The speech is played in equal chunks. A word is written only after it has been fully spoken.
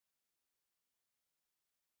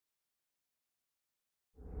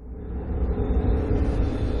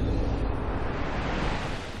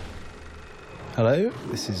Hello,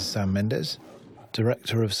 this is Sam Mendes,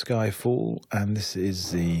 director of Skyfall, and this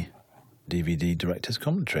is the DVD director's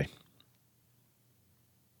commentary.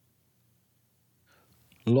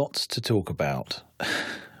 Lots to talk about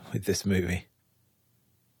with this movie.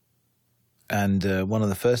 And one of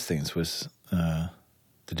the first things was the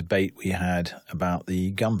debate we had about the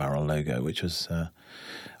gun barrel logo, which was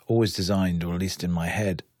always designed, or at least in my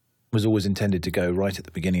head, was always intended to go right at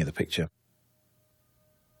the beginning of the picture.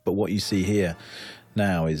 But what you see here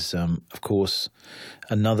now is, of course,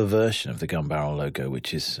 another version of the gun barrel logo,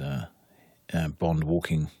 which is Bond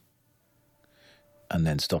walking and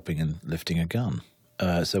then stopping and lifting a gun.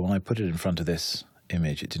 So when I put it in front of this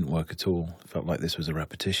image, it didn't work at all. It felt like this was a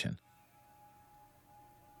repetition.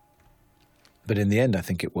 But in the end, I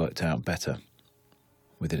think it worked out better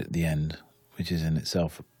with it at the end, which is in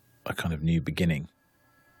itself a kind of new beginning.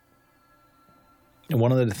 And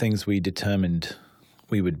one of the things we determined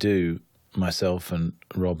we would do, myself and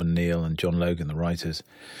Rob and Neil and John Logan, the writers,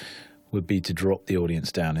 would be to drop the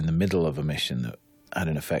audience down in the middle of a mission that had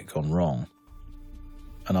in effect gone wrong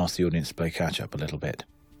and ask the audience to play catch-up a little bit,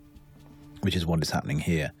 which is what is happening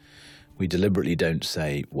here. We deliberately don't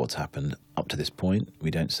say what's happened up to this point.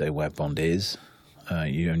 We don't say where Bond is.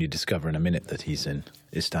 You only discover in a minute that he's in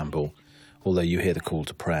Istanbul, although you hear the call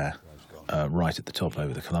to prayer right at the top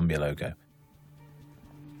over the Columbia logo.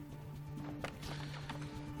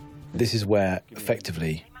 This is where,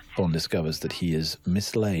 effectively, Bond discovers that he has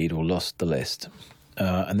mislaid or lost the list.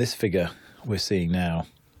 And this figure we're seeing now,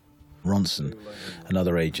 Ronson,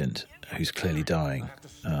 another agent who's clearly dying,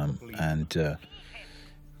 and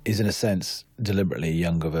is, in a sense, deliberately a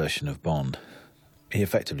younger version of Bond. He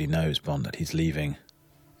effectively knows, Bond, that he's leaving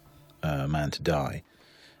a man to die,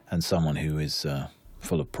 and someone who is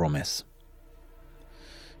full of promise.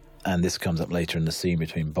 And this comes up later in the scene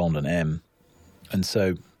between Bond and M. And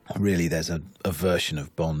so really, there's a version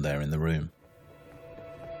of Bond there in the room.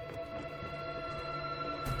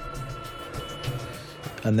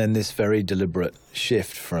 And then this very deliberate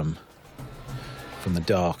shift from the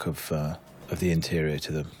dark of the interior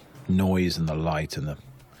to the noise and the light and the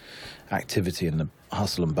activity and the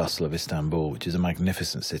hustle and bustle of Istanbul, which is a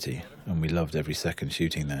magnificent city, and we loved every second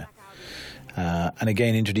shooting there. And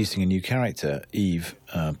again, introducing a new character, Eve,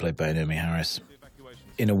 played by Naomi Harris,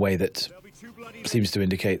 in a way that seems to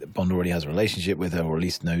indicate that Bond already has a relationship with her, or at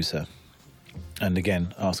least knows her. And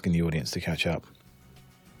again, asking the audience to catch up.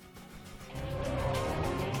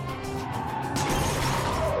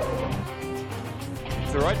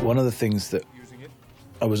 One of the things that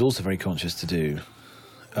I was also very conscious to do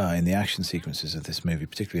in the action sequences of this movie,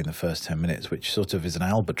 particularly in the first 10 minutes, which sort of is an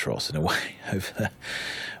albatross in a way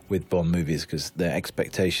with Bond movies, because their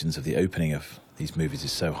expectations of the opening of these movies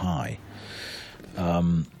is so high,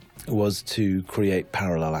 was to create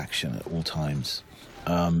parallel action at all times.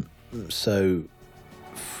 So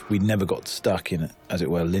we never got stuck in, as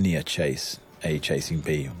it were, linear chase, A chasing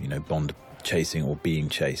B, Bond chasing or being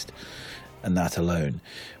chased, and that alone.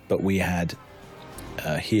 But we had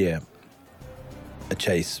here a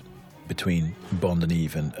chase between Bond and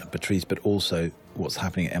Eve and Patrice, but also what's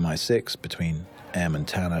happening at MI6 between M and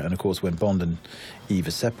Tanner, and of course when Bond and Eve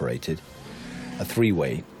are separated, a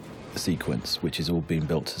three-way sequence, which is all being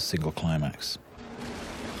built to a single climax.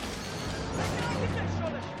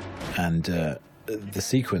 And the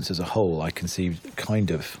sequence as a whole I conceived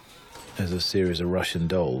kind of as a series of Russian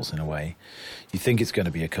dolls in a way. You think it's going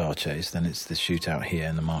to be a car chase, then it's the shootout here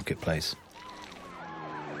in the marketplace.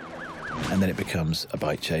 And then it becomes a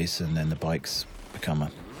bike chase, and then the bikes become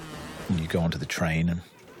and you go onto the train, and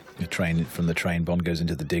from the train, Bond goes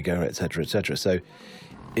into the digger, etc., etc. So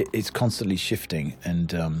it's constantly shifting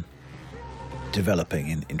and developing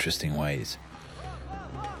in interesting ways.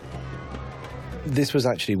 This was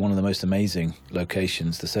actually one of the most amazing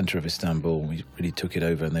locations, the centre of Istanbul. We really took it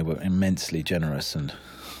over, and they were immensely generous and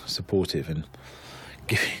supportive in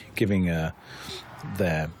giving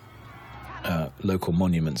their local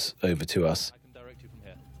monuments over to us.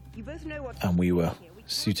 And we were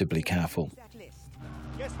suitably careful.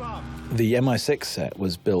 The MI6 set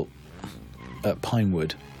was built at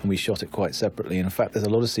Pinewood, and we shot it quite separately. And in fact, there's a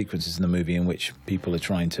lot of sequences in the movie in which people are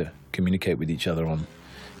trying to communicate with each other on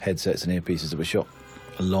headsets and earpieces that were shot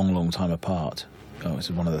a long, long time apart. This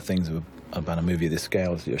is one of the things about a movie of this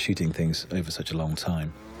scale, is that you're shooting things over such a long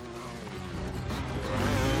time.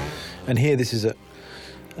 And here, this is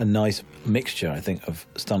a nice mixture, I think, of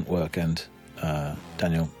stunt work and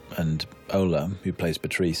Daniel and Ola, who plays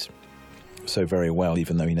Patrice so very well,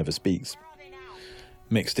 even though he never speaks,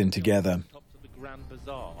 mixed in together.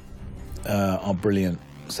 Our brilliant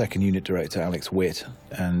second unit director, Alex Witt,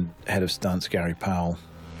 and head of stunts, Gary Powell,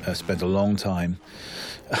 spent a long time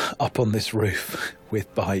up on this roof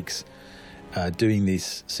with bikes, doing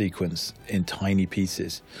this sequence in tiny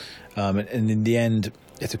pieces. And in the end,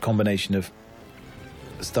 it's a combination of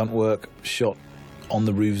stunt work shot on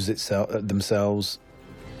the roofs themselves,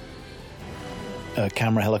 a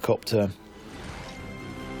camera helicopter,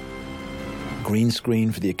 green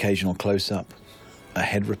screen for the occasional close-up,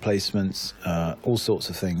 head replacements, all sorts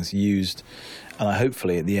of things used. And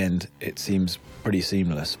hopefully at the end it seems pretty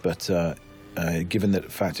seamless, but given that the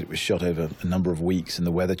fact it was shot over a number of weeks and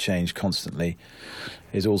the weather changed constantly,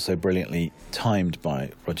 is also brilliantly timed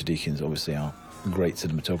by Roger Deakins, obviously our great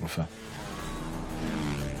cinematographer.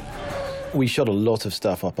 We shot a lot of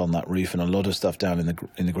stuff up on that roof and a lot of stuff down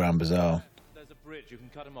in the Grand Bazaar. There's a bridge, you can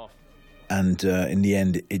cut him off. And in the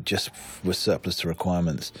end, it just was surplus to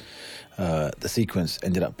requirements. The sequence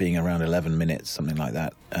ended up being around 11 minutes, something like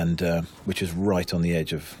that, and which is right on the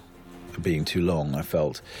edge of being too long, I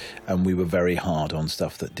felt. And we were very hard on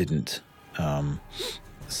stuff that didn't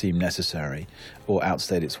seem necessary or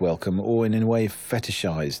outstayed its welcome or in a way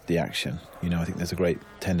fetishized the action. You know, I think there's a great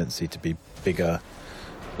tendency to be bigger,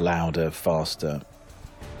 louder, faster,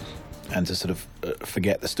 and to sort of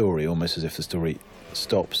forget the story, almost as if the story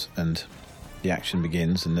stops and the action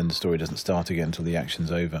begins, and then the story doesn't start again until the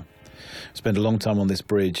action's over. Spent a long time on this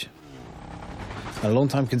bridge, and a long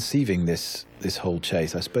time conceiving this whole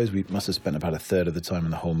chase. I suppose we must have spent about a third of the time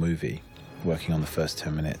in the whole movie working on the first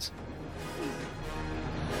 10 minutes.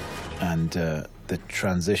 And the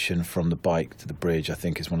transition from the bike to the bridge, I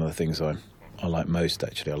think, is one of the things I like most,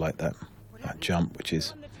 actually. I like that jump, which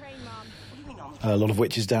is a lot of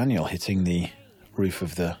which is Daniel hitting the roof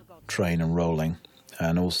of the train and rolling,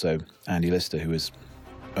 and also Andy Lister, who was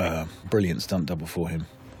a brilliant stunt double for him.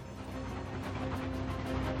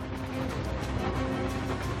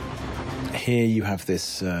 Here you have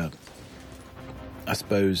this, I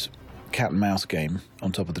suppose, cat and mouse game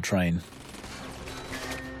on top of the train.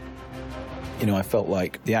 You know, I felt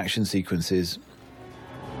like the action sequences,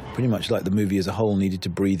 pretty much like the movie as a whole, needed to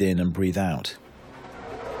breathe in and breathe out,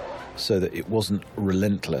 so that it wasn't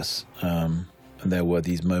relentless. And there were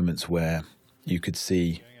these moments where you could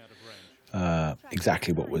see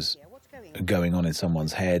exactly what was going on in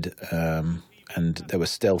someone's head, and there were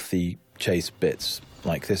stealthy chase bits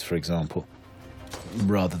like this, for example,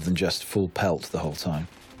 rather than just full pelt the whole time.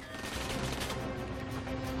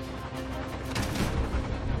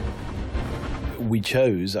 We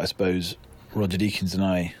chose, I suppose, Roger Deakins and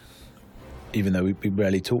I, even though we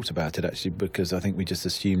rarely talked about it, actually, because I think we just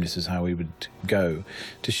assumed this is how we would go,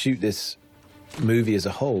 to shoot this movie as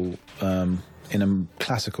a whole in a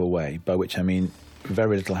classical way, by which I mean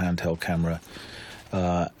very little handheld camera,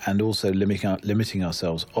 and also limiting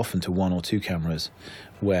ourselves often to one or two cameras,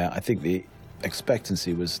 where I think the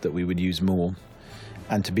expectancy was that we would use more,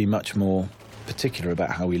 and to be much more particular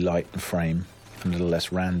about how we light and frame, and a little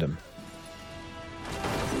less random.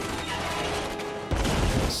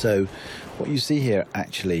 So what you see here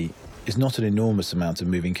actually is not an enormous amount of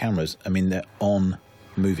moving cameras. I mean, they're on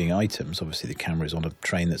moving items. Obviously the camera is on a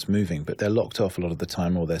train that's moving, but they're locked off a lot of the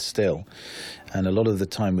time, or they're still. And a lot of the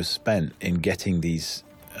time was spent in getting these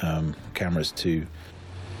cameras to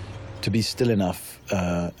be still enough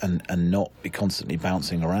and not be constantly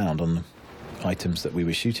bouncing around on the items that we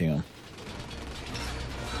were shooting on.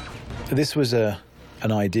 This was an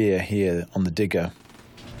idea here on the digger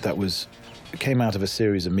that came out of a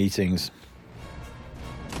series of meetings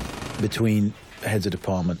between heads of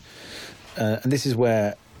department. And this is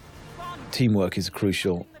where teamwork is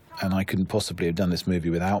crucial, and I couldn't possibly have done this movie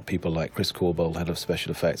without people like Chris Corbold, head of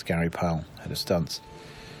special effects, Gary Powell, head of stunts,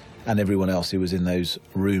 and everyone else who was in those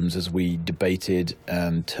rooms as we debated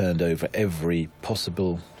and turned over every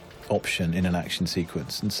possible option in an action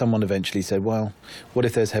sequence. And someone eventually said, well, what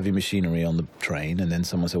if there's heavy machinery on the train? And then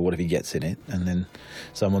someone said, what if he gets in it? And then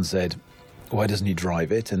someone said, why doesn't he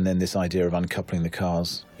drive it? And then this idea of uncoupling the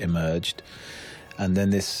cars emerged. And then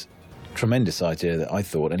this tremendous idea, that I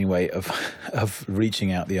thought anyway, of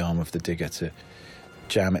reaching out the arm of the digger to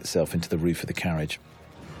jam itself into the roof of the carriage,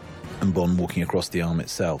 and Bond walking across the arm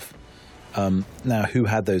itself. Now, who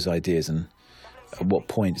had those ideas and at what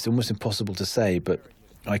point? It's almost impossible to say, but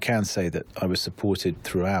I can say that I was supported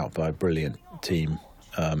throughout by a brilliant team,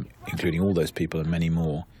 including all those people and many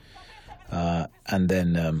more. And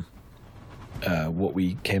then what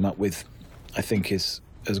we came up with, I think, has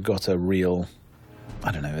got a real,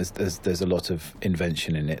 I don't know, there's a lot of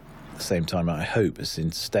invention in it. At the same time, I hope, as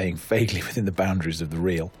in staying vaguely within the boundaries of the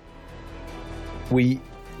real. We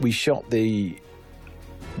shot the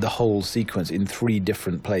whole sequence in 3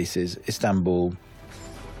 different places: Istanbul,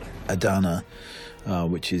 Adana,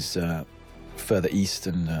 which is further east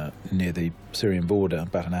and near the Syrian border,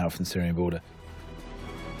 about an hour from the Syrian border.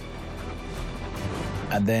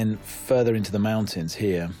 And then further into the mountains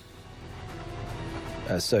here.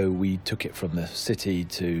 So we took it from the city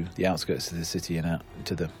to the outskirts of the city and out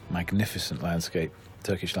to the magnificent landscape,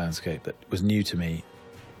 Turkish landscape that was new to me,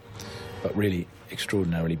 but really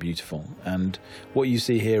extraordinarily beautiful. And what you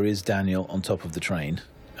see here is Daniel on top of the train.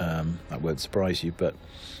 That won't surprise you, but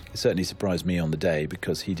it certainly surprised me on the day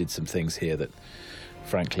because he did some things here that,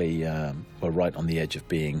 frankly, were right on the edge of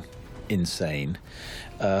being insane.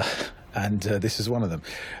 And this is one of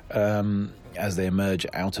them. As they emerge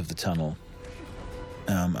out of the tunnel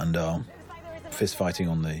and are fist fighting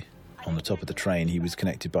on the top of the train, he was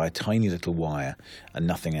connected by a tiny little wire and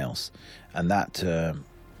nothing else. And that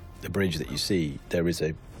the bridge that you see, there is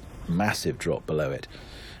a massive drop below it.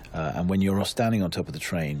 And when you're standing on top of the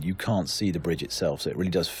train, you can't see the bridge itself, so it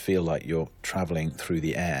really does feel like you're travelling through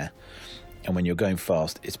the air. And when you're going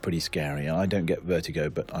fast, it's pretty scary. And I don't get vertigo,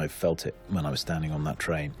 but I felt it when I was standing on that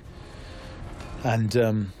train.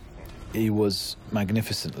 And he was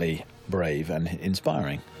magnificently brave and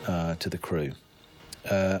inspiring to the crew.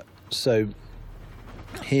 So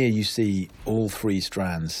here you see all three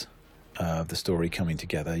strands of the story coming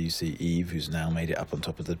together. You see Eve, who's now made it up on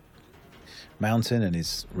top of the mountain and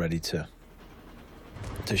is ready to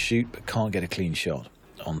shoot, but can't get a clean shot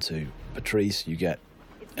onto Patrice. You get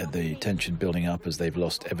the tension building up as they've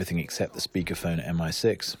lost everything except the speakerphone at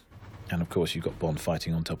MI6. And of course you've got Bond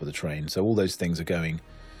fighting on top of the train. So all those things are going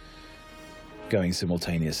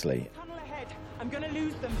simultaneously. Tunnel ahead. I'm going to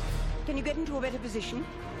lose them. Can you get into a better position?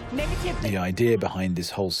 Negative. The idea behind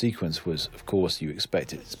this whole sequence was, of course, you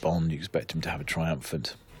expect it's Bond, you expect him to have a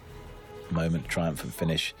triumphant moment, triumphant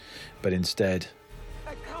finish, but instead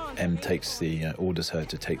M takes orders her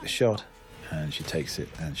to take the shot, and she takes it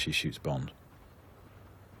and she shoots Bond.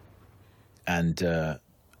 And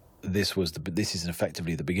this is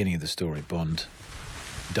effectively the beginning of the story. Bond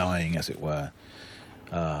dying, as it were,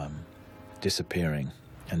 disappearing,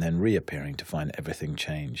 and then reappearing to find everything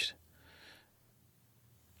changed.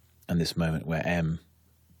 And this moment where M,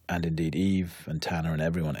 and indeed Eve and Tanner and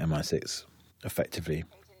everyone at MI6 effectively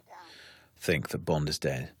think that Bond is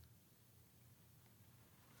dead.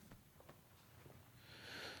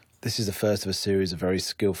 This is the first of a series of very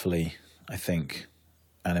skillfully, I think,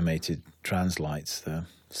 animated translights. The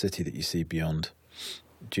city that you see beyond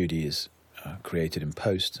Judy is created in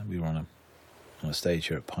post. We were on a stage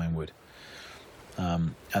here at Pinewood.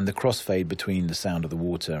 And the crossfade between the sound of the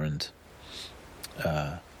water and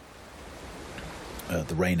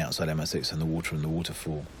the rain outside MI6 and the water and the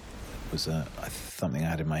waterfall was something I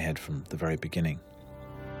had in my head from the very beginning.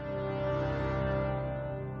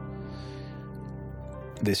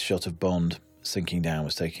 This shot of Bond sinking down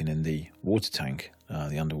was taken in the water tank,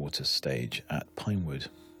 the underwater stage at Pinewood.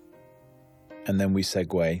 And then we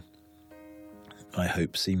segue, I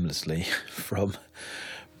hope seamlessly, from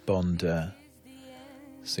Bond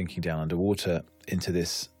sinking down underwater into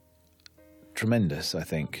this tremendous, I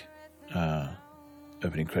think,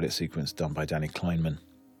 opening credit sequence done by Danny Kleinman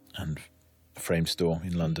and Frame Store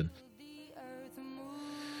in London.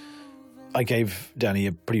 I gave Danny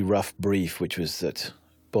a pretty rough brief, which was that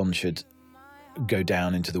Bond should go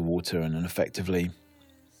down into the water and effectively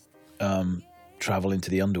travel into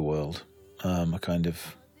the underworld, a kind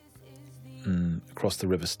of across the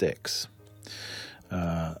River Styx,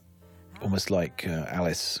 almost like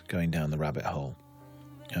Alice going down the rabbit hole,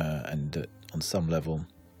 and on some level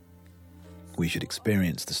we should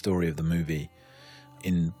experience the story of the movie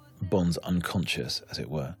in Bond's unconscious, as it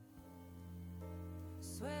were.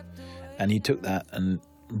 And he took that and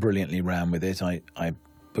brilliantly ran with it. I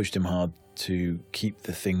pushed him hard to keep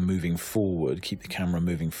the thing moving forward, keep the camera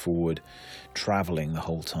moving forward, travelling the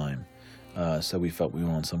whole time. So we felt we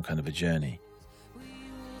were on some kind of a journey.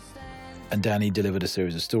 And Danny delivered a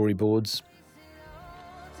series of storyboards,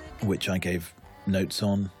 which I gave notes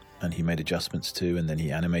on, and he made adjustments to, and then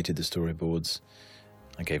he animated the storyboards.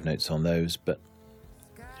 I gave notes on those, but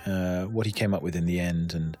what he came up with in the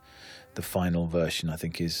end and the final version, I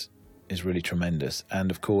think, is really tremendous.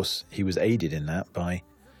 And of course, he was aided in that by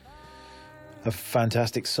a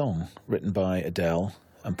fantastic song written by Adele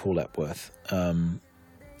and Paul Epworth.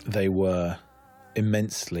 They were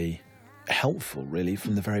immensely helpful, really,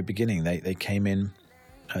 from the very beginning. They came in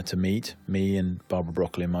to meet me and Barbara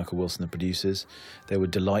Broccoli and Michael Wilson, the producers. They were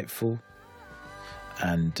delightful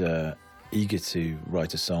and eager to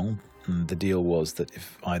write a song. And the deal was that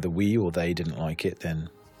if either we or they didn't like it, then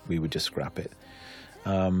we would just scrap it.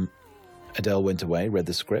 Adele went away, read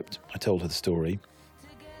the script. I told her the story.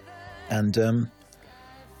 And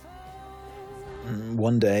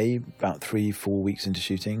one day, about 3-4 weeks into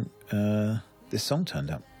shooting, this song turned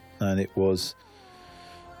up, and it was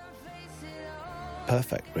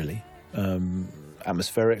perfect, really.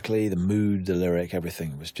 Atmospherically, the mood, the lyric,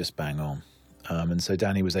 everything was just bang on. And so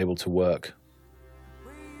Danny was able to work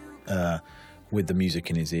with the music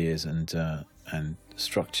in his ears and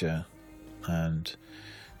structure and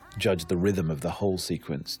judge the rhythm of the whole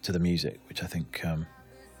sequence to the music, which I think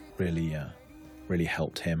really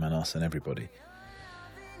helped him and us and everybody.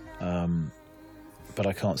 But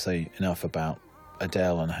I can't say enough about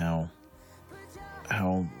Adele and how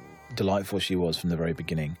delightful she was from the very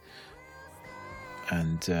beginning.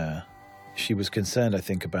 And she was concerned, I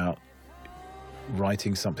think, about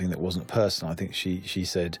writing something that wasn't personal. I think she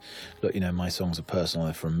said, look, my songs are personal,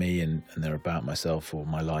 they're from me and they're about myself or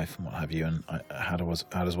my life and what have you, and how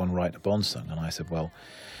does one write a Bond song? And I said, well,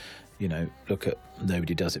 look at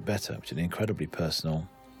Nobody Does It Better, which is an incredibly personal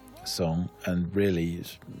song, and really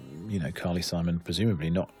is, Carly Simon presumably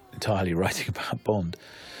not entirely writing about Bond.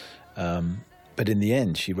 But in the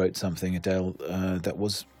end, she wrote something, Adele, that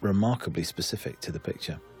was remarkably specific to the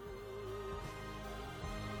picture.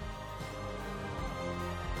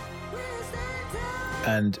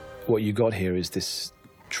 And what you got here is this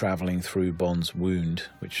travelling through Bond's wound,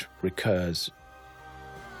 which recurs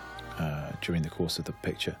during the course of the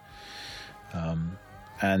picture.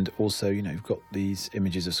 And also, you've got these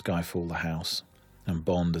images of Skyfall, the house, and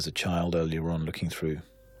Bond as a child earlier on looking through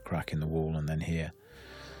a crack in the wall, and then here,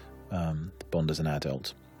 Bond as an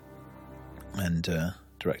adult. And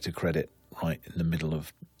director credit right in the middle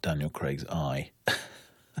of Daniel Craig's eye.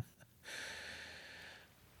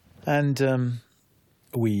 And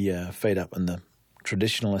we fade up in the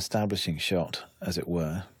traditional establishing shot, as it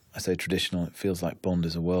were. I say traditional, it feels like Bond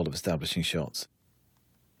is a world of establishing shots.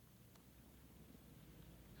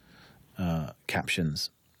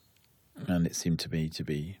 Captions, and it seemed to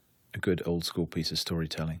be a good old school piece of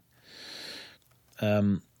storytelling.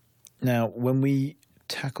 Now, when we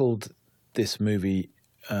tackled this movie,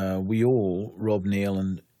 we all, Rob Neal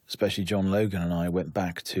and especially John Logan and I, went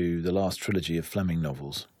back to the last trilogy of Fleming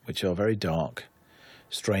novels, which are very dark,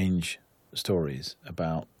 strange stories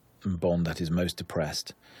about Bond at his most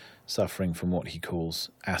depressed, suffering from what he calls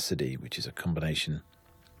acidy, which is a combination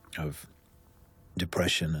of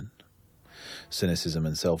depression and cynicism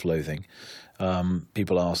and self-loathing.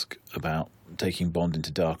 People ask about taking Bond into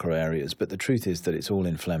darker areas, but the truth is that it's all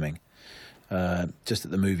in Fleming. Just that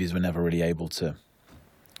the movies were never really able to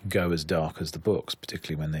go as dark as the books,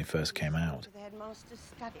 particularly when they first came out.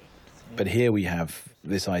 But here we have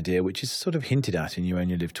this idea, which is sort of hinted at in You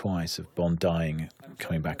Only Live Twice, of Bond dying,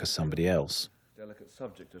 coming back as somebody else. Delicate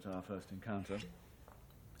subject at our first encounter.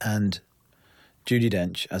 And Judi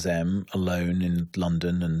Dench as M, alone in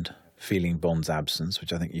London and feeling Bond's absence,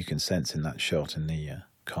 which I think you can sense in that shot in the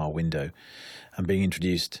car window, and being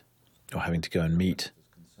introduced, or having to go and meet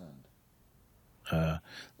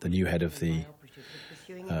the new head of the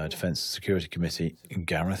Defence Security Committee,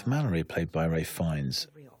 Gareth Mallory, played by Ralph Fiennes.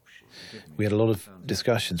 We had a lot of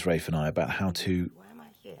discussions, Rafe and I, about how to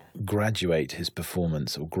graduate his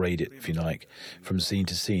performance, or grade it, if you like, from scene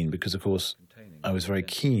to scene, because, of course, I was very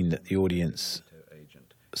keen that the audience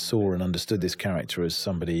saw and understood this character as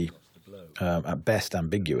somebody at best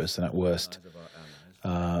ambiguous and at worst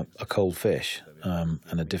a cold fish,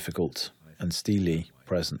 and a difficult and steely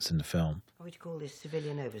presence in the film. We'd call this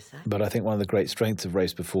civilian oversight. But I think one of the great strengths of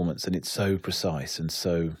Rafe's performance, and it's so precise and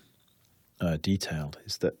so detailed,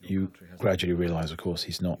 is that you gradually realise, of course,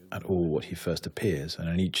 he's not at all what he first appears, and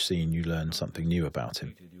in each scene you learn something new about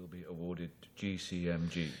him. You'll be awarded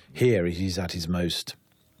GCMG. Here he's at his most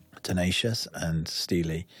tenacious and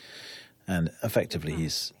steely, and effectively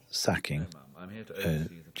he's sacking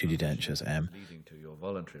Judi Dench as M.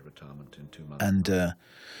 And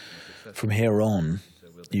from here on,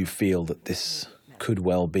 you feel that this could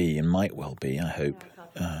well be, and might well be, I hope,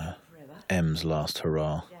 M's last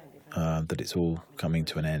hurrah, that it's all coming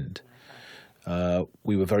to an end.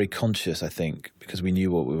 We were very conscious, I think, because we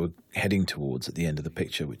knew what we were heading towards at the end of the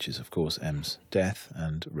picture, which is, of course, M's death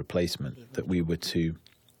and replacement, that we were to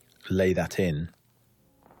lay that in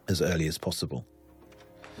as early as possible.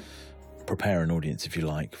 Prepare an audience, if you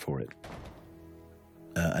like, for it.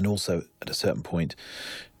 And also, at a certain point,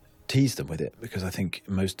 tease them with it, because I think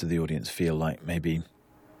most of the audience feel like maybe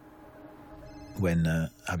when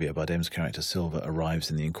Javier Bardem's character Silva arrives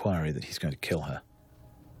in the inquiry that he's going to kill her.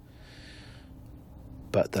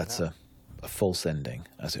 But that's a false ending,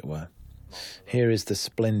 as it were. Here is the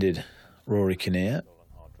splendid Rory Kinnear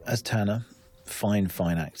as Tanner. Fine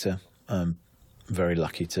actor. Very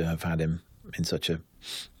lucky to have had him in such a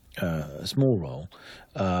a small role,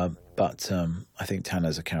 but I think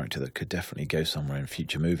Tanner's a character that could definitely go somewhere in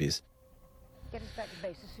future movies. Get us back to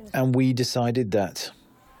base as soon as... And we decided that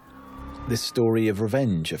this story of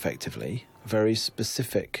revenge, effectively, a very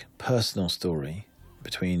specific personal story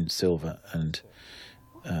between Silver and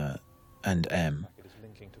M,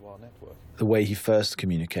 the way he first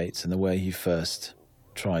communicates and the way he first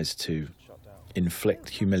tries to inflict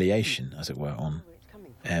humiliation, as it were, on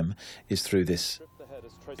M, is through this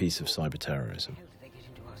piece of cyber terrorism.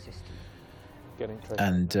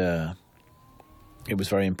 And it was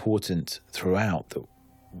very important throughout that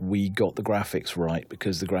we got the graphics right,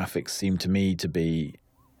 because the graphics seemed to me to be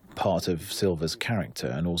part of Silver's character,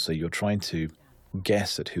 and also you're trying to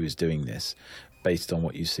guess at who is doing this based on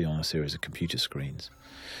what you see on a series of computer screens.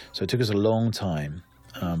 So it took us a long time,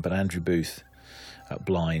 but Andrew Booth at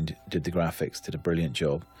Blind did the graphics, did a brilliant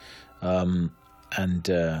job, and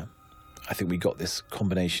I think we got this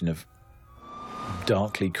combination of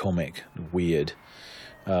darkly comic, weird,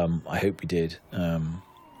 I hope we did,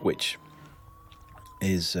 which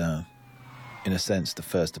is, in a sense, the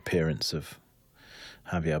first appearance of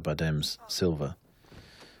Javier Bardem's Silver.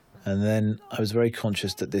 And then I was very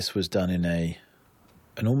conscious that this was done in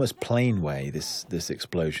an almost plain way, this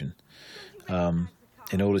explosion.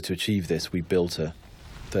 In order to achieve this, we built a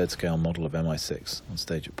third-scale model of MI6 on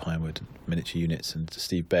stage at Pinewood, miniature units, and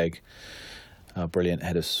Steve Begg, our brilliant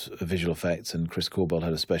head of visual effects, and Chris Corbell,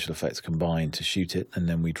 head of special effects, combined to shoot it, and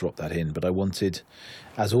then we dropped that in. But I wanted,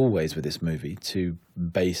 as always with this movie, to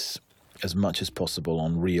base as much as possible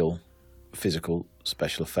on real physical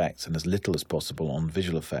special effects and as little as possible on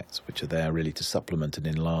visual effects, which are there really to supplement and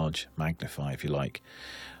enlarge, magnify, if you like,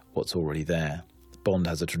 what's already there. Bond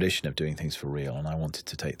has a tradition of doing things for real, and I wanted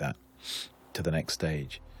to take that to the next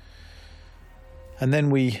stage. And then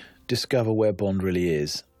we discover where Bond really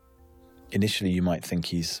is. Initially, you might think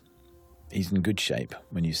he's in good shape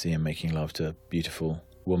when you see him making love to a beautiful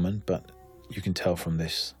woman, but you can tell from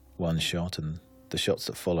this one shot and the shots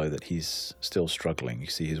that follow that he's still struggling. You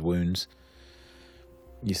see his wounds,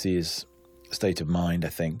 you see his state of mind, I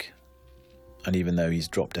think, and even though he's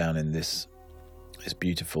dropped down in this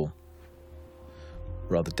beautiful,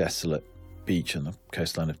 rather desolate beach on the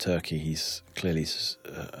coastline of Turkey, he's clearly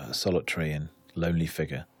a solitary and lonely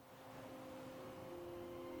figure.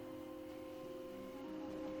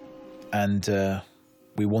 And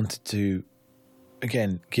we wanted to,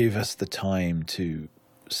 again, give us the time to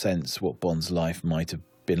sense what Bond's life might have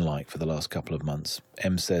been like for the last couple of months.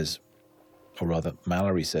 M says, or rather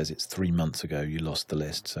Mallory says, it's 3 months ago you lost the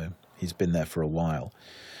list, so he's been there for a while.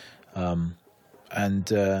 And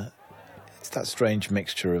it's that strange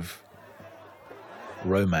mixture of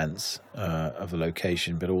romance of the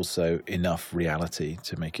location, but also enough reality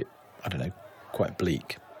to make it, I don't know, quite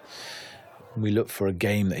bleak. We looked for a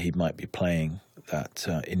game that he might be playing that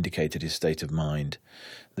indicated his state of mind,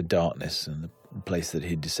 the darkness and the place that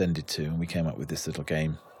he'd descended to, and we came up with this little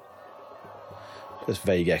game. Just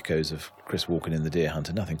vague echoes of Chris Walken in The Deer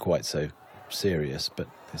Hunter, nothing quite so serious, but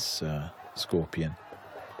this scorpion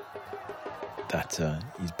that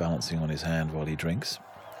he's balancing on his hand while he drinks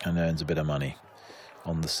and earns a bit of money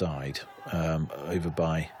on the side. Over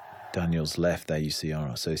by Daniel's left there you see our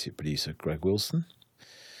associate producer Greg Wilson,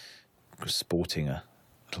 sporting a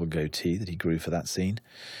little goatee that he grew for that scene.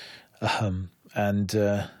 And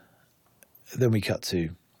then we cut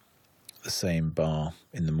to the same bar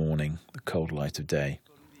in the morning, the cold light of day,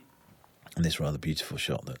 and this rather beautiful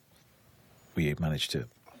shot that we managed to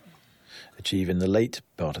achieve in the late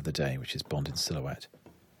part of the day, which is Bond in silhouette.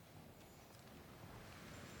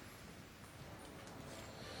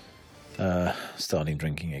 Starting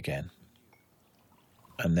drinking again.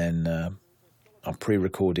 And then our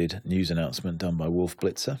pre-recorded news announcement done by Wolf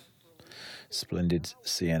Blitzer, splendid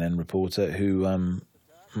CNN reporter who,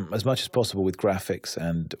 as much as possible with graphics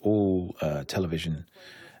and all television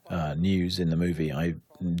news in the movie, I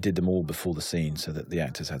did them all before the scene so that the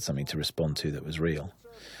actors had something to respond to that was real.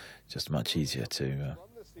 Just much easier to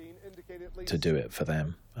do it for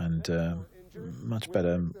them, and much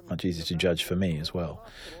better, much easier to judge for me as well.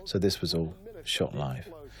 So this was all shot live.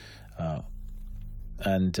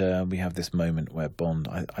 And we have this moment where Bond,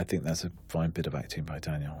 I think that's a fine bit of acting by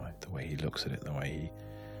Daniel, right? The way he looks at it, the way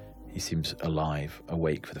he seems alive,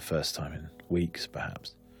 awake for the first time in weeks,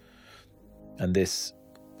 perhaps. And this,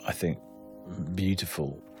 I think,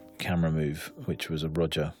 beautiful camera move, which was a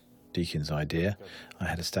Roger Deakins idea. I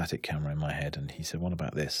had a static camera in my head, and he said, what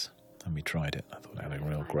about this? And we tried it. I thought it had a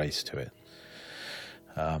real grace to it.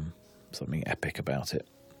 Something epic about it.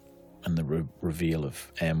 And the reveal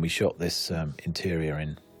of M. We shot this interior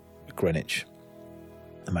in Greenwich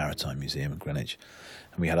the Maritime Museum in Greenwich.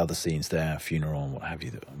 And we had other scenes there, funeral and what have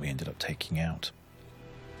you, that we ended up taking out.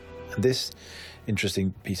 And this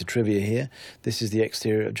interesting piece of trivia here, this is the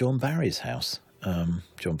exterior of John Barry's house.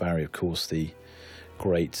 John Barry, of course, the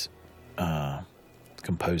great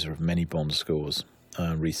composer of many Bond scores,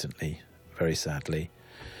 recently, very sadly,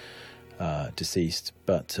 deceased,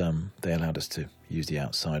 but they allowed us to use the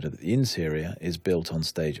outside. The interior is built on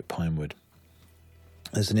stage at Pinewood.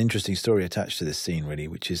 There's an interesting story attached to this scene, really,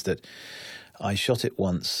 which is that I shot it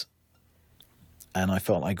once and I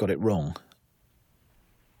felt I got it wrong.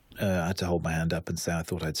 I had to hold my hand up and say I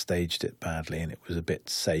thought I'd staged it badly and it was a bit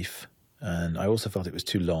safe. And I also felt it was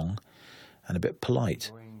too long and a bit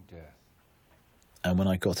polite. And when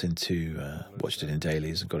I got into, watched it in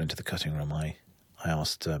dailies and got into the cutting room, I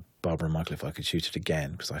asked Barbara and Michael if I could shoot it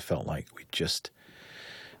again, because I felt like it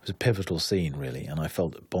was a pivotal scene, really, and I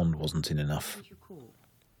felt that Bond wasn't in enough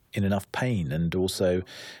pain, and also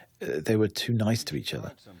they were too nice to each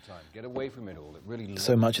other. Get away from it all. It really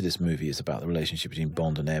So much of this movie is about the relationship between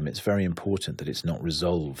Bond and M. It's very important that it's not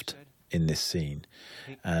resolved in this scene.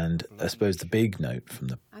 And I suppose the big note from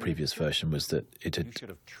the previous version was that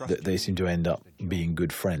that they seem to end up being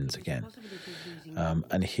good friends again.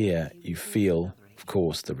 And here you feel, of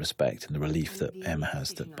course, the respect and the relief that M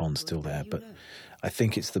has that Bond's still there. But I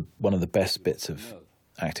think it's one of the best bits of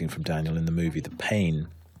acting from Daniel in the movie. The pain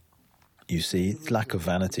you see, lack of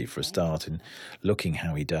vanity for a start, in looking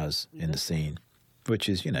how he does in the scene, which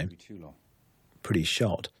is, pretty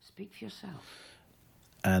shot. Speak for yourself.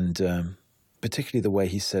 And particularly the way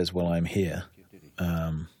he says, "Well, I'm here,"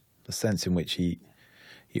 the sense in which he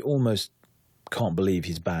almost can't believe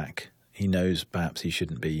he's back. He knows perhaps he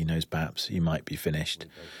shouldn't be. He knows perhaps he might be finished.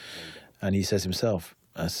 And he says himself,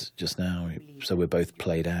 as just now, so we're both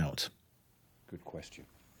played out. Good question.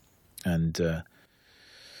 And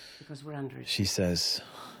Because we're under it. she says,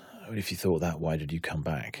 well, if you thought that, why did you come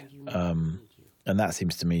back? And that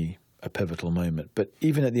seems to me a pivotal moment. But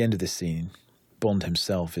even at the end of this scene, Bond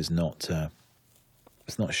himself is not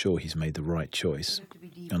sure he's made the right choice.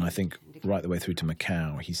 And I think right the way through to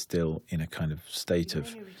Macau, he's still in a kind of state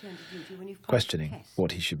of questioning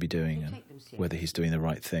what he should be doing and whether he's doing the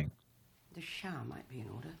right thing. The shower might be in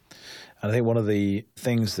order. And I think one of the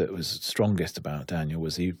things that was strongest about Daniel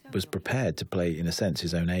was he was prepared to play, in a sense,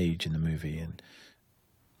 his own age in the movie. And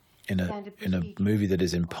in a movie that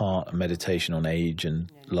is in part a meditation on age and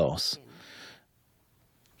loss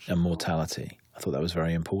and mortality, I thought that was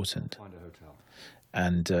very important.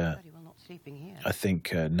 And I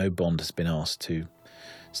think no Bond has been asked to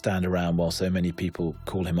stand around while so many people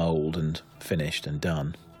call him old and finished and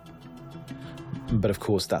done. But of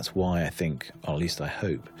course, that's why I think, or at least I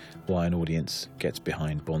hope, why an audience gets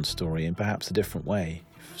behind Bond's story in perhaps a different way,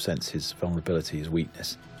 sense his vulnerability, his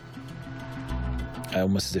weakness.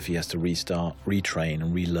 Almost as if he has to restart, retrain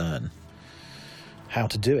and relearn how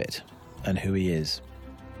to do it and who he is.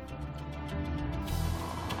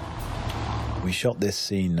 We shot this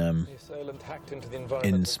scene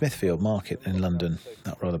in Smithfield Market in London,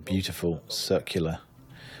 that rather beautiful circular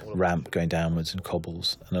ramp going downwards and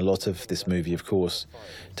cobbles. And a lot of this movie, of course,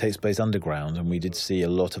 takes place underground, and we did see a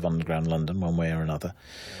lot of underground London one way or another.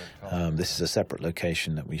 This is a separate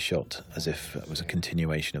location that we shot as if it was a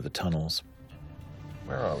continuation of the tunnels.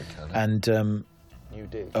 Where are we, Tanner?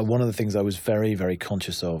 And one of the things I was very, very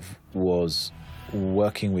conscious of was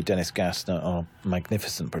working with Dennis Gassner, our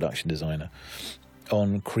magnificent production designer,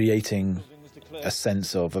 on creating a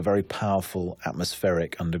sense of a very powerful,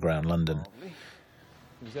 atmospheric underground London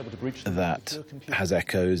that has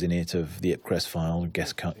echoes in it of the Ipcress File,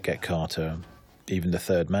 Get Carter, even The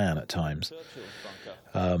Third Man at times,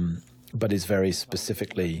 but is very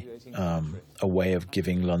specifically a way of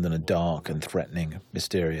giving London a dark and threatening,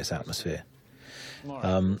 mysterious atmosphere.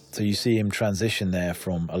 So you see him transition there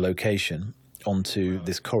from a location onto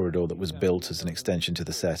this corridor that was built as an extension to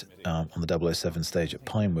the set on the 007 stage at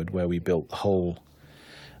Pinewood, where we built the whole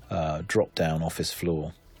drop-down office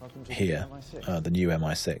floor here, the new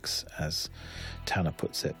MI6, as Tanner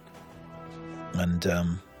puts it.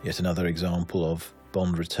 And yet another example of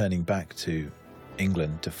Bond returning back to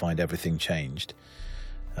England to find everything changed.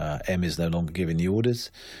 M is no longer giving the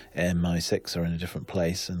orders. MI6 are in a different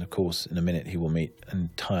place, and of course in a minute he will meet an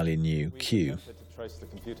entirely new Q.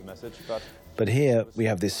 But here we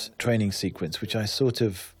have this training sequence, which I sort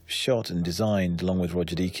of shot and designed along with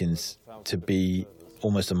Roger Deakins to be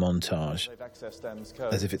almost a montage,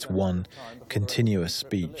 as if it's one continuous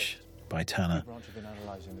speech by Tanner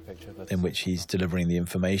in which he's delivering the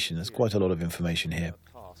information. There's quite a lot of information here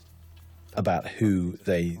about who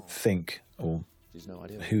they think or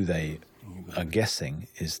who they are guessing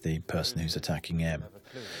is the person who's attacking M.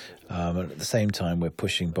 And at the same time, we're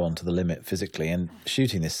pushing Bond to the limit physically and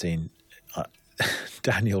shooting this scene.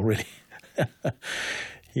 Daniel really,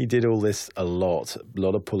 he did all this a lot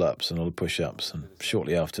of pull-ups and a lot of push-ups. And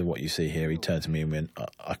shortly after what you see here, he turned to me and went,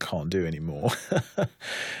 I can't do any more.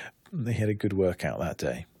 He had a good workout that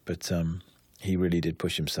day, but he really did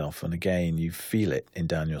push himself. And again, you feel it in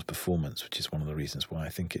Daniel's performance, which is one of the reasons why I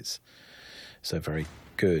think it's so very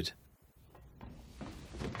good.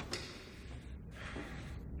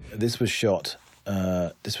 This was shot,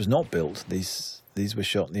 this was not built, these were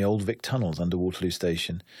shot in the old Vic tunnels under Waterloo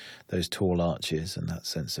Station, those tall arches and that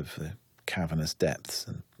sense of the cavernous depths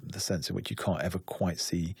and the sense in which you can't ever quite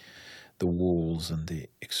see the walls and the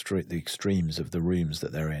extremes of the rooms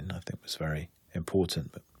that they're in, I think was very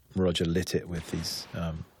important. But Roger lit it with these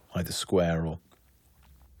either square or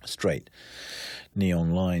straight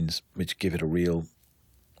neon lines, which give it a real,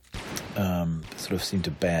 sort of seem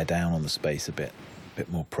to bear down on the space a bit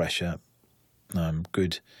more pressure.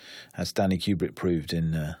 Good, as Stanley Kubrick proved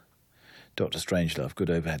in Dr. Strangelove, good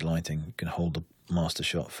overhead lighting. You can hold the master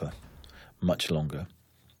shot for much longer,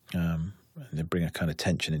 and then bring a kind of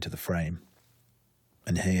tension into the frame.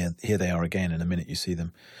 And here they are again. In a minute, you see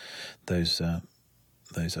them, those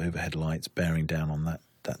overhead lights bearing down on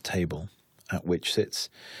that table at which sits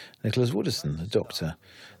Nicholas Wooderson, the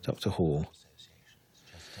Doctor Hall.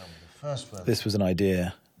 This was an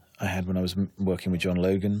idea I had when I was working with John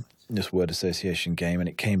Logan, this word association game, and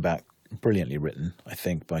it came back brilliantly written, I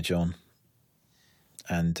think, by John,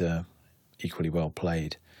 and equally well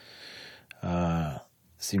played.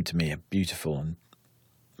 Seemed to me a beautiful and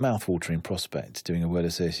mouth-watering prospect, doing a word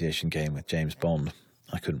association game with James Bond.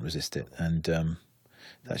 I couldn't resist it, and it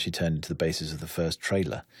actually turned into the basis of the first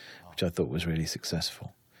trailer, which I thought was really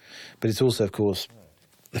successful. But it's also, of course,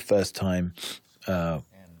 the first time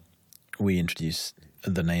we introduced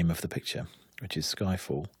the name of the picture, which is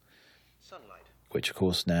Skyfall, which, of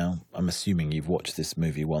course, now, I'm assuming you've watched this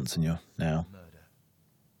movie once and you're now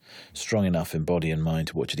strong enough in body and mind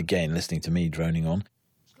to watch it again, listening to me droning on.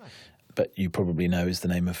 But you probably know is the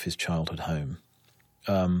name of his childhood home.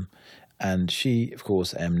 And she, of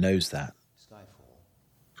course, M, knows that.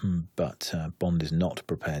 But Bond is not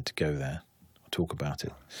prepared to go there or talk about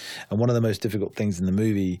it. And one of the most difficult things in the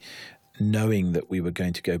movie, knowing that we were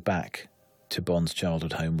going to go back to Bond's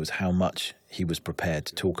childhood home, was how much he was prepared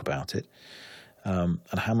to talk about it, and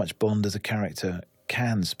how much Bond as a character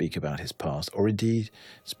can speak about his past, or indeed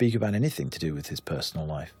speak about anything to do with his personal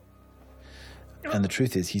life. And the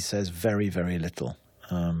truth is, he says very, very little,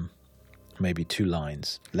 maybe 2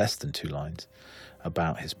 lines, less than 2 lines,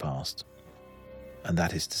 about his past. And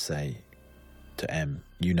that is to say to M,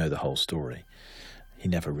 you know the whole story. He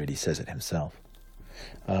never really says it himself.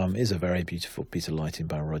 It is a very beautiful piece of lighting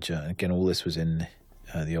by Roger. And again, all this was in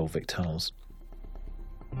the old Vic tunnels.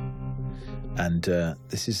 And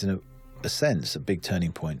this is, in a sense, a big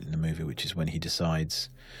turning point in the movie, which is when he decides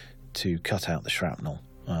to cut out the shrapnel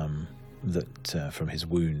that from his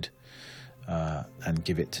wound and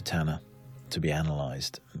give it to Tanner to be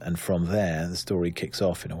analysed. And from there, the story kicks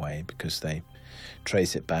off in a way, because they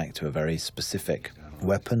trace it back to a very specific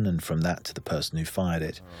weapon, and from that to the person who fired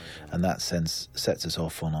it, and that sense sets us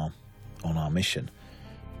off on our mission.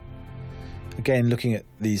 Again, looking at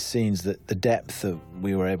these scenes, the depth that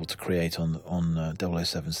we were able to create on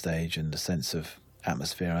 007 stage, and the sense of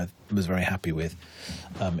atmosphere, I was very happy with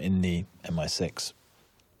in the MI6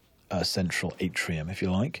 central atrium, if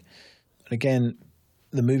you like. And again,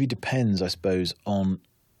 the movie depends, I suppose, on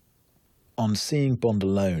seeing Bond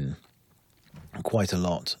alone quite a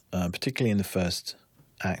lot, particularly in the first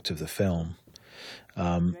act of the film,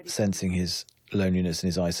 sensing his loneliness and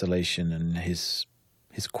his isolation and his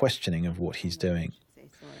questioning of what he's doing.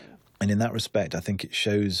 And in that respect, I think it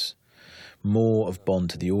shows more of Bond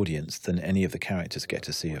to the audience than any of the characters get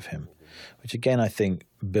to see of him, which again I think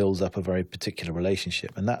builds up a very particular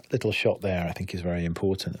relationship. And that little shot there I think is very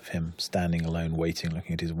important, of him standing alone, waiting,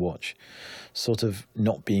 looking at his watch, sort of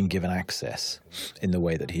not being given access in the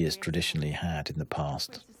way that he has traditionally had in the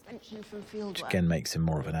past, which again makes him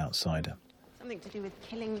more of an outsider. Something to do with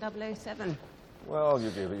killing 007. Well, you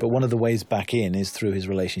do. But one of the ways back in is through his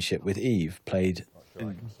relationship with Eve, played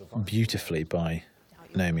beautifully by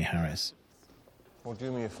Naomi Harris. Well,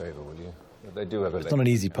 do me a favour, will you? They do have a... It's not an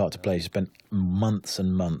easy part to play. She spent months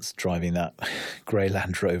and months driving that grey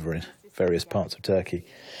Land Rover in various parts of Turkey.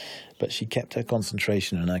 But she kept her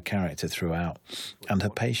concentration and her character throughout, and her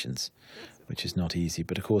patience, which is not easy.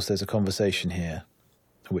 But of course, there's a conversation here,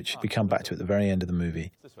 which we come back to at the very end of the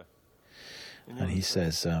movie. And he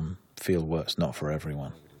says, field work's not for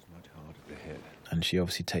everyone. And she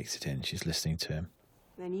obviously takes it in. She's listening to him.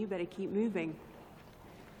 Then you better keep moving.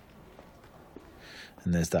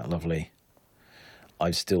 And there's that lovely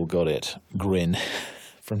 "I've still got it" grin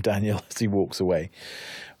from Daniel as he walks away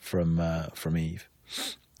from Eve.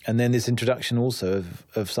 And then this introduction also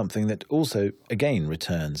of something that also, again,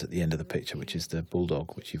 returns at the end of the picture, which is the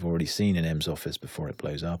bulldog, which you've already seen in M's office before it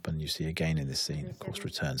blows up, and you see again in this scene, of course,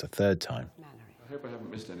 returns a third time I hope I haven't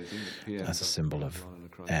missed anything. as a symbol of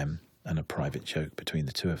M and a private joke between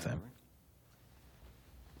the two of them.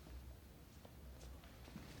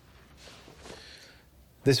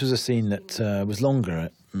 This was a scene that was longer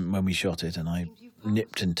when we shot it, and I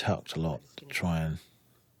nipped and tucked a lot to try and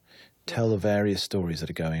tell the various stories that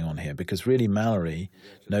are going on here, because really Mallory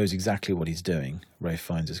knows exactly what he's doing. Rafe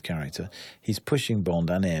Fiennes' character. He's pushing Bond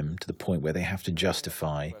and M to the point where they have to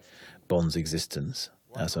justify Bond's existence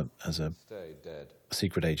as a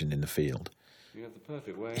secret agent in the field.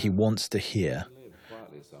 He wants to hear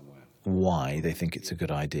why they think it's a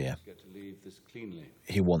good idea.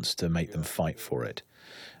 He wants to make them fight for it.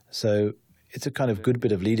 So it's a kind of good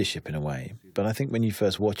bit of leadership in a way, but I think when you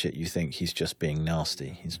first watch it, you think he's just being nasty.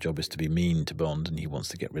 His job is to be mean to Bond, and he wants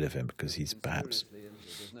to get rid of him because he's perhaps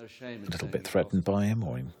a little bit threatened by him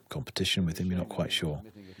or in competition with him, you're not quite sure.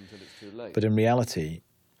 But in reality,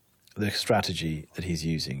 the strategy that he's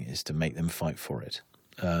using is to make them fight for it.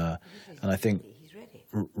 And I think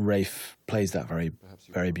Rafe plays that very,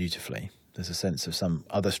 very beautifully. There's a sense of some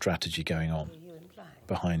other strategy going on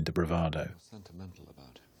behind the bravado.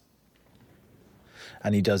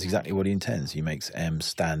 And he does exactly what he intends. He makes M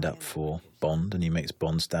stand up for Bond, and he makes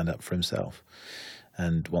Bond stand up for himself.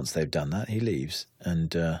 And once they've done that, he leaves.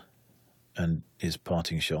 And his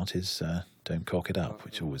parting shot is "Don't cock it up,"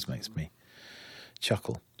 which always makes me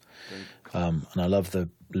chuckle. And I love the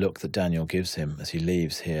look that Daniel gives him as he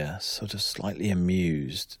leaves here, sort of slightly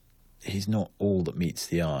amused. He's not all that meets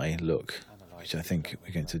the eye look, which I think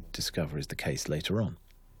we're going to discover is the case later on.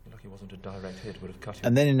 Lucky it wasn't a direct hit, would have cut him.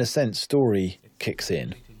 And then, in a sense, story kicks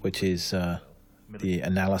in, which is the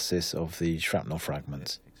analysis of the shrapnel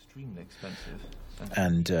fragments, Extremely expensive.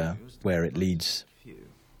 and where it leads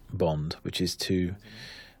Bond, which is to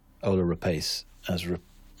Ola Rapace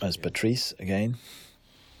as Patrice again,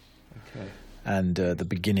 Okay. and the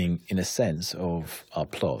beginning, in a sense, of our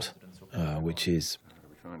plot, which is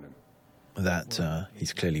that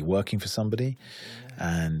he's clearly working for somebody,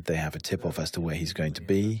 and they have a tip-off as to where he's going to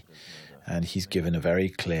be, and he's given a very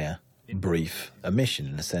clear brief, a mission,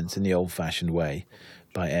 in a sense, in the old-fashioned way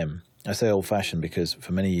by M. I say old-fashioned because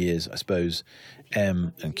for many years, I suppose,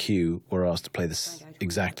 M and Q were asked to play the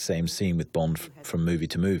exact same scene with Bond from movie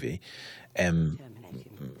to movie. M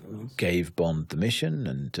gave Bond the mission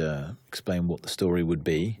and explained what the story would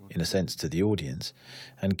be, in a sense, to the audience,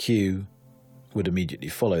 and Q would immediately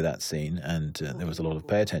follow that scene, and there was a lot of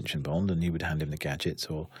pay attention Bond, and he would hand him the gadgets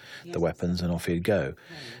or the weapons, and off he'd go.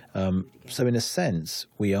 So in a sense,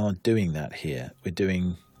 we are doing that here.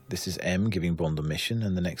 This is M giving Bond a mission,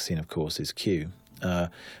 and the next scene, of course, is Q.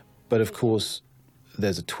 But of course,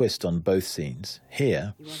 there's a twist on both scenes.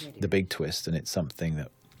 Here, the big twist, and it's something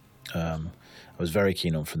that I was very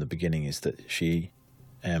keen on from the beginning, is that she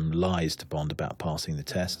lies to Bond about passing the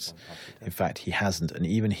tests. In fact, he hasn't, and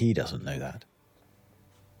even he doesn't know that.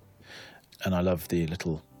 And I love the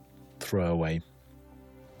little throwaway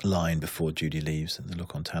line before Judy leaves and the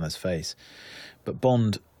look on Tanner's face. But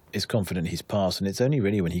Bond is confident he's passed, and it's only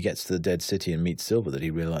really when he gets to the Dead City and meets Silver that he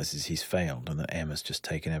realises he's failed and that M has just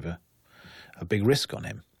taken a big risk on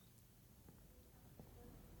him.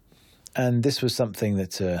 And this was something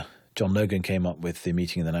that John Logan came up with, the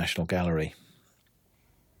meeting in the National Gallery,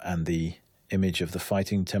 and the image of the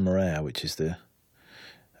Fighting Temeraire, which is the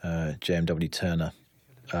J.M.W. Turner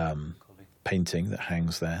painting that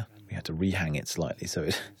hangs there. We had to rehang it slightly so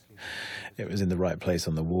it was in the right place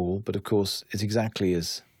on the wall. But of course, it's exactly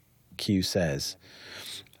as Q says,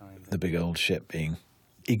 the big old ship being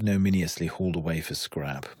ignominiously hauled away for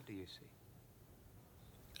scrap.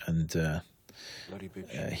 And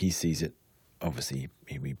he sees it, obviously,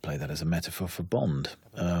 we play that as a metaphor for Bond.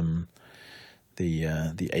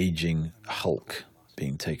 The aging hulk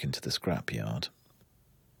being taken to the scrapyard.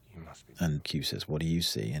 And Q says, "What do you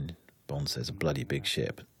see?" And Bond says, "A bloody big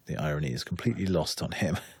ship." The irony is completely lost on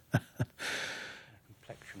him.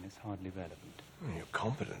 Complexion is hardly relevant. Your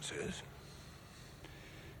competence is.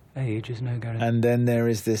 Age is no guarantee. And then there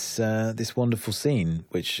is this wonderful scene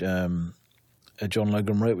which John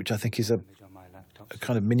Logan wrote, which I think is a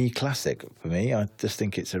kind of mini classic for me. I just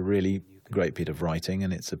think it's a really great bit of writing,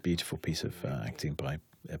 and it's a beautiful piece of acting by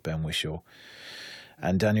Ben Whishaw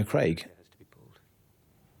and Daniel Craig.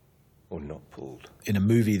 Or not pulled. In a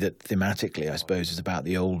movie that thematically, I suppose, is about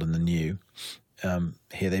the old and the new,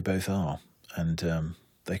 here they both are. And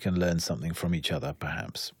they can learn something from each other,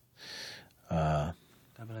 perhaps. And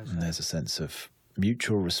there's a sense of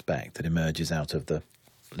mutual respect that emerges out of the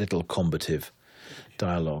little combative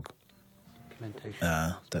dialogue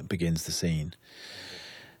that begins the scene.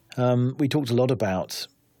 We talked a lot about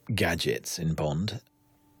gadgets in Bond.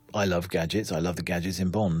 I love gadgets. I love the gadgets in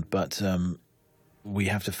Bond, but we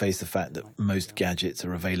have to face the fact that most gadgets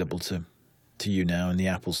are available to you now in the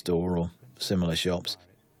Apple Store or similar shops.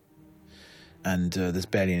 And there's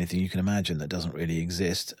barely anything you can imagine that doesn't really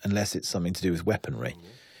exist unless it's something to do with weaponry.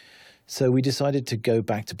 So we decided to go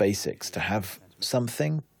back to basics, to have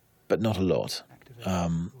something, but not a lot,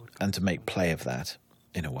 and to make play of that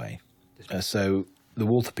in a way. So the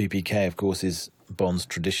Walther PPK, of course, is Bond's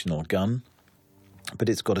traditional gun, but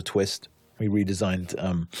it's got a twist. We redesigned,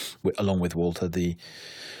 along with Walther, the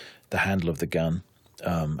handle of the gun,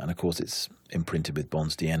 and of course it's imprinted with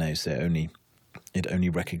Bond's DNA, so it only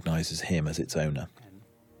recognises him as its owner.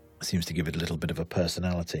 It seems to give it a little bit of a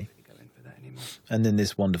personality. And then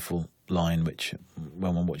this wonderful line, which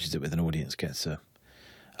when one watches it with an audience gets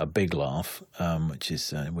a big laugh, which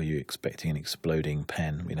is, were you expecting an exploding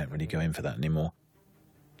pen? We don't really go in for that anymore.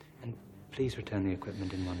 And please return the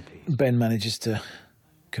equipment in one piece. Ben manages to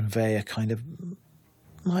convey a kind of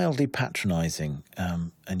mildly patronising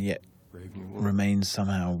and yet remains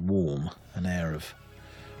somehow warm, an air of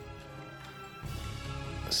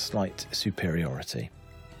slight superiority.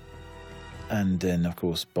 And then, of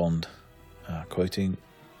course, Bond quoting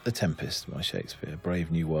The Tempest by Shakespeare,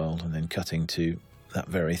 Brave New World, and then cutting to that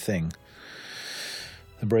very thing.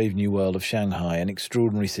 The Brave New World of Shanghai, an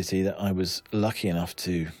extraordinary city that I was lucky enough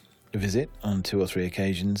to visit on 2 or 3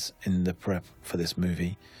 occasions in the prep for this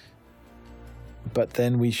movie. But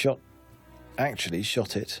then we shot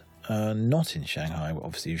it not in Shanghai.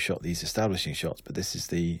 Obviously, you shot these establishing shots, but this is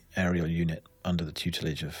the aerial unit under the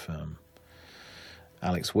tutelage of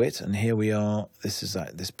Alex Witt, and here we are.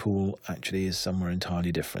 This pool actually is somewhere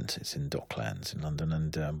entirely different. It's in Docklands in London,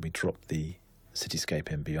 and we dropped the cityscape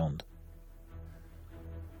in beyond.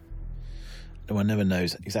 One never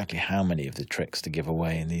knows exactly how many of the tricks to give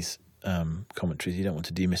away in these commentaries. You don't want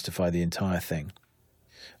to demystify the entire thing.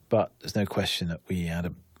 But there's no question that we had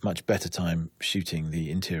a much better time shooting the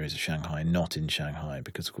interiors of Shanghai, not in Shanghai,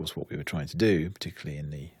 because, of course, what we were trying to do, particularly in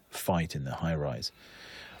the fight in the high-rise,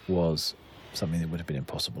 was something that would have been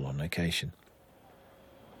impossible on location.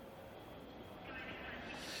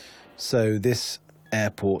 So this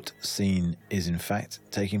airport scene is in fact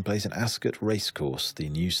taking place at Ascot Racecourse, the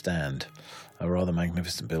new stand, a rather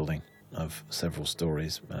magnificent building of several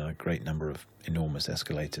stories, a great number of enormous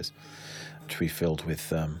escalators, which we filled with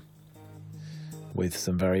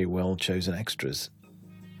some very well chosen extras.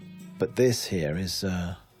 But this here is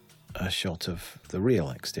a shot of the real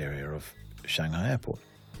exterior of Shanghai Airport.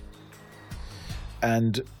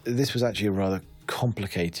 And this was actually a rather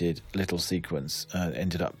complicated little sequence.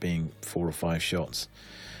 Ended up being 4 or 5 shots.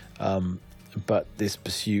 But this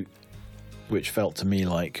pursuit, which felt to me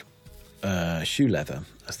like shoe leather,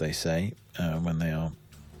 as they say, when they are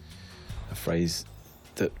a phrase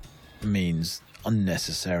that means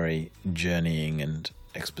unnecessary journeying and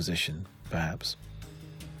exposition, perhaps.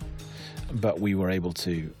 But we were able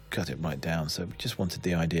to cut it right down, so we just wanted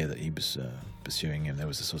the idea that he was pursuing him. There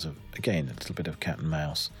was a sort of, again, a little bit of cat and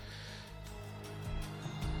mouse.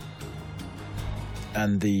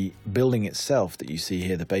 And the building itself that you see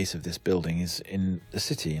here, the base of this building, is in the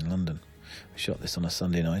city in London. We shot this on a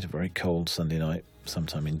Sunday night, a very cold Sunday night,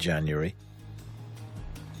 sometime in January.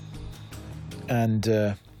 And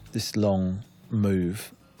this long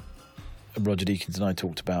move, Roger Deakins and I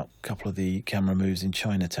talked about a couple of the camera moves in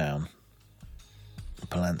Chinatown.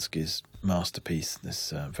 Polanski's masterpiece,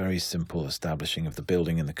 this very simple establishing of the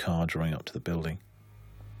building and the car drawing up to the building.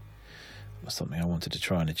 It was something I wanted to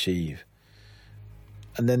try and achieve.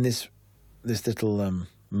 And then this little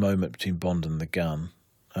moment between Bond and the gun,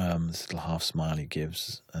 this little half smile he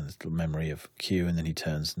gives, and this little memory of Q, and then he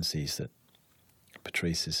turns and sees that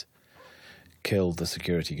Patrice has killed the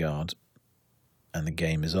security guard and the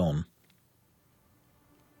game is on.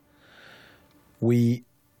 We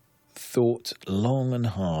thought long and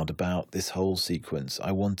hard about this whole sequence.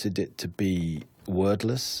 I wanted it to be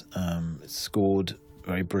wordless. It's scored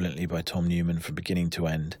very brilliantly by Tom Newman from beginning to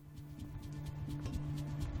end.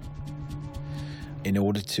 In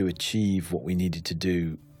order to achieve what we needed to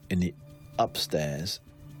do in the upstairs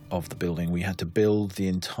of the building, we had to build the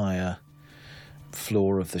entire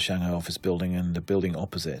floor of the Shanghai office building and the building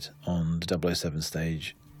opposite on the 007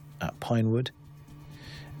 stage at Pinewood.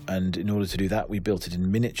 And in order to do that, we built it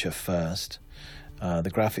in miniature first.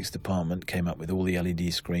 The graphics department came up with all the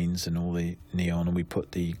LED screens and all the neon, and we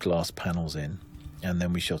put the glass panels in, and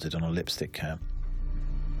then we shot it on a lipstick cam.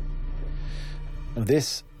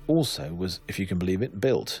 This also was, if you can believe it,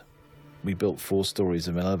 built. We built 4 stories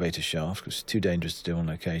of an elevator shaft, which was too dangerous to do on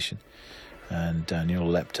location, and Daniel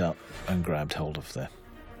leapt up and grabbed hold of the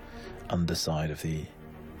underside of the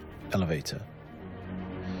elevator.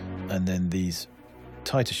 And then these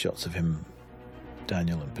tighter shots of him,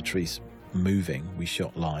 Daniel and Patrice, moving, we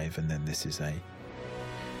shot live, and then this is a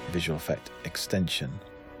visual effect extension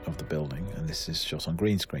of the building, and this is shot on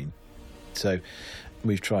green screen. So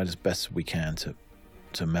we've tried as best we can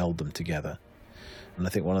to meld them together. And I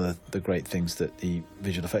think one of the great things that the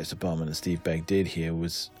visual effects department and Steve Begg did here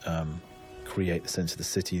was create the sense of the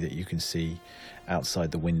city that you can see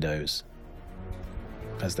outside the windows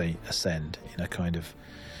as they ascend in a kind of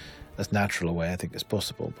as natural a way I think as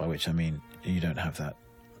possible, by which I mean you don't have that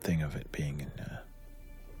thing of it being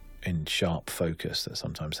in sharp focus that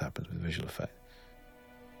sometimes happens with visual effect.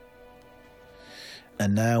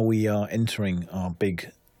 And now we are entering our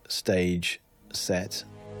big stage set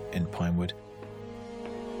in Pinewood.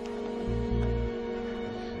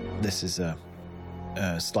 This is a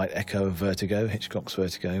slight echo of Vertigo, Hitchcock's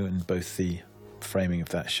Vertigo, and both the framing of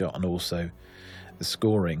that shot and also the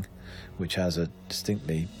scoring, which has a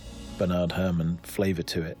distinctly Bernard Herrmann flavour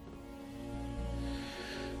to it.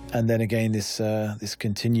 And then again, this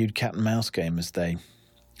continued cat and mouse game as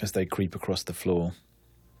they creep across the floor.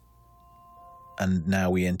 And now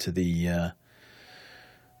we enter the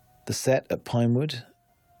set at Pinewood,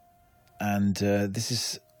 and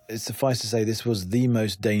it's suffice to say, this was the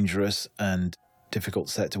most dangerous and difficult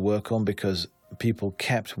set to work on because people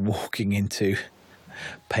kept walking into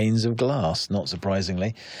panes of glass. Not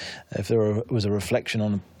surprisingly, if there was a reflection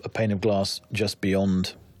on a pane of glass just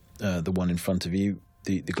beyond the one in front of you,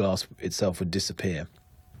 the glass itself would disappear.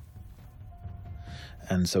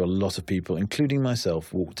 And so a lot of people, including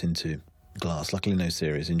myself, walked into glass. Luckily no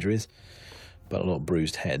serious injuries, but a lot of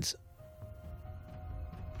bruised heads.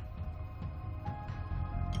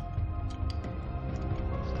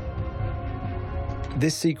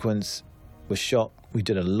 This sequence was shot, we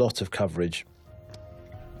did a lot of coverage,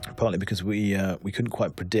 partly because we couldn't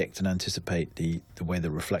quite predict and anticipate the way the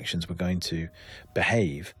reflections were going to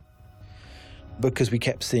behave, because we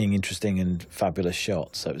kept seeing interesting and fabulous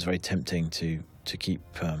shots, so it was very tempting to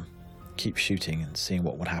keep shooting and seeing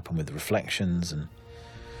what would happen with the reflections and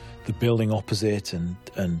the building opposite,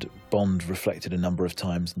 and Bond reflected a number of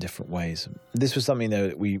times in different ways. This was something, though,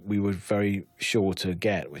 that we were very sure to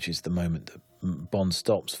get, which is the moment that Bond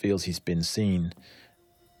stops, feels he's been seen,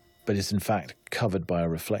 but is in fact covered by a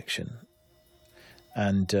reflection.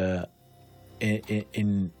 And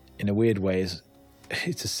in a weird way,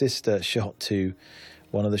 it's a sister shot to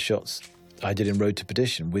one of the shots I did in Road to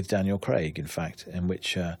Perdition with Daniel Craig, in fact, in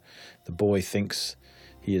which the boy thinks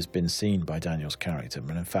he has been seen by Daniel's character,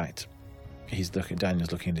 but in fact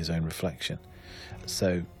Daniel's looking at his own reflection.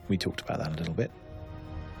 So we talked about that a little bit.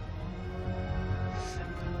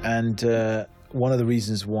 And one of the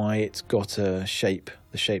reasons why it's got the shape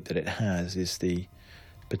that it has, is the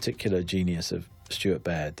particular genius of Stuart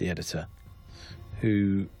Baird, the editor,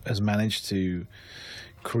 who has managed to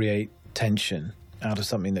create tension out of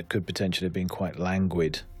something that could potentially have been quite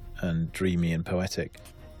languid and dreamy and poetic.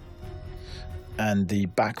 And the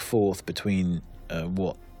back forth between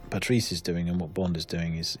what Patrice is doing and what Bond is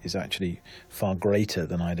doing is actually far greater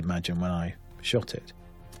than I'd imagined when I shot it.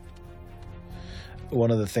 One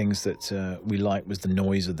of the things that we liked was the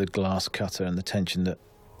noise of the glass cutter and the tension that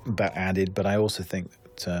added, but I also think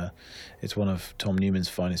that it's one of Tom Newman's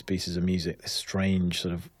finest pieces of music, this strange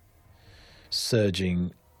sort of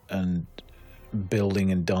surging and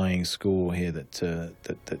building and dying score here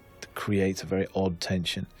that creates a very odd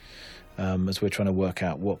tension as we're trying to work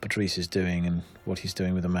out what Patrice is doing and what he's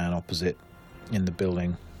doing with the man opposite in the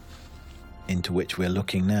building into which we're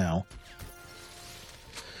looking now.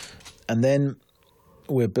 And then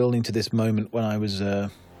we're building to this moment when I was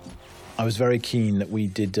very keen that we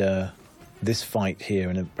did this fight here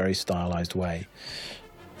in a very stylized way,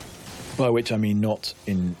 by which I mean not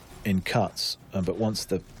in cuts, but once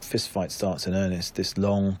the fist fight starts in earnest, this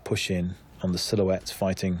long push-in on the silhouettes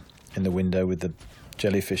fighting in the window with the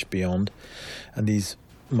jellyfish beyond, and these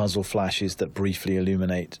muzzle flashes that briefly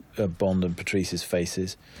illuminate Bond and Patrice's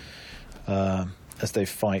faces as they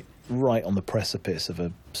fight right on the precipice of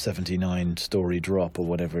a 79-story drop or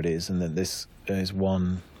whatever it is. And then this is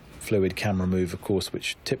one fluid camera move, of course,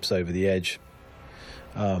 which tips over the edge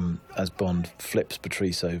as Bond flips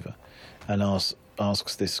Patrice over and asks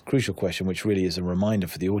asks this crucial question, which really is a reminder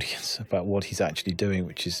for the audience about what he's actually doing,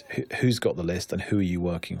 which is who's got the list and who are you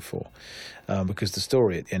working for? Because the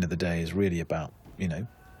story at the end of the day is really about,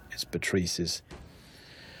 it's Patrice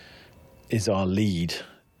is our lead.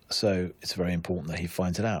 So it's very important that he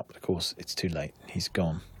finds it out. But of course, it's too late. He's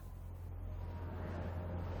gone.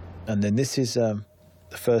 And then this is the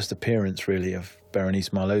first appearance, really, of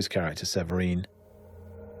Berenice Marlowe's character, Séverine.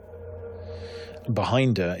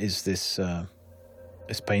 Behind her is this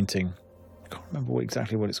painting. I can't remember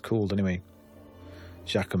exactly what it's called. Anyway,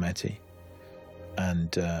 Giacometti.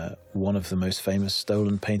 And one of the most famous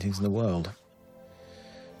stolen paintings in the world.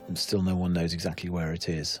 And still no one knows exactly where it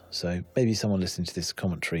is. So maybe someone listening to this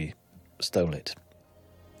commentary stole it.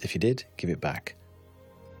 If you did, give it back.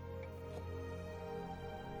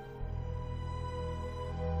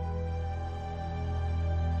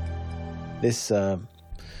 This,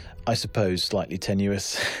 I suppose, slightly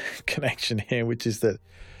tenuous connection here, which is that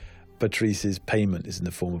Patrice's payment is in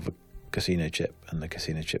the form of a casino chip, and the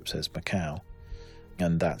casino chip says Macau,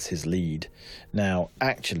 and that's his lead. Now,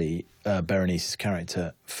 actually, Berenice's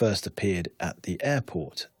character first appeared at the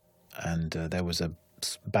airport, and there was a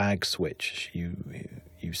bag switch.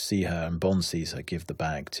 You see her, and Bond sees her give the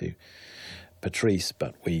bag to Patrice,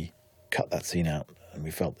 but we cut that scene out, and we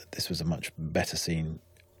felt that this was a much better scene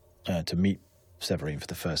to meet Séverine for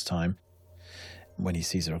the first time. When he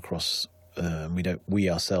sees her across, we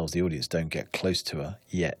ourselves, the audience, don't get close to her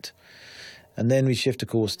yet. And then we shift, of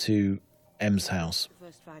course, to M's house.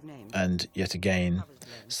 And yet again,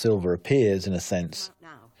 Silver appears, in a sense,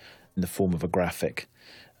 in the form of a graphic.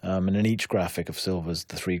 And in each graphic of Silver's,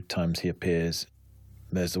 the 3 times he appears,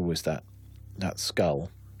 there's always that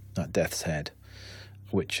skull, that death's head,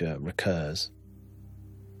 which recurs.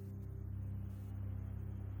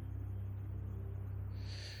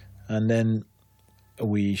 And then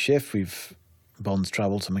we shift. Bond's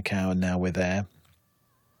travelled to Macau, and now we're there.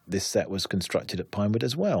 This set was constructed at Pinewood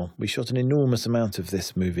as well. We shot an enormous amount of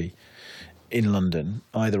this movie in London,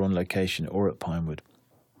 either on location or at Pinewood.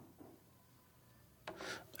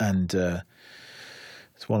 And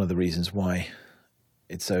it's one of the reasons why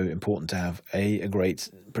it's so important to have a great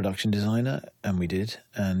production designer, and we did,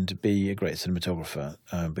 and B, a great cinematographer,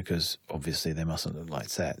 because obviously they mustn't look like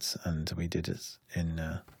sets, and we did it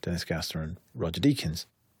in Dennis Gaster and Roger Deakins.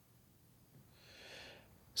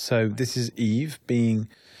 So this is Eve being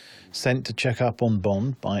sent to check up on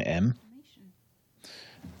Bond by M.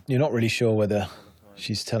 You're not really sure whether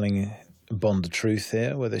she's telling Bond the truth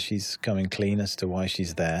here, whether she's coming clean as to why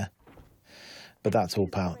she's there, but that's all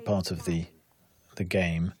part of the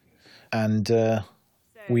game. And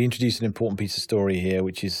we introduce an important piece of story here,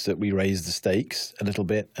 which is that we raise the stakes a little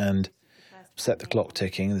bit and set the clock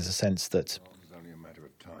ticking. There's a sense that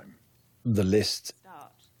the list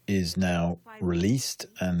is now released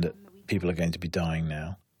and that people are going to be dying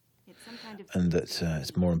now, and that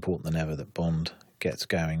it's more important than ever that Bond gets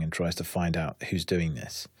going and tries to find out who's doing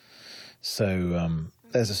this. So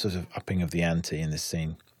there's a sort of upping of the ante in this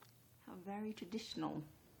scene. How very traditional.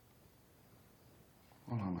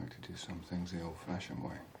 Well, I like to do some things the old-fashioned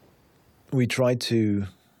way. We tried to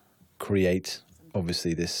create,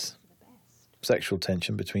 obviously, this sexual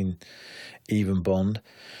tension between Eve and Bond,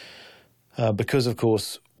 because, of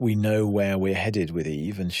course, we know where we're headed with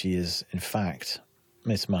Eve, and she is, in fact,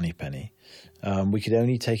 Miss Moneypenny. We could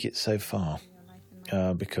only take it so far,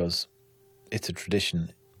 because it's a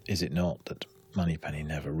tradition, is it not, that Moneypenny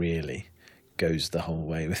never really goes the whole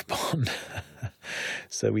way with Bond.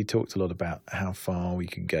 So we talked a lot about how far we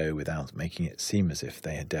could go without making it seem as if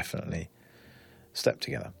they had definitely slept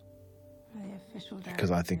together.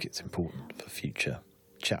 Because I think it's important for future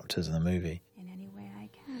chapters in the movie. In any way I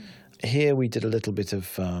can. Here we did a little bit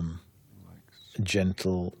of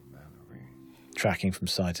gentle tracking from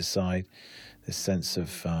side to side, this sense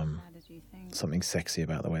of something sexy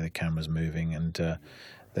about the way the camera's moving, and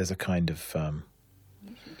there's a kind of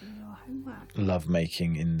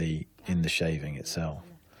love-making in the shaving itself,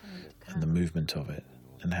 and the movement of it,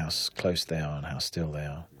 and how close they are and how still they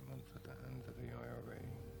are.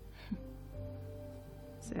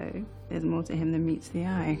 So, there's more to him than meets the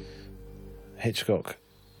eye. Hitchcock,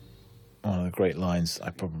 one of the great lines I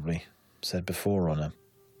probably said before on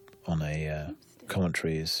a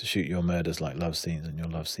commentary is, shoot your murders like love scenes and your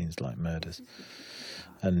love scenes like murders.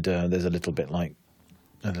 And there's a little bit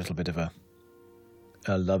of a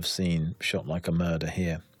love scene shot like a murder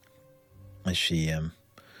here, as she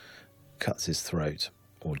cuts his throat,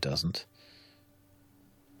 or doesn't.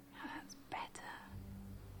 That's better.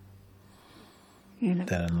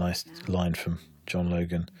 Then a nice line from John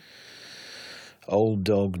Logan, old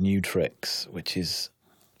dog, new tricks, which is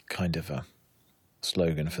kind of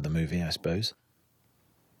slogan for the movie, I suppose.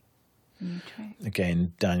 New trick.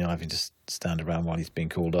 Again, Daniel having to stand around while he's being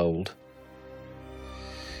called old.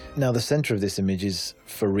 Now, the centre of this image is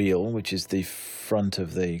for real, which is the front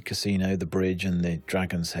of the casino. The bridge and the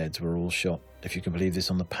dragon's heads were all shot, if you can believe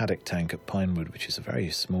this, on the paddock tank at Pinewood, which is a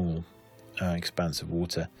very small expanse of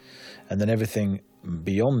water. And then everything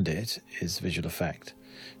beyond it is visual effect.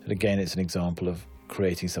 And again, it's an example of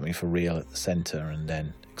creating something for real at the centre and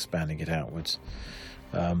then expanding it outwards.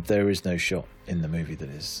 There is no shot in the movie that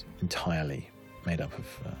is entirely made up of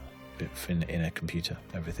in a computer.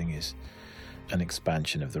 Everything is an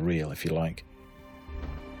expansion of the real, if you like.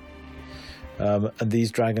 And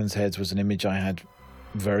these dragon's heads was an image I had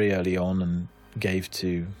very early on and gave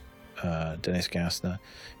to Dennis Gassner,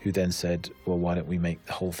 who then said, well, why don't we make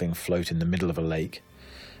the whole thing float in the middle of a lake,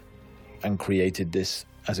 and created this,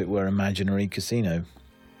 as it were, imaginary casino.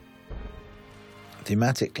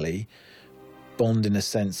 Thematically, Bond, in a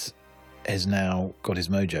sense, has now got his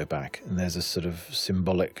mojo back, and there's a sort of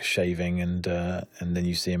symbolic shaving, and then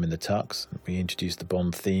you see him in the tux. We introduced the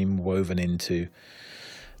Bond theme woven into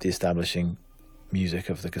the establishing music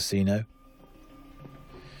of the casino.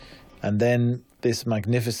 And then this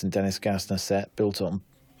magnificent Dennis Gassner set built on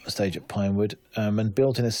a stage at Pinewood, and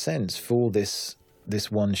built in a sense for this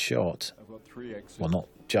one shot. Well, not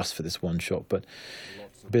just for this one shot, but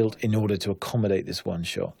built in order to accommodate this one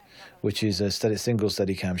shot, which is a single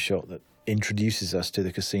Steadicam shot that introduces us to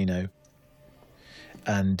the casino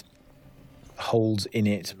and holds in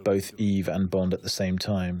it both Eve and Bond at the same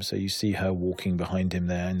time. So you see her walking behind him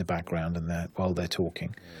there in the background, and while they're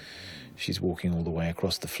talking, she's walking all the way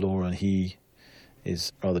across the floor, and he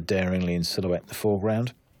is rather daringly in silhouette in the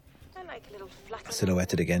foreground,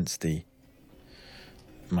 silhouetted against the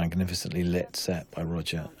magnificently lit set by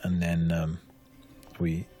Roger. And then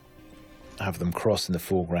we have them cross in the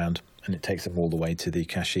foreground, and it takes them all the way to the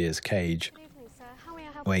cashier's cage,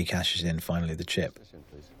 where he cashes in finally the chip.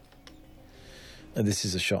 And this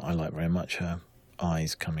is a shot I like very much, her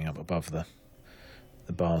eyes coming up above the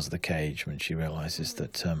bars of the cage when she realises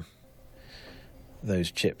that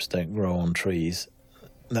those chips don't grow on trees.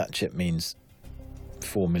 That chip means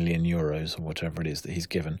 4 million euros or whatever it is that he's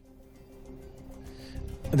given.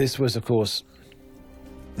 This was, of course,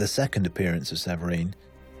 the second appearance of Severine,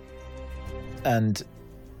 and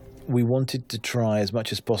we wanted to try as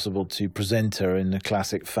much as possible to present her in the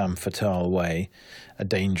classic femme fatale way, a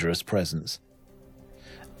dangerous presence,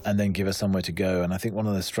 and then give her somewhere to go. And I think one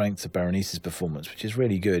of the strengths of Berenice's performance, which is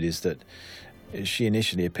really good, is that she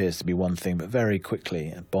initially appears to be one thing, but very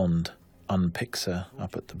quickly Bond unpicks her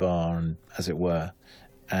up at the bar, and as it were,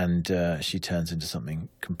 and she turns into something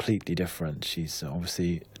completely different. She's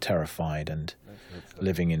obviously terrified and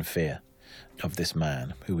living in fear of this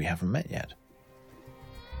man who we haven't met yet.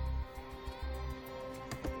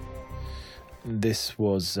 This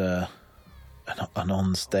was an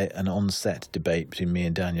on-set debate between me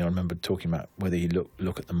and Daniel. I remember talking about whether he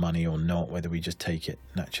look at the money or not, whether we just take it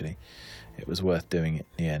naturally. It was worth doing it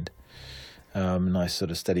in the end. Nice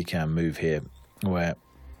sort of Steadicam move here, where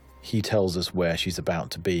he tells us where she's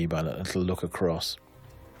about to be by a little look across,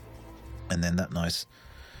 and then that nice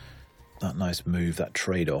move, that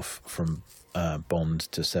trade-off from Bond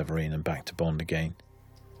to Severine and back to Bond again.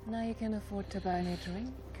 Now you can afford to buy me a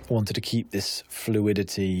drink. Wanted to keep this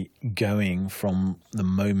fluidity going from the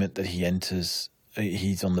moment that he enters.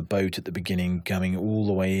 He's on the boat at the beginning, going all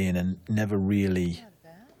the way in and never really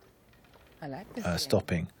I like this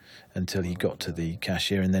stopping until he got to the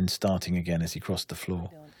cashier, and then starting again as he crossed the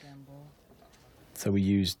floor. So we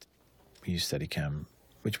used Steadicam,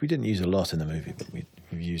 which we didn't use a lot in the movie, but we've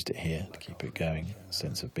used it here to keep it going, a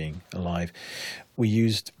sense of being alive. We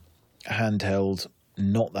used handheld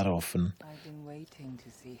not that often, I've been waiting to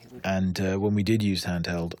see who would and when we did use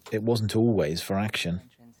handheld, it wasn't always for action.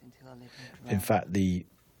 In fact, the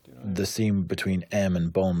scene between M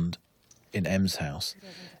and Bond in M's house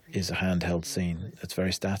is a handheld scene. It's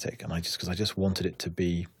very static, and I just wanted it to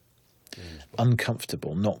be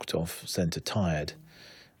uncomfortable, knocked off, centre, tired.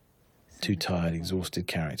 Two tired, exhausted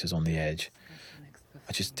characters on the edge.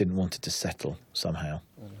 I just didn't want it to settle somehow.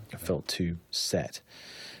 It felt too set.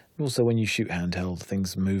 Also, when you shoot handheld,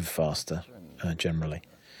 things move faster, generally.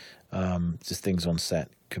 Just things on set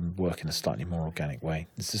can work in a slightly more organic way.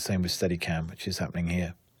 It's the same with Steadicam, which is happening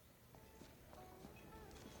here.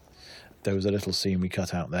 There was a little scene we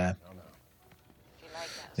cut out there.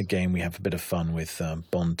 Again, we have a bit of fun with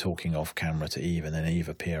Bond talking off camera to Eve, and then Eve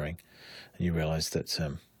appearing. And you realise that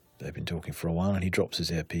they've been talking for a while, and he drops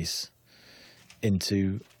his earpiece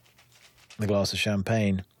into the glass of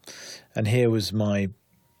champagne. And here was my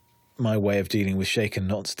my way of dealing with shaken,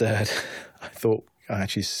 not stirred. I thought I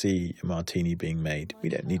actually see a martini being made. We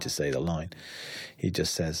don't need to say the line. He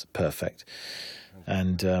just says, perfect.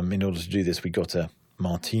 And in order to do this, we got a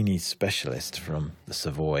martini specialist from the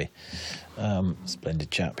Savoy, splendid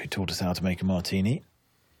chap who taught us how to make a martini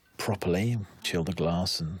properly, chill the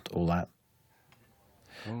glass and all that.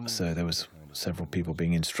 So there was several people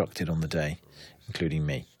being instructed on the day, including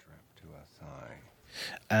me.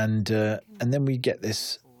 And then we get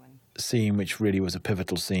this scene, which really was a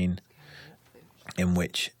pivotal scene, in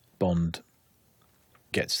which Bond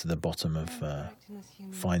gets to the bottom of,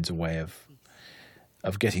 finds a way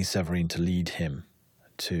of getting Severine to lead him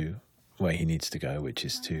to where he needs to go, which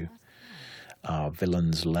is to our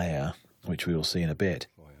villain's lair, which we will see in a bit.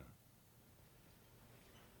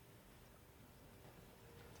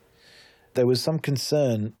 There was some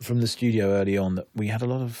concern from the studio early on that we had a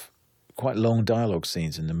lot of quite long dialogue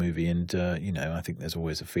scenes in the movie, and I think there's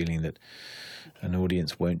always a feeling that an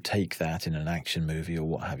audience won't take that in an action movie or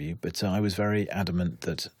what have you, but I was very adamant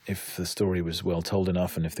that if the story was well told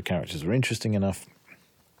enough and if the characters were interesting enough,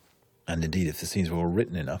 and indeed if the scenes were well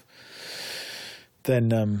written enough,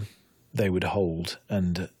 then they would hold.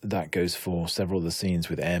 And that goes for several of the scenes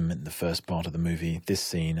with M in the first part of the movie, this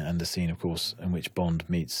scene, and the scene, of course, in which Bond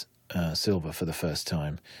meets Silva for the first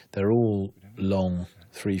time. They're all long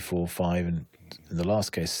 3, 4, 5, and in the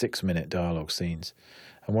last case 6-minute dialogue scenes.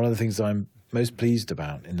 And one of the things I'm most pleased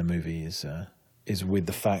about in the movie is with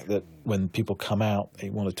the fact that when people come out, they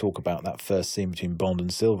want to talk about that first scene between Bond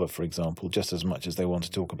and Silva, for example, just as much as they want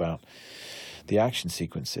to talk about the action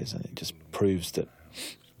sequences. And it just proves that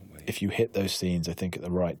if you hit those scenes, I think, at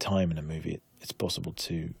the right time in a movie, it's possible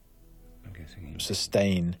to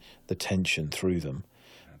sustain the tension through them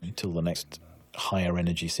until the next higher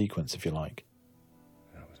energy sequence, if you like.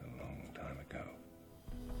 That was a long time ago.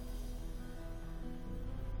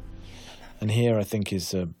 And here, I think,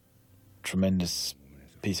 is a tremendous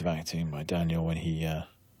piece of acting by Daniel when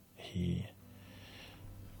he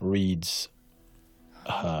reads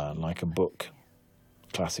her like a book,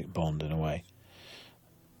 classic Bond in a way.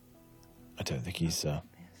 I don't think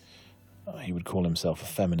he would call himself a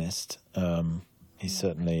feminist. He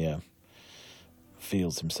certainly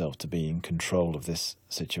feels himself to be in control of this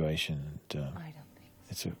situation. And,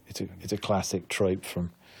 it's a classic trope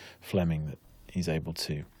from Fleming that he's able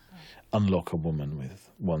to unlock a woman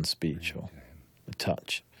with one speech or a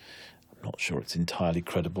touch. I'm not sure it's entirely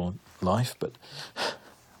credible in life, but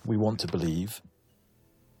we want to believe.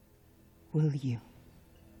 Will you?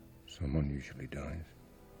 Someone usually dies.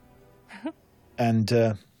 And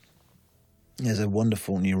there's a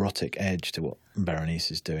wonderful neurotic edge to what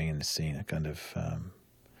Berenice is doing in the scene, a kind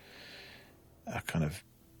of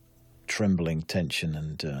trembling tension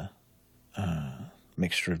and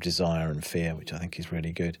mixture of desire and fear, which I think is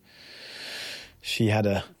really good. She had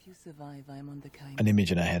an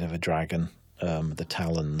image in her head of a dragon, the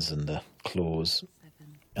talons and the claws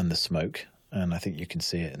and the smoke, and I think you can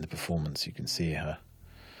see it in the performance. You can see her,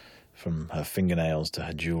 from her fingernails to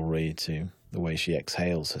her jewellery to the way she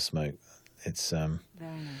exhales her smoke. It's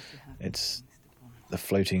the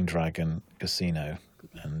floating dragon casino,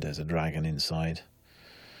 and there's a dragon inside.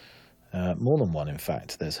 More than one, in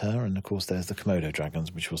fact. There's her, and of course there's the Komodo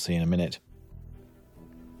dragons, which we'll see in a minute.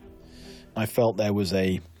 I felt there was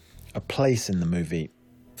a place in the movie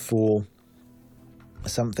for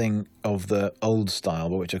something of the old style,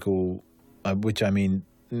 which I mean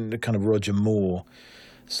the kind of Roger Moore,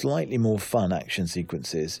 slightly more fun action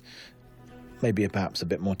sequences, maybe perhaps a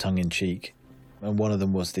bit more tongue-in-cheek. And one of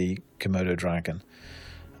them was the Komodo dragon,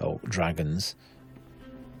 or dragons.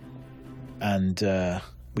 And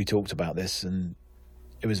we talked about this, and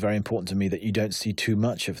it was very important to me that you don't see too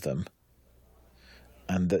much of them,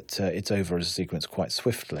 and that it's over as a sequence quite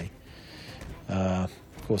swiftly. Of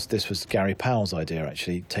course, this was Gary Powell's idea,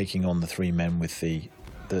 actually, taking on the three men with the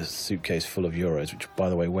suitcase full of euros, which, by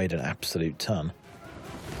the way, weighed an absolute ton.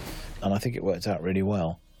 And I think it worked out really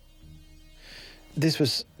well. This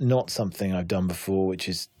was not something I've done before, which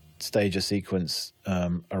is stage a sequence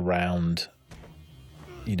around,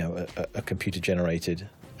 a computer-generated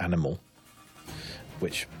animal,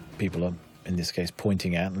 which people are, in this case,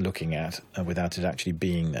 pointing at and looking at without it actually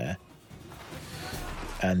being there.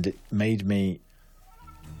 And it made me,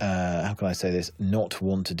 how can I say this, not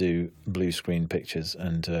want to do blue screen pictures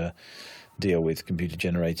and deal with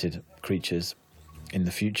computer-generated creatures in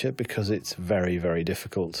the future, because it's very, very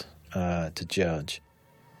difficult to judge.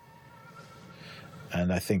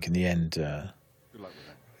 And I think in the end,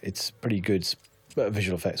 it's pretty good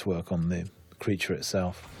visual effects work on the creature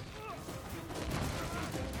itself.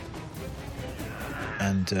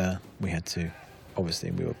 And we had to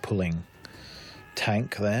obviously we were pulling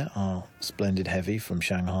Tank there, our splendid heavy from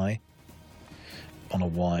Shanghai, on a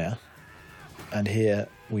wire. And here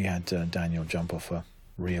we had Daniel jump off a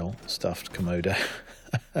real stuffed Komodo.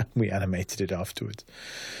 We animated it afterwards.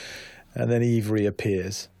 And then Eve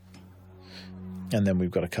reappears. And then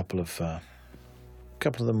we've got a couple of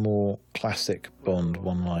the more classic Bond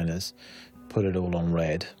one-liners. Put it all on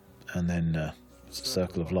red. And then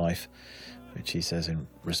Circle of Life, which he says in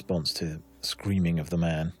response to the screaming of the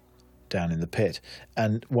man down in the pit.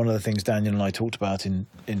 And one of the things Daniel and I talked about in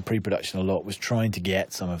pre-production a lot was trying to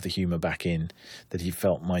get some of the humour back in that he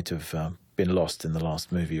felt might have been lost in the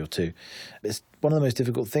last movie or two. It's one of the most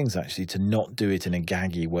difficult things, actually, to not do it in a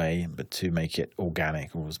gaggy way, but to make it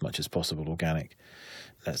organic, or as much as possible organic.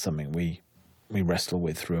 That's something we wrestle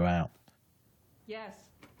with throughout. Yes.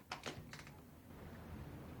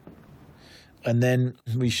 And then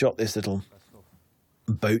we shot this little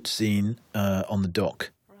boat scene on the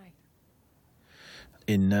dock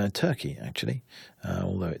in Turkey, actually,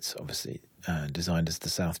 although it's obviously designed as the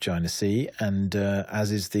South China Sea, and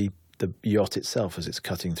as is the yacht itself as it's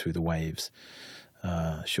cutting through the waves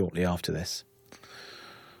shortly after this.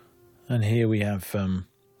 And here we have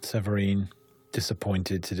Severine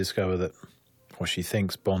disappointed to discover that, or she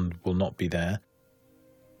thinks, Bond will not be there.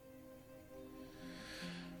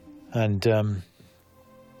 And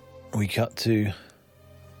we cut to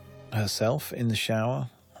herself in the shower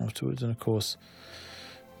afterwards, and of course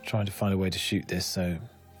trying to find a way to shoot this so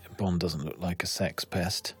Bond doesn't look like a sex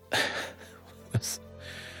pest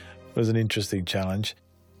was an interesting challenge.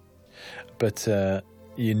 But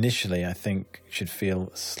you initially, I think, should feel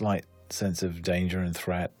a slight sense of danger and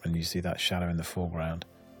threat when you see that shadow in the foreground.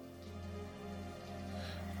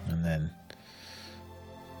 And then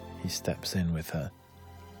he steps in with her,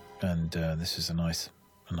 and this is a nice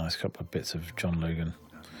couple of bits of John Logan.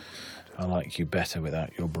 I like you better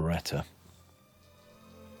without your Beretta.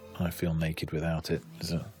 I feel naked without it.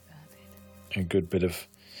 There's a good bit of...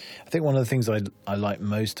 I think one of the things I like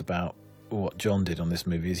most about what John did on this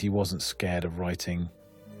movie is he wasn't scared of writing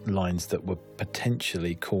lines that were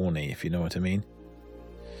potentially corny, if you know what I mean.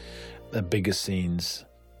 The bigger scenes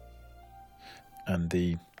and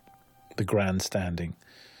the grandstanding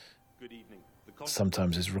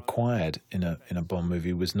sometimes is required in a Bond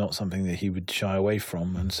movie was not something that he would shy away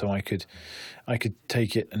from, and so I could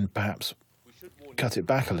take it and perhaps cut it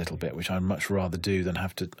back a little bit, which I'd much rather do than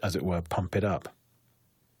have to, as it were, pump it up.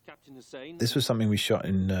 This was something we shot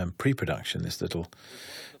in pre-production, this little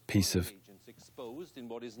piece of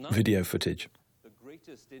video footage,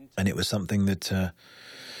 and it was something that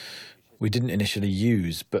we didn't initially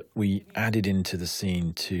use, but we added into the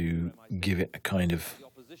scene to give it a kind of,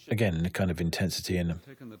 again, a kind of intensity and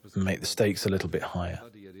make the stakes a little bit higher.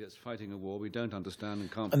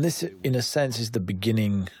 And this, in a sense, is the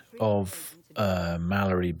beginning of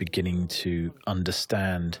Mallory beginning to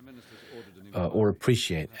understand or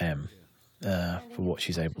appreciate M for what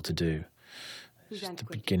she's able to do. It's just the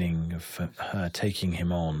beginning of her taking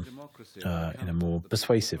him on in a more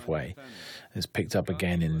persuasive way. It's picked up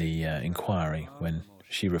again in the inquiry when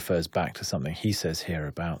she refers back to something he says here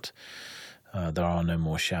about there are no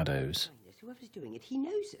more shadows. Whoever's doing it, he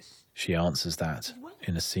knows us. She answers that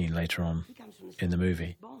in a scene later on in the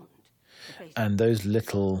movie. And those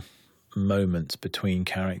little moments between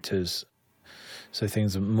characters, so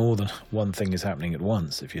things, more than one thing is happening at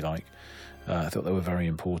once, if you like, I thought they were very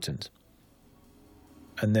important.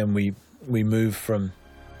 And then we move from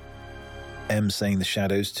M saying the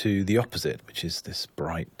shadows to the opposite, which is this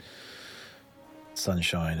bright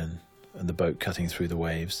sunshine and the boat cutting through the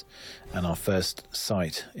waves, and our first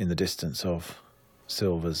sight in the distance of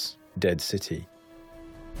Silver's dead city.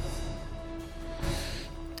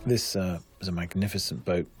 This was a magnificent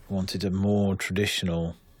boat. Wanted a more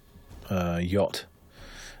traditional yacht,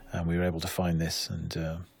 and we were able to find this, and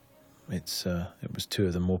it was two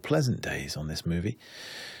of the more pleasant days on this movie,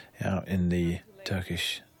 out in the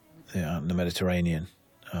out in the Mediterranean,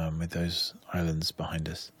 with those islands behind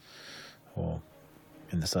us, or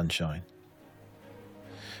in the sunshine.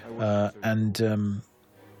 And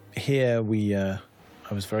here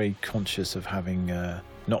I was very conscious of having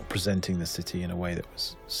not presenting the city in a way that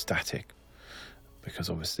was static, because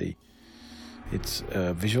obviously it's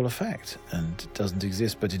a visual effect and it doesn't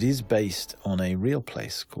exist, but it is based on a real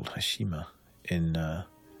place called Hashima in the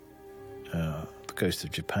coast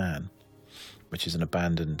of Japan, which is an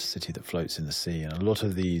abandoned city that floats in the sea. And a lot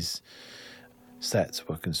of these sets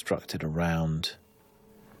were constructed around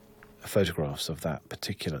photographs of that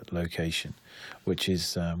particular location, which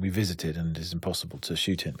is we visited and is impossible to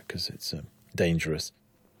shoot in because it's dangerous.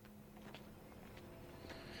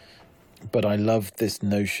 But I loved this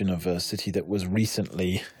notion of a city that was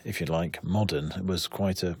recently, if you like, modern. It was a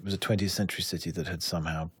 20th century city that had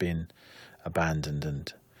somehow been abandoned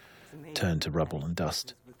and turned to rubble and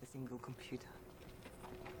dust.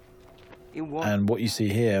 And what you see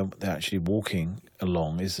here, they're actually walking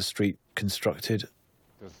along, is a street constructed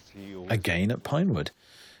again at Pinewood,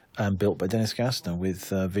 built by Dennis Gassner with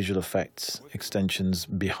visual effects extensions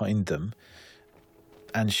behind them,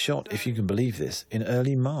 and shot, if you can believe this, in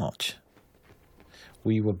early March.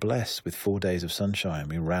 We were blessed with 4 days of sunshine.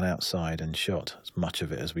 We ran outside and shot as much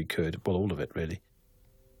of it as we could, well, all of it really.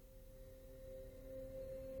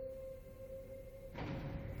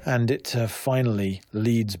 And it finally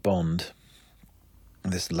leads Bond,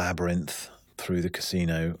 this labyrinth through the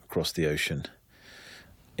casino, across the ocean,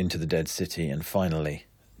 into the dead city, and finally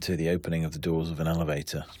to the opening of the doors of an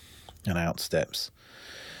elevator, and out steps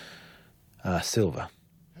Silver.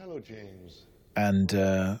 Hello, James.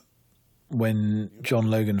 And when John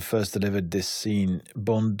Logan first delivered this scene,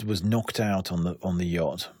 Bond was knocked out on the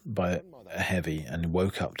yacht by a heavy and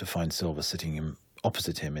woke up to find Silver sitting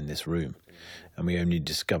opposite him in this room. And we only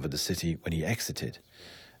discovered the city when he exited.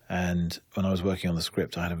 And when I was working on the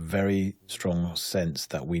script, I had a very strong sense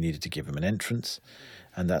that we needed to give him an entrance,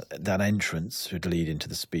 and that entrance should lead into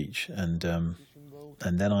the speech. And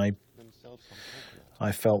then I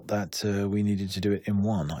felt that we needed to do it in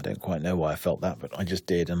one. I don't quite know why I felt that, but I just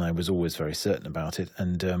did, and I was always very certain about it.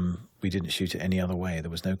 And we didn't shoot it any other way. There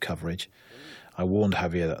was no coverage. I warned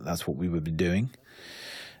Javier that that's what we would be doing,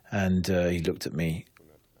 and he looked at me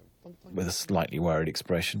with a slightly worried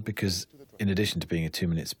expression, because in addition to being a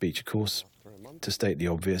 2-minute speech, of course, to state the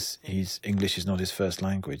obvious, English is not his first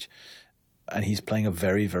language, and he's playing a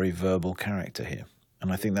very, very verbal character here.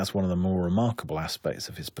 And I think that's one of the more remarkable aspects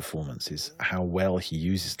of his performance, is how well he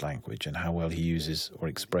uses language and how well he uses or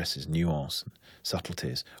expresses nuance and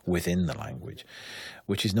subtleties within the language,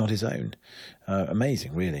 which is not his own.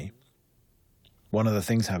 Amazing, really. One of the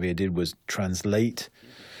things Javier did was translate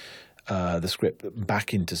the script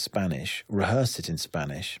back into Spanish, rehearse it in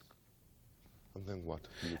Spanish, And then what?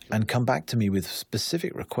 and come back to me with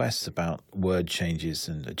specific requests about word changes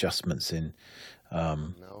and adjustments in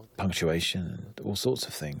punctuation and all sorts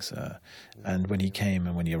of things. And when he came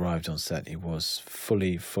and when he arrived on set, he was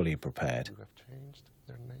fully prepared. You have changed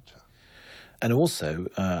their nature. And also,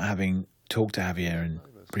 having talked to Javier in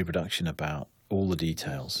pre-production about all the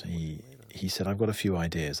details, he said, I've got a few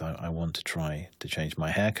ideas. I want to try to change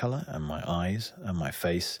my hair colour and my eyes and my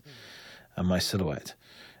face and my silhouette.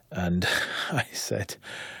 And I said,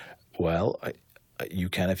 well, you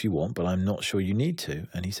can if you want, but I'm not sure you need to.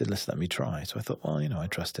 And he said, let me try. So I thought, well, I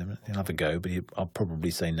trust him. He'll have a go, but I'll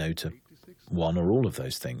probably say no to one or all of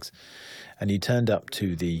those things. And he turned up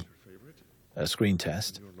to the screen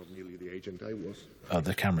test, You're not nearly the agent I was.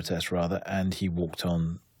 the camera test rather, and he walked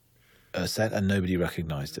on a set and nobody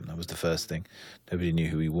recognised him. That was the first thing. Nobody knew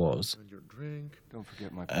who he was. And your drink. Don't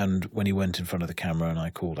forget my... And when he went in front of the camera and I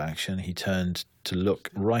called action, he turned to look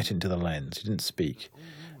right into the lens. He didn't speak.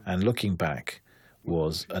 And looking back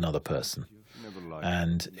was another person.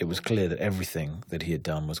 And it was clear that everything that he had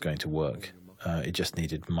done was going to work. It just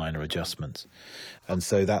needed minor adjustments. And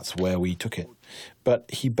so that's where we took it. But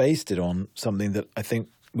he based it on something that I think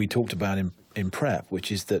we talked about in prep,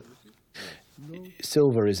 which is that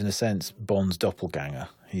Silver is, in a sense, Bond's doppelganger.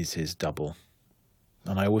 He's his double.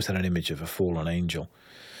 And I always had an image of a fallen angel.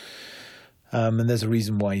 And there's a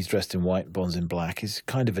reason why he's dressed in white, Bond's in black. It's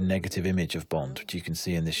kind of a negative image of Bond, which you can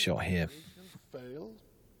see in this shot here.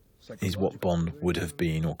 He's what Bond would have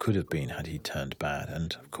been or could have been had he turned bad.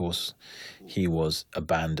 And, of course, he was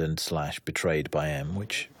abandoned / betrayed by M,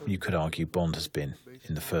 which you could argue Bond has been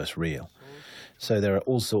in the first reel. So there are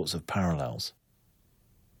all sorts of parallels.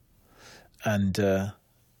 And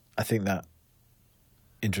I think that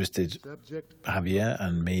interested Javier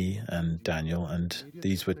and me and Daniel, and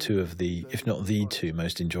these were two of the, if not the two,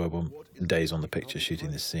 most enjoyable days on the picture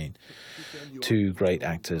shooting this scene. Two great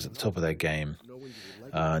actors at the top of their game,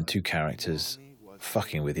 and two characters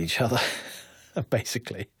fucking with each other,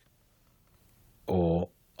 basically. Or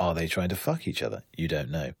are they trying to fuck each other? You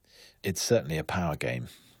don't know. It's certainly a power game,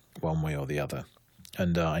 one way or the other.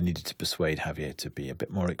 And I needed to persuade Javier to be a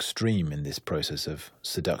bit more extreme in this process of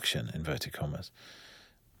seduction, inverted commas,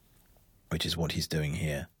 which is what he's doing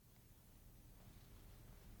here.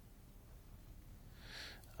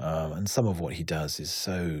 And some of what he does is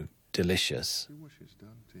so delicious.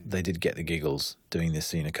 They did get the giggles doing this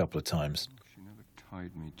scene a couple of times. She never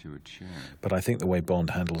tied me to a chair. But I think the way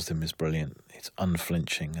Bond handles him is brilliant. It's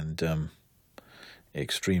unflinching and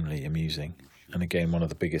extremely amusing. And again, one of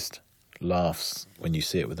the biggest laughs when you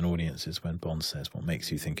see it with an audience is when Bond says, "What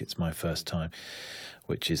makes you think it's my first time?"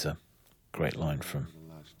 which is a great line from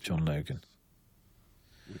John Logan.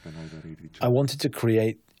 I wanted to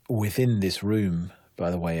create within this room, by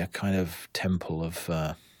the way, a kind of temple of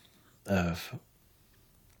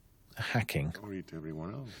hacking.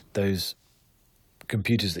 Those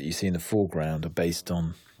computers that you see in the foreground are based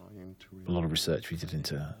on a lot of research we did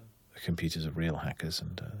into the computers of real hackers,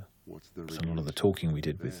 and a lot of the talking we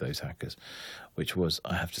did with those hackers, which was,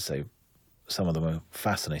 I have to say, some of the more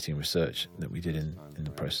fascinating research that we did in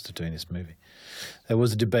the process of doing this movie. There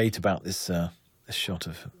was a debate about this shot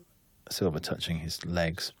of Silva touching his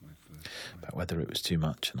legs, about whether it was too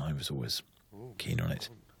much, and I was always keen on it.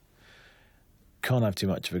 Can't have too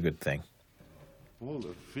much of a good thing. All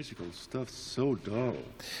the physical stuff's so dull.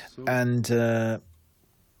 And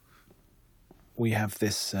we have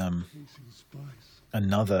this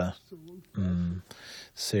another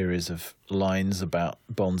series of lines about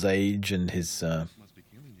Bond's age and his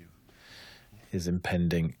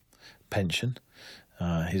impending pension,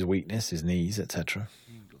 his weakness, his knees, etc.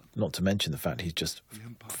 Not to mention the fact he's just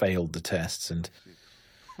failed the tests and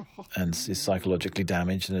is psychologically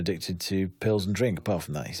damaged and addicted to pills and drink. Apart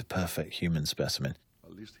from that, he's a perfect human specimen.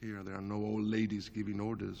 At least here there are no old ladies giving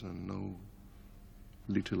orders and no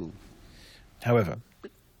little... However,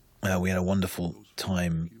 we had a wonderful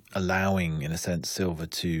time allowing, in a sense, Silva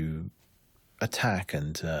to attack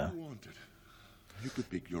and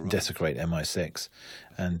desecrate MI6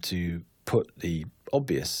 and to put the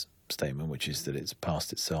obvious statement, which is that it's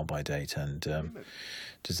past its sell-by date and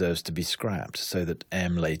deserves to be scrapped, so that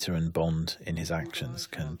M later and Bond in his actions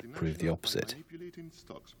can prove the opposite.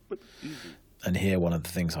 And here one of the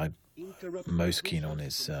things I'm most keen on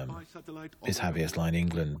is Javier's line,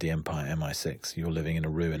 "England, the Empire, MI6, you're living in a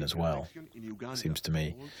ruin as well." Seems to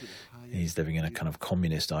me he's living in a kind of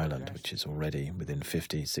communist island, which is already within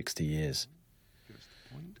 50, 60 years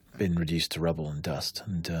been reduced to rubble and dust,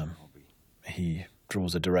 and he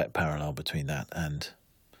draws a direct parallel between that and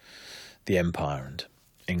the Empire and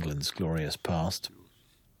England's glorious past.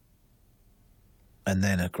 And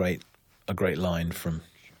then a great line from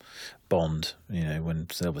Bond, when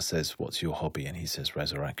Silva says, "What's your hobby?" and he says,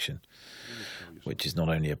 "Resurrection," which is not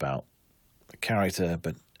only about the character,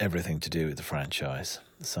 but everything to do with the franchise.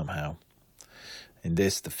 Somehow, in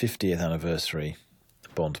this, the 50th anniversary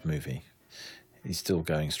Bond movie, he's still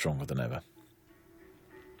going stronger than ever.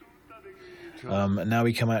 Now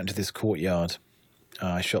we come out into this courtyard.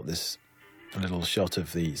 I shot this little shot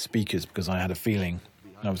of the speakers because I had a feeling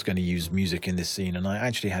I was going to use music in this scene, and I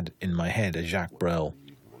actually had in my head a Jacques Brel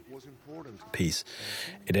piece.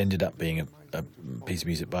 It ended up being a piece of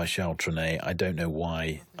music by Charles Trenet. I don't know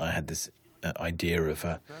why I had this idea of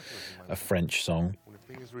a French song,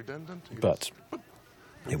 but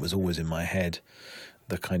it was always in my head,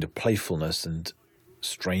 the kind of playfulness and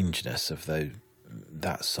strangeness of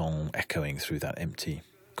that song echoing through that empty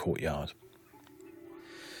courtyard.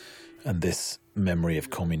 And this memory of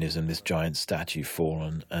communism, this giant statue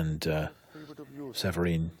fallen, and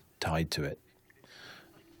Severine tied to it.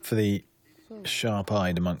 For the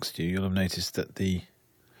sharp-eyed amongst you, you'll have noticed that the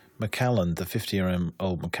Macallan, the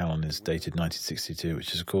 50-year-old Macallan, is dated 1962,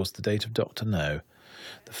 which is, of course, the date of Dr. No,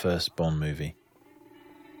 the first Bond movie.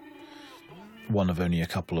 One of only a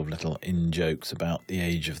couple of little in-jokes about the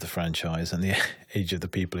age of the franchise and the age of the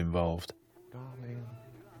people involved.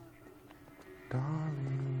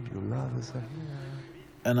 Darling, your love is here.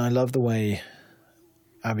 And I love the way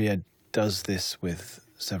Javier does this with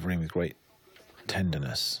Severine with great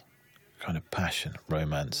tenderness, kind of passion,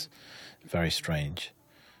 romance, very strange.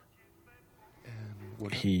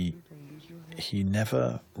 He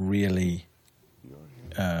never really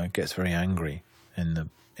gets very angry in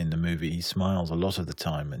the movie. He smiles a lot of the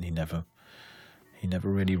time, and he never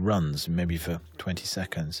really runs, maybe for 20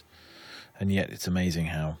 seconds. And yet it's amazing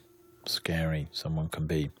how scary someone can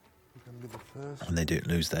be when they do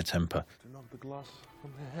lose their temper. To knock the glass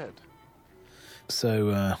from their head.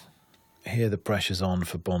 So here the pressure's on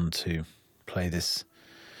for Bond to play this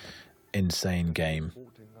insane game.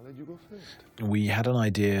 We had an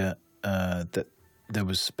idea that there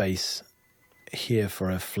was space here for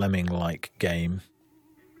a Fleming-like game.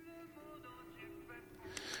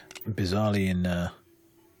 Bizarrely, in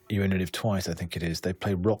You Only Live Twice, I think it is, they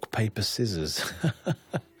play rock, paper, scissors.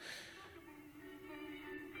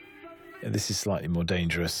 This is slightly more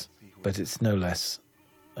dangerous, but it's no less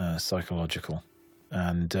psychological.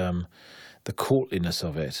 And the courtliness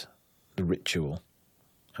of it, the ritual,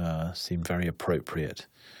 seemed very appropriate.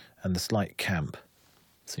 And the slight camp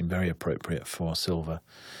seemed very appropriate for Silva,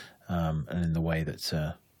 and in the way that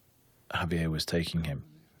Javier was taking him.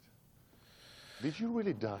 Did you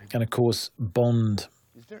really die? And of course, Bond,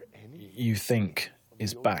 Is there any? you think,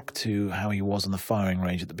 is back to how he was on the firing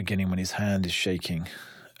range at the beginning when his hand is shaking.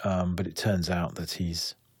 But it turns out that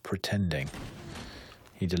he's pretending.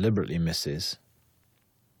 He deliberately misses.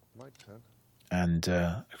 My turn. And,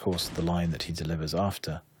 of course, the line that he delivers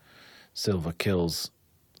after Silva kills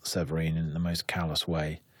Severine in the most callous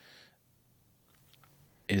way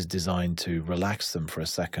is designed to relax them for a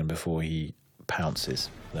second before he pounces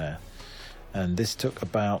there. And this took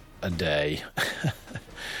about a day,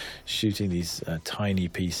 shooting these tiny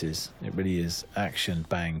pieces. It really is action,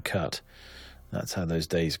 bang, cut. That's how those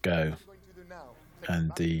days go.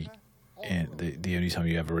 And the only time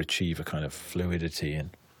you ever achieve a kind of fluidity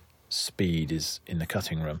and speed is in the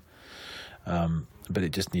cutting room. But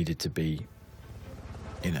it just needed to be,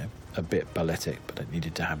 a bit balletic, but it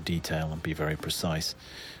needed to have detail and be very precise.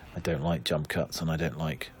 I don't like jump cuts and I don't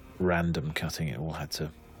like random cutting. It all had to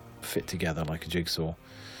fit together like a jigsaw.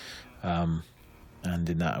 And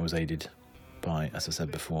in that I was aided by, as I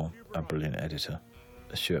said before, a brilliant editor,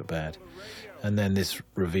 Stuart Baird. And then this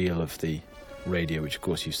reveal of the radio, which of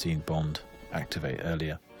course you've seen Bond activate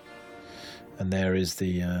earlier. And there is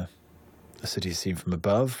the city seen from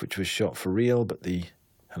above, which was shot for real, but the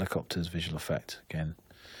helicopter's visual effect, again,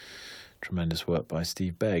 tremendous work by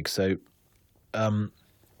Steve Begg. So, and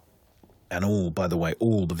by the way,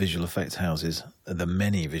 all the visual effects houses, the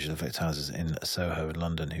many visual effects houses in Soho in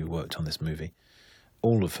London who worked on this movie,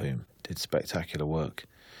 all of whom did spectacular work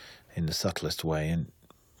in the subtlest way. And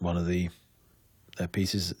one of their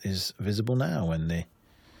pieces is visible now when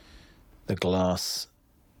the glass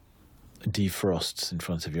defrosts in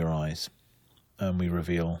front of your eyes, and we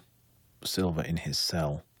reveal Silva in his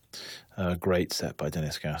cell. A great set by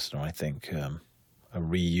Dennis Gassner, I think. A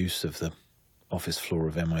reuse of the office floor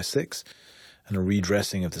of MI6 and a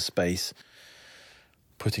redressing of the space,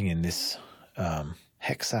 putting in this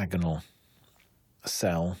hexagonal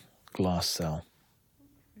cell, glass cell,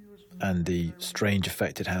 and the strange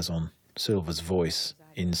effect it has on Silva's voice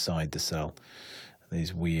inside the cell,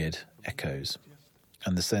 these weird echoes,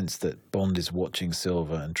 and the sense that Bond is watching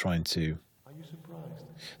Silva and trying to,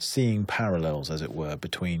 seeing parallels, as it were,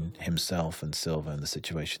 between himself and Silva and the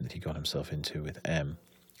situation that he got himself into with M.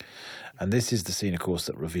 And this is the scene, of course,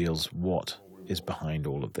 that reveals what is behind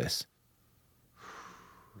all of this.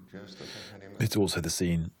 It's also the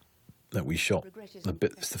scene that we shot,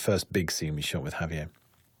 it's the first big scene we shot with Javier.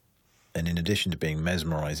 And in addition to being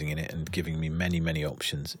mesmerising in it and giving me many, many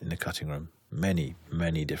options in the cutting room, many,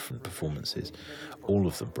 many different performances, all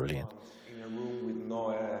of them brilliant,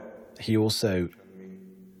 he also,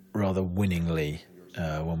 rather winningly,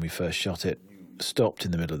 when we first shot it, stopped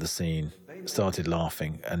in the middle of the scene, started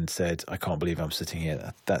laughing and said, "I can't believe I'm sitting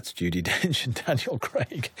here. That's Judi Dench and Daniel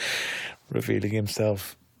Craig," revealing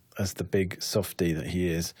himself as the big softie that he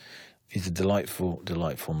is. He's a delightful,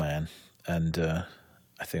 delightful man, and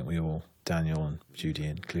I think we all, Daniel and Judy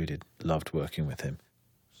included, loved working with him.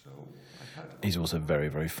 He's also very,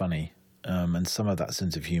 very funny, and some of that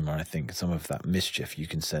sense of humour, I think, some of that mischief you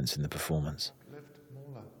can sense in the performance.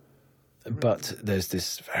 But there's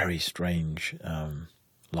this very strange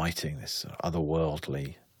lighting, this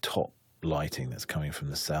otherworldly top lighting that's coming from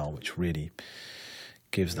the cell, which really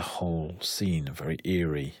gives the whole scene a very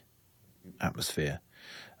eerie atmosphere.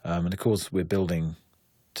 And of course, we're building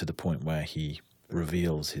to the point where he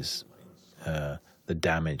reveals his the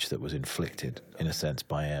damage that was inflicted, in a sense,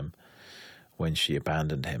 by M when she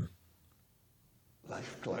abandoned him.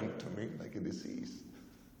 Life clung to me like a disease.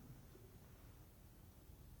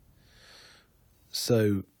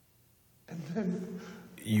 So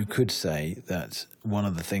you could say that one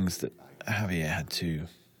of the things that Javier had to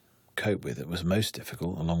cope with that was most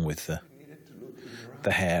difficult, along with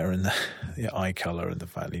the hair and the eye colour and the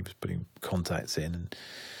fact that he was putting contacts in, and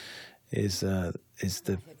is the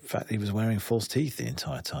fact that he was wearing false teeth the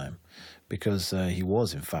entire time, because he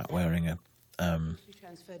was in fact wearing a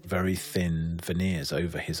very thin veneers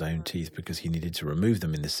over his own teeth because he needed to remove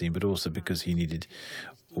them in the scene, but also because he needed,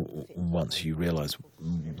 once you realise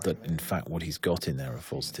that in fact what he's got in there are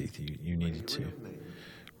false teeth, you needed to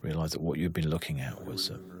realise that what you'd been looking at was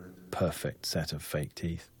a perfect set of fake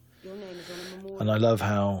teeth. And I love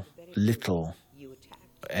how little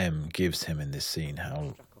M gives him in this scene,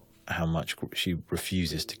 how much she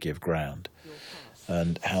refuses to give ground,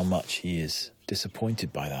 and how much he is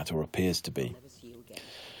disappointed by that, or appears to be.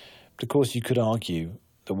 But of course you could argue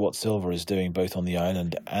that what Silva is doing both on the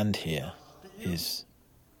island and here is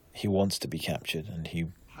he wants to be captured, and he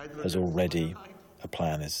has already, a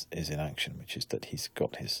plan is in action, which is that he's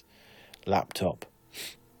got his laptop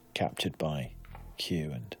captured by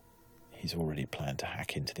Q, and he's already planned to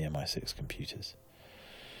hack into the MI6 computers.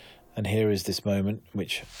 And here is this moment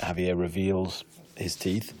which Javier reveals his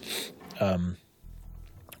teeth,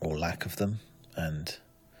 or lack of them, and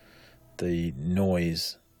the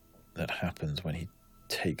noise that happens when he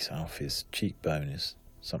takes off his cheekbone is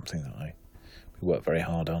something that we work very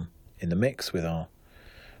hard on in the mix with our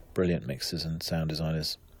brilliant mixers and sound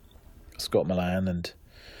designers, Scott Milan and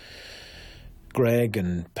Greg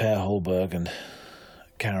and Per Holberg and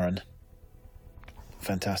Karen.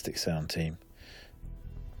 Fantastic sound team,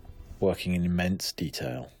 working in immense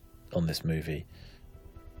detail on this movie.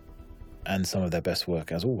 And some of their best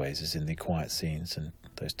work, as always, is in the quiet scenes and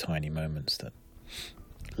those tiny moments that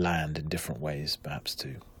land in different ways, perhaps,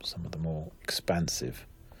 to some of the more expansive.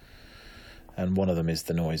 And one of them is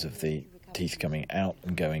the noise of the teeth coming out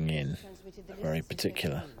and going in, very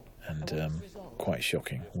particular and quite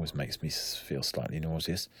shocking. Always makes me feel slightly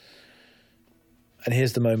nauseous. And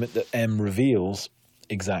here's the moment that M reveals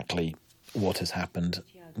exactly what has happened,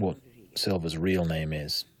 what Silver's real name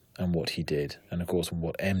is, and what he did, and of course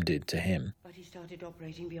what M did to him. But he started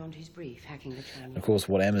operating beyond his brief, hacking the Chinese. Of course,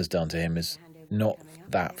 what M has done to him is not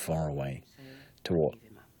that far away to what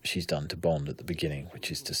she's done to Bond at the beginning,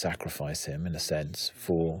 which is to sacrifice him, in a sense,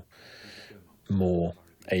 for more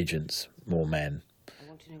agents, more men. I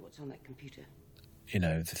want to know what's on that computer. You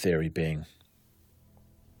know, the theory being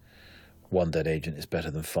one dead agent is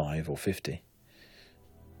better than 5 or 50.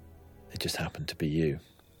 It just happened to be you.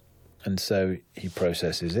 And so he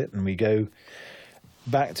processes it, and we go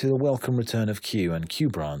back to the welcome return of Q and Q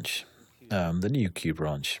Branch. The new Q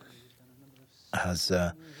Branch has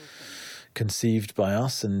conceived by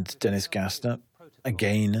us and Dennis Gassner,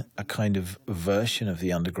 again, a kind of version of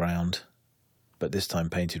the Underground, but this time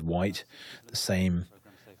painted white, the same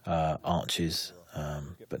arches,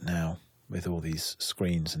 but now with all these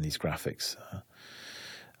screens and these graphics.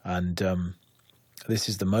 This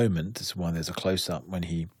is the moment, this is why there's a close-up, when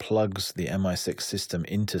he plugs the MI6 system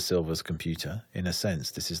into Silver's computer. In a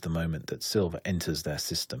sense, this is the moment that Silver enters their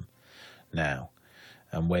system now.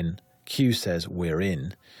 And when Q says, "we're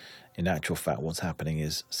in actual fact, what's happening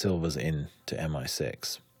is Silver's in to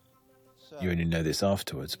MI6. You only know this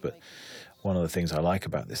afterwards, but one of the things I like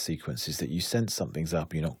about this sequence is that you sense something's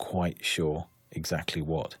up, you're not quite sure exactly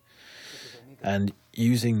what. And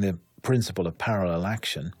using the principle of parallel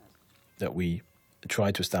action that we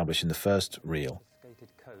tried to establish in the first reel,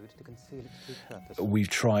 we've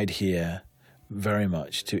tried here very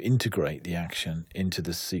much to integrate the action into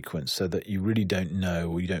the sequence so that you really don't know,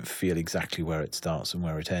 or you don't feel exactly where it starts and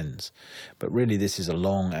where it ends. But really this is a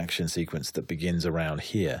long action sequence that begins around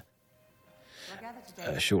here.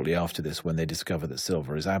 Shortly after this, when they discover that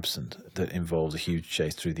Silver is absent, that involves a huge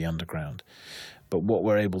chase through the underground. But what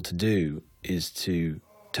we're able to do is to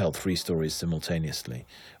tell 3 stories simultaneously.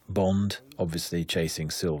 Bond, obviously, chasing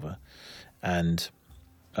Silver, and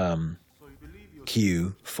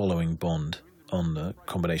Q following Bond on the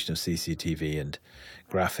combination of CCTV and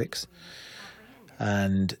graphics,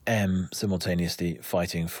 and M simultaneously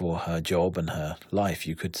fighting for her job and her life,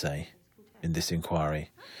 you could say, in this inquiry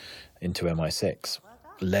into MI6,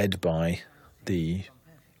 led by the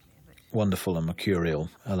wonderful and mercurial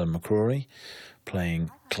Helen McCrory, playing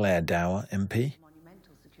Claire Dower, MP,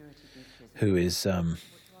 who is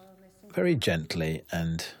very gently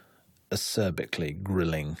and acerbically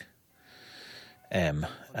grilling M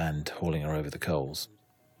and hauling her over the coals.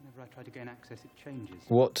 Whenever I try to gain access, it changes.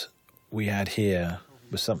 What we had here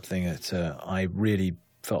was something that I really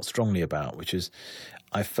felt strongly about, which is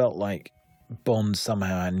I felt like Bond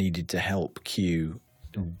somehow needed to help Q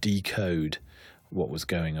decode what was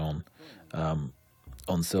going on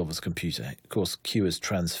Silver's computer. Of course, Q has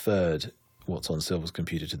transferred what's on Silver's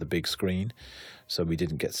computer to the big screen, so we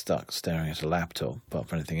didn't get stuck staring at a laptop, apart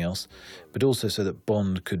from anything else, but also so that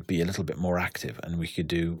Bond could be a little bit more active, and we could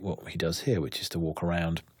do what he does here, which is to walk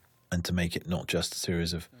around and to make it not just a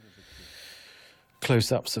series of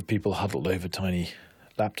close-ups of people huddled over tiny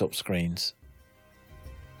laptop screens.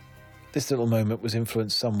 This little moment was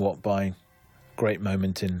influenced somewhat by a great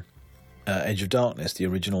moment in Edge of Darkness, the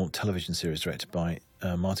original television series directed by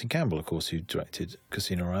Martin Campbell, of course, who directed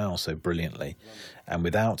Casino Royale so brilliantly, and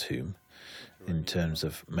without whom, in terms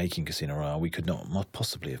of making Casino Royale, we could not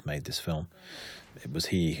possibly have made this film. It was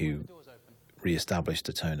he who re-established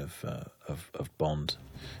the tone of Bond,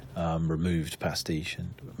 removed pastiche,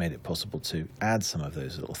 and made it possible to add some of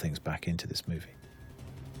those little things back into this movie.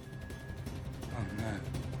 Oh, no.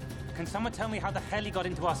 Can someone tell me how the hell he got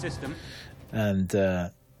into our system? And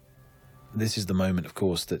this is the moment, of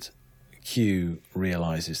course, that Q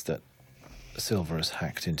realises that Silver has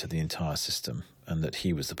hacked into the entire system and that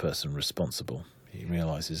he was the person responsible. He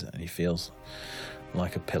realises it and he feels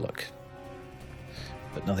like a pillock.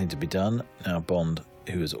 But nothing to be done. Now Bond,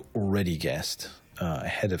 who has already guessed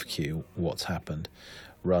ahead of Q what's happened,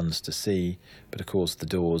 runs to see, but of course the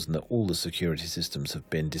doors and all the security systems have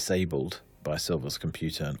been disabled by Silver's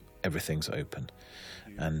computer and everything's open,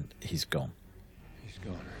 and he's gone. He's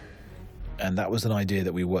gone. And that was an idea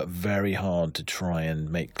that we worked very hard to try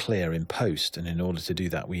and make clear in post, and in order to do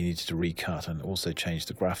that we needed to recut and also change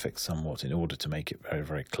the graphics somewhat in order to make it very,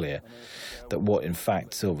 very clear that what in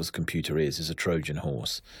fact Silver's computer is a Trojan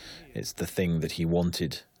horse. It's the thing that he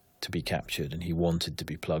wanted to be captured and he wanted to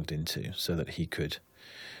be plugged into so that he could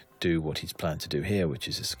do what he's planned to do here, which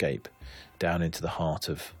is escape down into the heart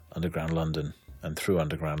of underground London and through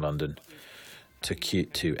underground London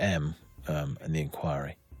to M and the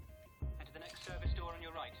inquiry.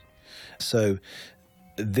 So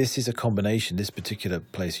this is a combination. This particular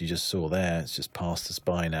place you just saw there, it's just past us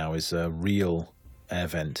by now, is a real air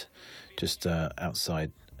vent just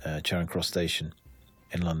outside Charing Cross Station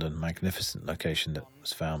in London. Magnificent location that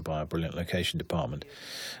was found by a brilliant location department.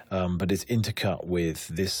 But it's intercut with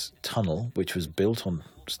this tunnel, which was built on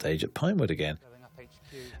stage at Pinewood again,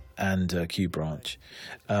 and Q Branch.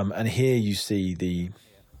 And here you see the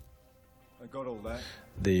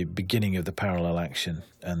beginning of the parallel action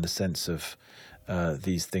and the sense of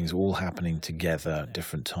these things all happening together at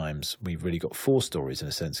different times. We've really got 4 stories in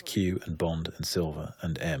a sense: Q and Bond and Silver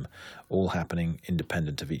and M, all happening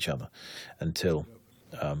independent of each other until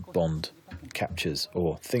Bond captures,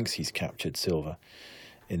 or thinks he's captured, Silver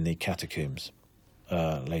in the catacombs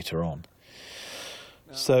later on.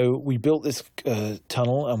 So we built this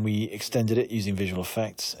tunnel and we extended it using visual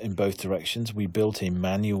effects in both directions. We built a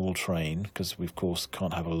manual train because we, of course,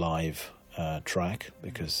 can't have a live track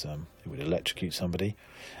because it would electrocute somebody.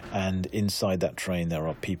 And inside that train there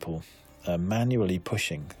are people manually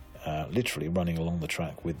pushing, literally running along the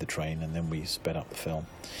track with the train, and then we sped up the film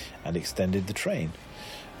and extended the train.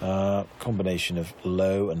 Combination of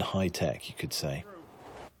low and high tech, you could say.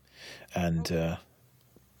 And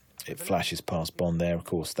it flashes past Bond there. Of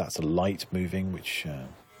course, that's a light moving, which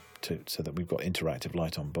so that we've got interactive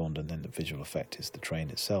light on Bond, and then the visual effect is the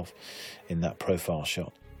train itself in that profile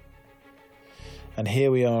shot. And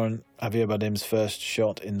here we are in Javier Bardem's first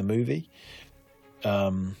shot in the movie,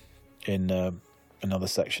 in another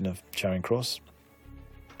section of Charing Cross.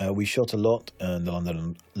 We shot a lot in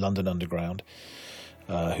the London Underground,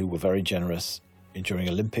 who were very generous during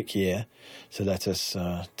Olympic year to let us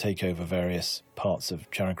take over various parts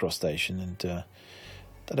of Charing Cross Station, and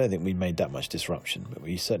I don't think we made that much disruption, but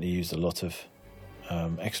we certainly used a lot of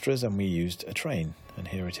extras, and we used a train, and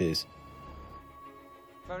here it is.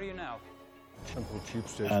 Where are you now?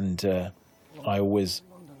 And I always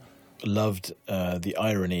loved the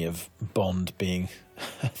irony of Bond being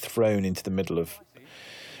thrown into the middle of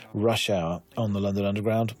rush hour on the London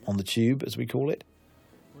Underground, on the tube as we call it.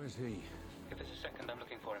 Where's he? Give us a second, I'm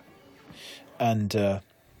looking for him. And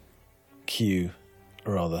Q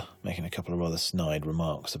making a couple of rather snide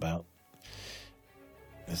remarks about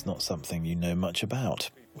it's not something you know much about,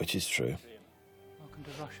 which is true.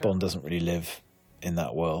 Bond doesn't really live in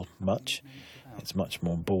that world much. It's much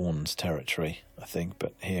more Bourne's territory, I think,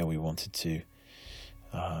 but here we wanted to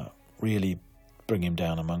really bring him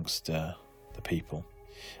down amongst the people.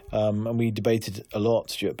 And we debated a lot,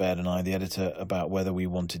 Stuart Baird and I, the editor, about whether we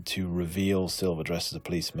wanted to reveal Silver dressed as a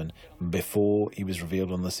policeman before he was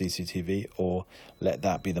revealed on the CCTV, or let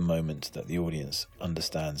that be the moment that the audience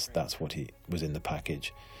understands that's what he was in the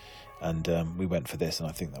package. And we went for this, and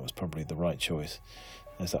I think that was probably the right choice.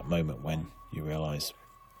 There's that moment when you realise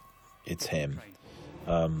it's him.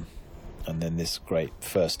 And then this great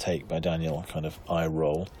first take by Daniel, kind of eye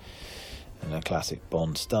roll, and a classic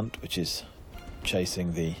Bond stunt, which is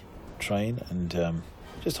chasing the train and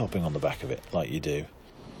just hopping on the back of it like you do.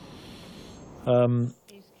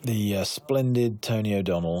 The splendid Tony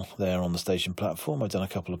O'Donnell there on the station platform. I've done a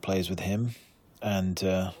couple of plays with him, and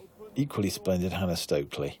equally splendid Hannah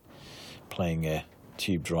Stokely playing a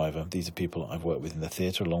tube driver. These are people I've worked with in the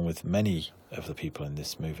theatre, along with many of the people in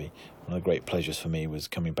this movie. One of the great pleasures for me was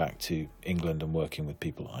coming back to England and working with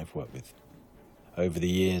people I've worked with over the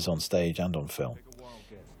years on stage and on film.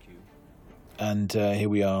 And here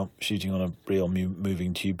we are shooting on a real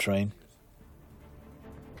moving tube train.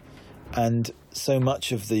 And so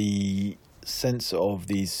much of the sense of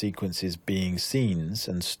these sequences being scenes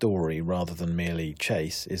and story rather than merely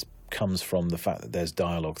chase comes from the fact that there's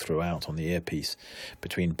dialogue throughout on the earpiece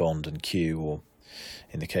between Bond and Q, or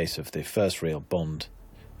in the case of the first reel, Bond,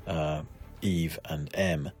 Eve and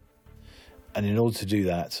M. And in order to do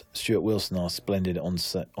that, Stuart Wilson, our splendid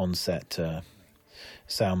on-set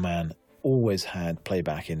sound man, always had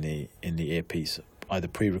playback in the earpiece, either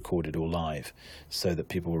pre-recorded or live, so that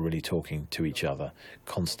people were really talking to each other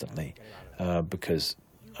constantly, because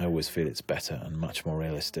I always feel it's better and much more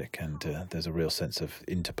realistic, and there's a real sense of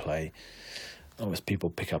interplay. Almost people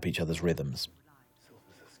pick up each other's rhythms.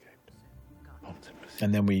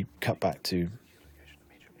 And then we cut back to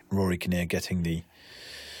Rory Kinnear getting the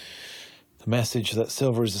message that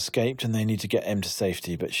Silver has escaped and they need to get Em to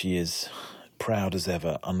safety, but she is proud as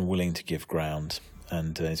ever, unwilling to give ground,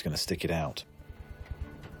 and is going to stick it out.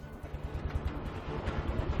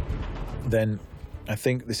 Then I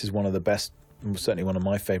think this is one of the best, certainly one of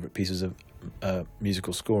my favourite pieces of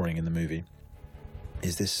musical scoring in the movie,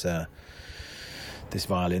 is this this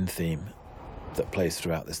violin theme that plays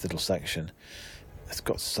throughout this little section. It's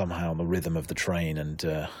got somehow the rhythm of the train, and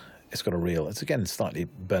it's got it's again slightly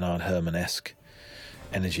Bernard Herrmann-esque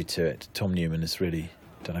energy to it. Tom Newman has really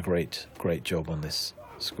done a great job on this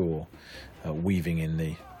score, weaving in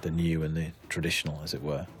the new and the traditional, as it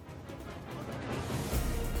were.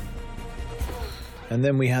 And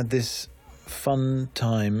then we had this fun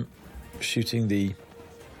time shooting the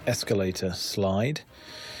escalator slide,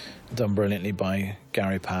 done brilliantly by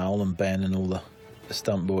Gary Powell and Ben and all the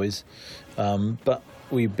stunt boys. But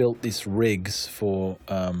we built these rigs for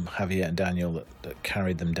Javier and Daniel that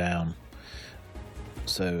carried them down,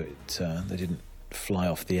 so they didn't fly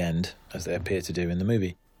off the end as they appear to do in the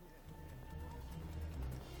movie.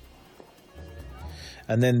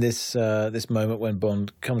 And then this moment when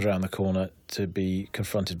Bond comes around the corner to be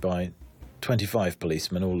confronted by 25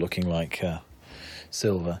 policemen, all looking like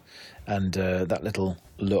Silver, and that little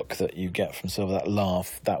look that you get from Silver, that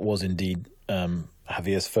laugh, that was indeed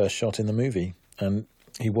Javier's first shot in the movie, and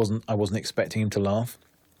I wasn't expecting him to laugh.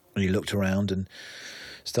 And he looked around and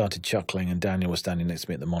started chuckling, and Daniel was standing next to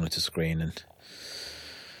me at the monitor screen and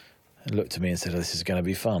looked at me and said, "Oh, this is going to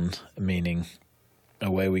be fun," meaning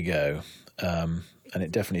away we go. And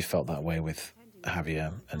it definitely felt that way with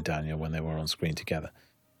Javier and Daniel when they were on screen together.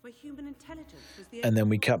 And then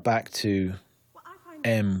we cut back to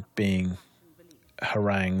M being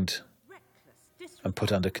harangued and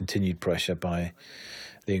put under continued pressure by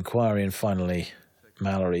the inquiry, and finally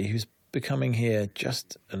Mallory, who's becoming here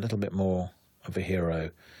just a little bit more of a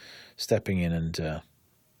hero, stepping in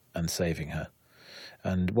and saving her.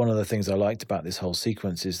 And one of the things I liked about this whole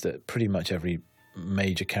sequence is that pretty much every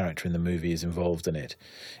major character in the movie is involved in it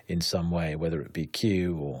in some way, whether it be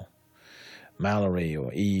Q or Mallory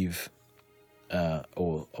or Eve,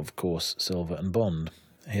 or of course Silver and Bond.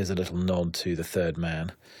 Here's a little nod to the third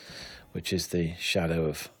man, which is the shadow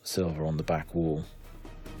of Silver on the back wall.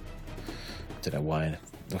 I don't know why.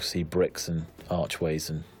 I see bricks and archways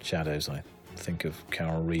and shadows. I think of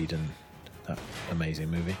Carol Reed and that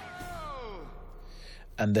amazing movie.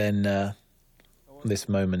 And then this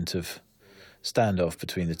moment of standoff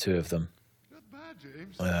between the two of them.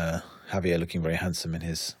 Javier looking very handsome in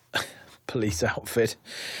his police outfit.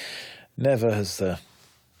 Never has the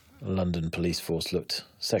London police force looked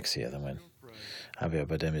sexier than when Javier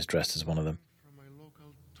Bardem is dressed as one of them. From my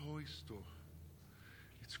local toy store.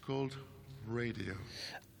 It's called Radio.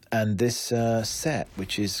 And this set,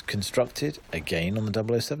 which is constructed again on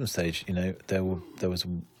the 007 stage, there was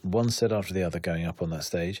one set after the other going up on that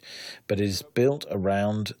stage, but it is built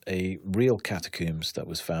around a real catacombs that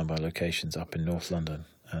was found by Locations up in North London,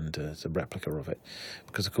 and it's a replica of it.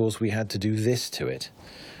 Because, of course, we had to do this to it.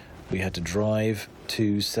 We had to drive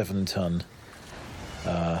 2 7-ton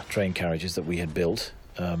train carriages that we had built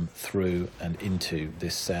through and into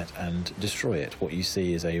this set and destroy it. What you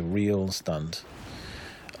see is a real stunt,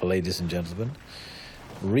 ladies and gentlemen.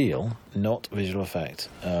 Real, not visual effect.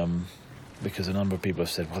 Because a number of people have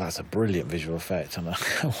said, well, that's a brilliant visual effect. And I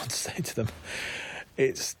want to say to them,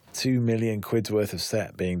 it's 2 million quid's worth of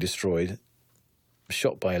set being destroyed,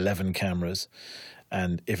 shot by 11 cameras.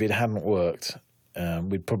 And if it hadn't worked,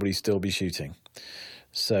 we'd probably still be shooting.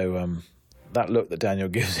 So that look that Daniel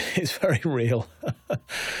gives is very real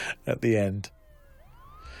at the end.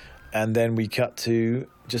 And then we cut to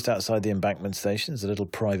just outside the Embankment station. There's a little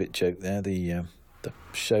private joke there. The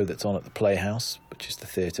show that's on at the Playhouse, which is the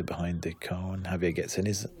theatre behind the car, and Javier gets in,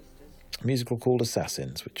 is a musical called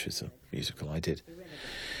Assassins, which is a musical I did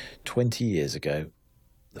 20 years ago.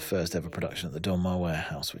 The first ever production at the Donmar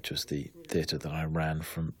Warehouse, which was the theatre that I ran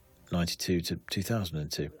from 92 to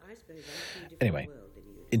 2002. Anyway,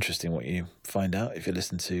 interesting what you find out if you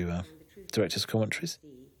listen to director's commentaries.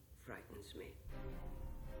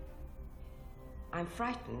 I'm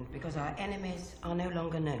frightened because our enemies are no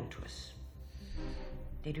longer known to us.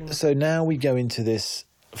 They do not. So now we go into this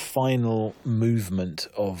final movement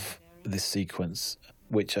of this sequence,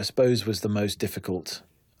 which I suppose was the most difficult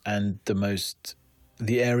and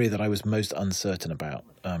the area that I was most uncertain about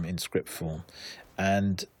in script form,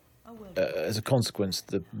 and as a consequence,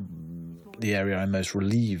 the area I'm most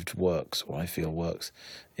relieved works, or I feel works,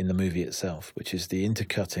 in the movie itself, which is the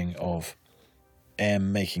intercutting of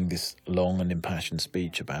M making this long and impassioned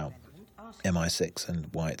speech about MI6 and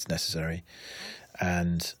why it's necessary,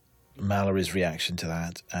 and Mallory's reaction to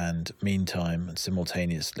that, and meantime and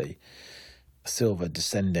simultaneously Silva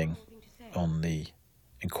descending on the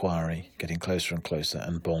inquiry, getting closer and closer,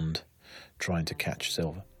 and Bond trying to catch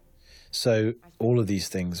Silva. So all of these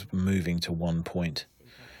things moving to one point,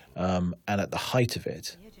 and at the height of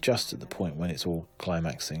it, just at the point when it's all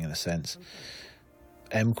climaxing in a sense,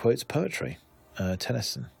 M quotes poetry,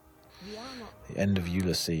 Tennyson. The end of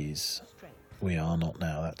Ulysses, we are not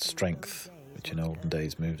now that strength which in olden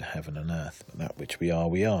days moved heaven and earth, but that which we are,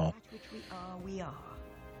 we are.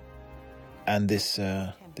 And this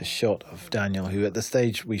shot of Daniel, who at the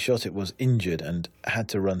stage we shot it was injured and had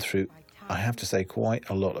to run through, I have to say, quite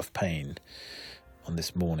a lot of pain on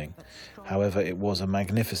this morning. However, it was a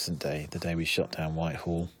magnificent day, the day we shot down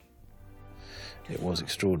Whitehall. It was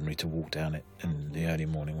extraordinary to walk down it in the early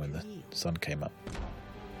morning when the sun came up.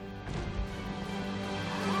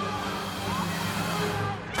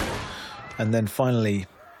 And then finally,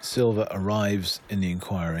 Silva arrives in the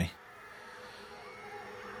inquiry.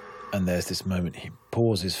 And there's this moment, he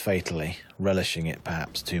pauses fatally, relishing it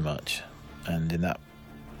perhaps too much. And in that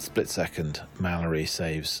split second, Mallory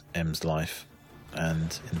saves M's life,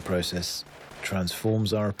 and in the process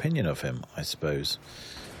transforms our opinion of him, I suppose,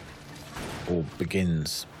 or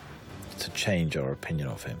begins to change our opinion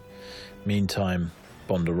of him. Meantime,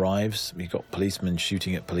 Bond arrives. We've got policemen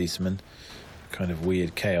shooting at policemen. Kind of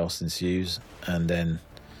weird chaos ensues, and then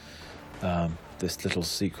this little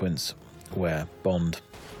sequence where Bond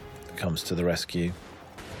comes to the rescue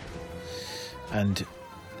and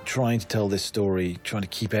trying to tell this story, trying to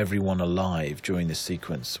keep everyone alive during this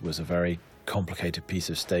sequence was a very complicated piece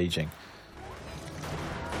of staging.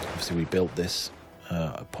 Obviously we built this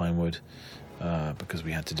at Pinewood because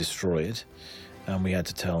we had to destroy it, and we had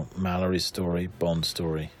to tell Mallory's story, Bond's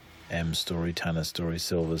story, M's story, Tanner's story,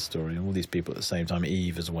 Silva's story, all these people at the same time,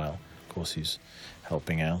 Eve as well, of course, who's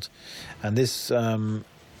helping out. And this,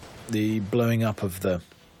 the blowing up of the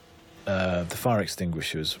fire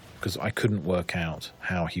extinguishers, because I couldn't work out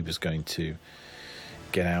how he was going to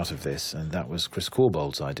get out of this, and that was Chris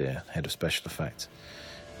Corbold's idea, head of special effects.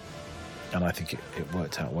 And I think it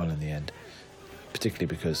worked out well in the end, particularly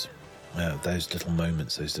because those little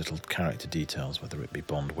moments, those little character details, whether it be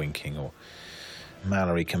Bond winking or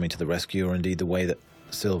Mallory coming to the rescue, or indeed the way that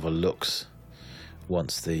Silva looks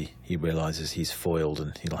once he realises he's foiled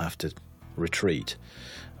and he'll have to retreat,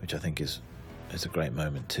 which I think is a great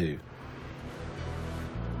moment too.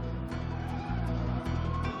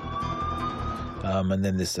 And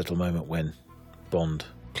then this little moment when Bond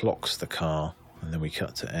clocks the car, and then we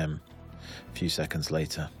cut to M a few seconds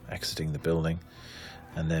later exiting the building,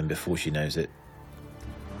 and then before she knows it,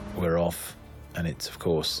 we're off. And it's, of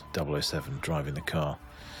course, 007 driving the car.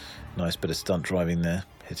 Nice bit of stunt driving there,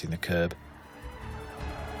 hitting the curb.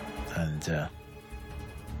 And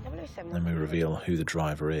then we reveal who the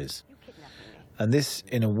driver is. And this,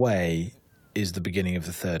 in a way, is the beginning of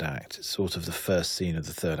the third act. It's sort of the first scene of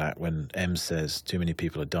the third act when M says, too many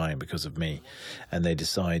people are dying because of me. And they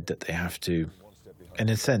decide that they have to... And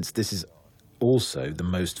in a sense, this is also the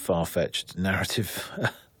most far-fetched narrative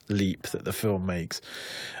leap that the film makes.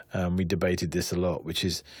 We debated this a lot, which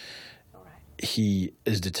is he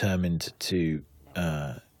is determined to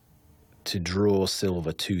draw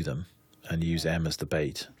Silva to them and use M as the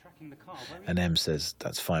bait. And M says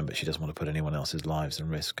that's fine, but she doesn't want to put anyone else's lives in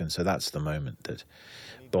risk. And so that's the moment that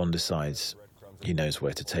Bond decides he knows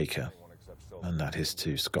where to take her, and that is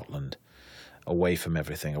to Scotland, away from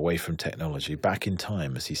everything, away from technology, back in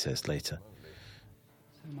time, as he says later,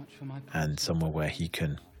 and somewhere where he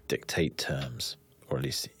can dictate terms, or at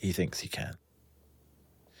least he thinks he can.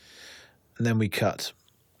 And then we cut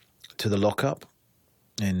to the lockup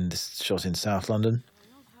in this shot in South London,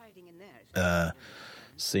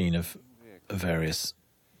 scene of various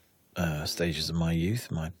stages of my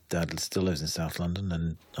youth. My dad still lives in South London,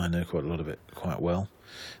 and I know quite a lot of it quite well.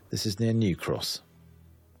 This is near New Cross,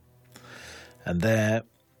 and there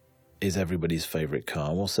is everybody's favourite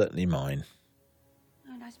car, well, certainly mine.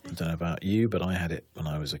 I don't know about you, but I had it when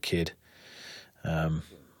I was a kid. The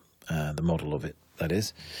model of it, that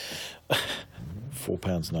is.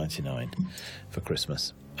 £4.99 for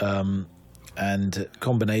Christmas. And a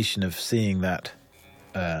combination of seeing that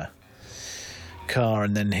car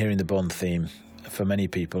and then hearing the Bond theme, for many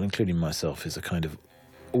people, including myself, is a kind of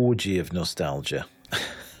orgy of nostalgia.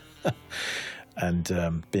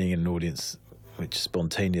 And being in an audience which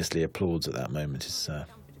spontaneously applauds at that moment is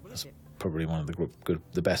that's probably one of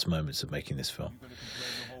the best moments of making this film.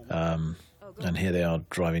 And here they are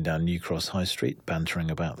driving down New Cross High Street,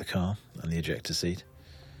 bantering about the car and the ejector seat.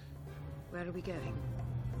 Where are we going?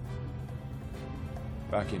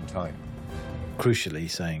 Back in time. Crucially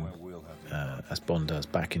saying, as Bond does,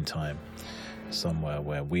 back in time, somewhere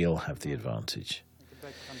where we'll have the advantage.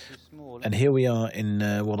 And here we are in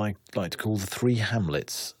what I like to call the three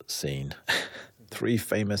Hamlets scene. Three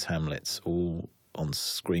famous Hamlets, all on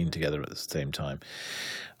screen together at the same time.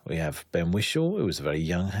 We have Ben Whishaw, who was a very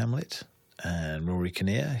young Hamlet, and Rory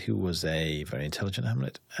Kinnear, who was a very intelligent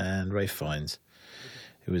Hamlet, and Ralph Fiennes,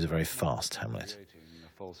 who was a very fast Hamlet.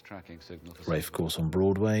 Ralph, of course, on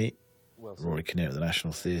Broadway, Rory Kinnear at the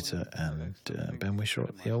National Theatre, and Ben Whishaw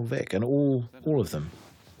at the Old Vic, and all of them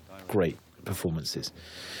great performances.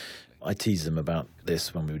 I teased them about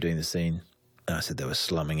this when we were doing the scene. I said they were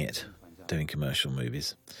slumming it, doing commercial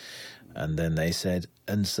movies. And then they said,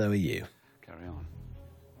 and so are you. Carry on.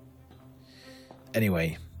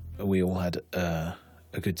 Anyway, we all had a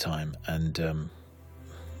good time, and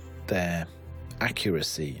their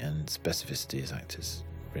accuracy and specificity as actors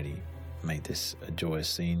really made this a joyous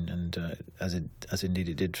scene, and as indeed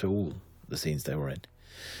it did for all the scenes they were in.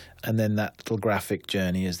 And then that little graphic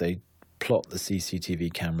journey as they plot the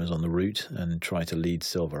CCTV cameras on the route and try to lead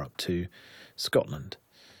Silver up to Scotland.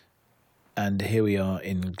 And here we are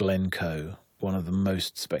in Glencoe, one of the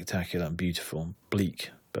most spectacular and beautiful,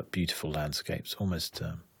 bleak but beautiful landscapes, almost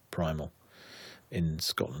primal, in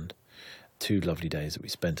Scotland. 2 lovely days that we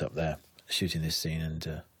spent up there shooting this scene,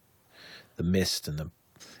 and the mist and the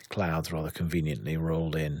clouds rather conveniently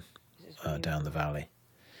rolled in down the valley.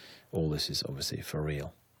 All this is obviously for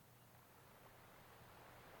real.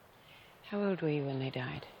 How old were you when they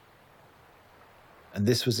died? And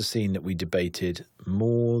this was a scene that we debated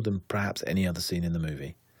more than perhaps any other scene in the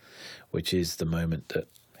movie, which is the moment that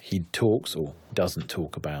he talks or doesn't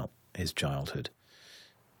talk about his childhood.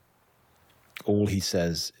 All he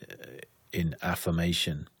says in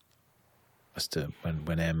affirmation as to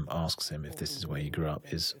when M asks him if this is where he grew up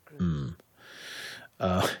is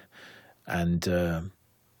and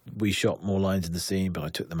we shot more lines in the scene, but I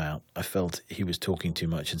took them out. I felt he was talking too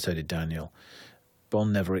much, and so did Daniel.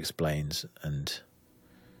 Bond never explains, and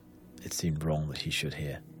it seemed wrong that he should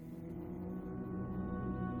hear.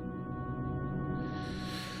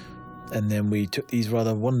 And then we took these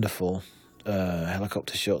rather wonderful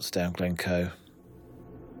helicopter shots down Glencoe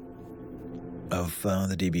of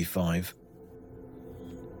the DB5,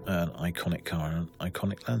 an iconic car and an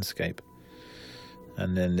iconic landscape.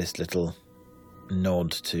 And then this little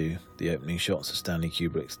nod to the opening shots of Stanley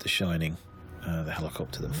Kubrick's The Shining, the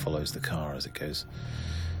helicopter that follows the car as it goes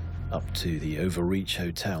up to the Overreach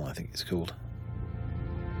Hotel, I think it's called.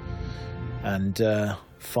 And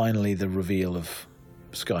finally the reveal of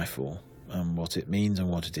Skyfall, and what it means and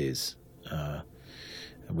what it is. And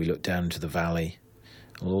we look down into the valley.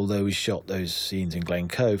 Although we shot those scenes in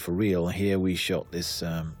Glencoe for real, here we shot this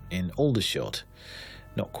in Aldershot.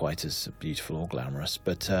 Not quite as beautiful or glamorous,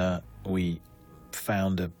 but we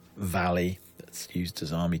found a valley that's used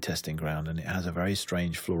as army testing ground, and it has a very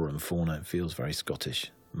strange flora and fauna. It feels very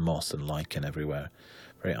Scottish, moss and lichen everywhere,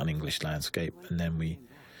 very un-English landscape. And then we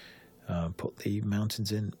put the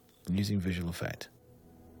mountains in using visual effect.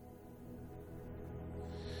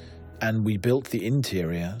 And we built the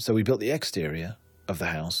interior, so we built the exterior of the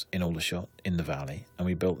house in Aldershot in the valley, and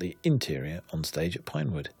we built the interior on stage at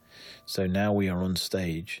Pinewood. So now we are on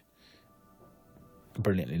stage,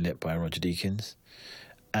 brilliantly lit by Roger Deakins,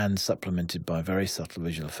 and supplemented by very subtle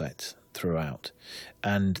visual effects throughout.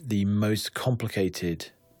 And the most complicated,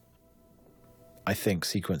 I think,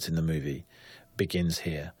 sequence in the movie begins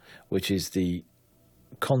here, which is the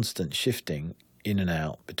constant shifting in and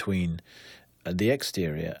out between the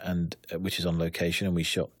exterior, and which is on location, and we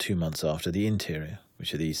shot 2 months after the interior,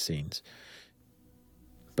 which are these scenes.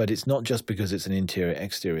 But it's not just because it's an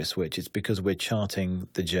interior-exterior switch, it's because we're charting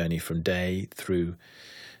the journey from day through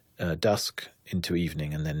dusk into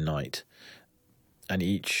evening and then night. And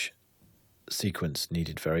each sequence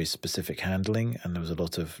needed very specific handling, and there was a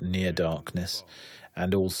lot of near darkness.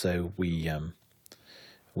 And also we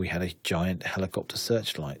had a giant helicopter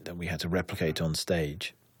searchlight that we had to replicate on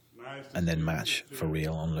stage and then match for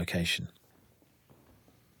real on location.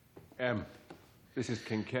 This is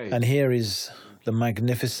Kincaid. And here is the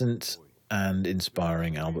magnificent and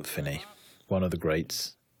inspiring Albert Finney, one of the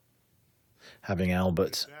greats. Having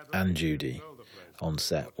Albert and Judy on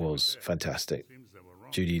set was fantastic.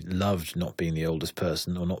 Judy loved not being the oldest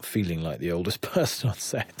person or not feeling like the oldest person on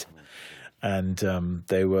set. And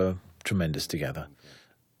they were tremendous together.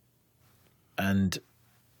 And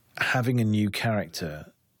having a new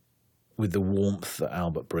character with the warmth that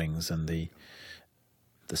Albert brings and the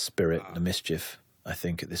spirit, the mischief, I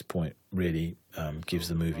think at this point really gives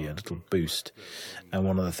the movie a little boost. And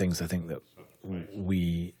one of the things I think that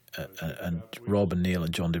we and Rob and Neil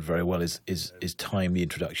and John did very well is time the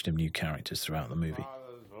introduction of new characters throughout the movie.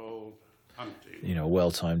 You know, a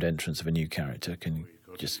well-timed entrance of a new character can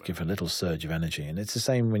just give a little surge of energy. And it's the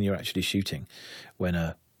same when you're actually shooting. When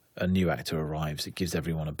a new actor arrives, it gives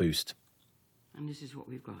everyone a boost. And this is what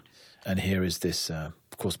we've got. And here is this,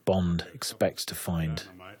 of course, Bond expects to find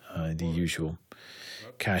the usual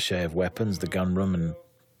cache of weapons, the gun room,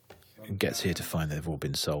 and gets here to find they've all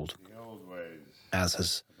been sold. As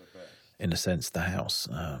has, in a sense, the house,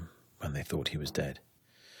 when they thought he was dead.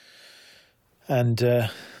 And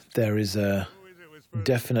there is a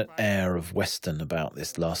definite air of Western about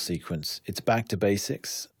this last sequence. It's back to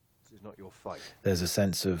basics. This is not your fight. There's a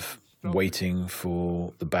sense of waiting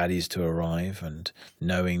for the baddies to arrive and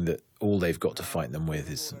knowing that all they've got to fight them with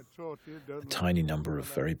is a tiny number of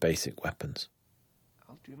very basic weapons.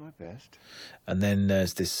 I'll do my best. And then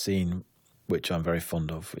there's this scene which I'm very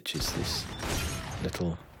fond of, which is this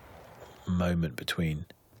little moment between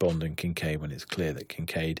Bond and Kincaid when it's clear that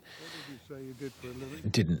Kincaid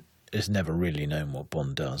has never really known what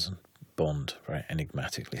Bond does. And Bond very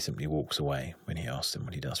enigmatically simply walks away when he asks him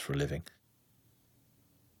what he does for a living.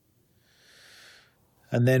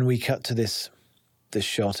 And then we cut to this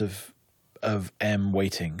shot of M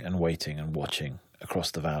waiting and waiting and watching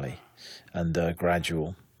across the valley, and a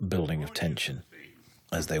gradual building of tension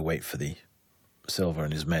as they wait for the Silver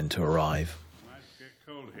and his men to arrive.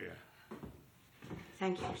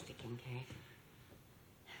 Thank you, Mr. Kincaid.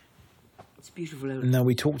 It's beautiful. Now,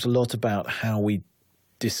 we talked a lot about how we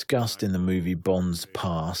discussed in the movie Bond's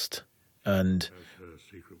past and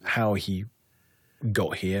how he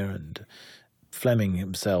got here, and Fleming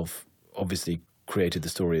himself obviously created the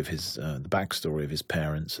story of his, the backstory of his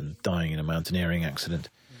parents and dying in a mountaineering accident.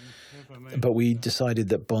 But we decided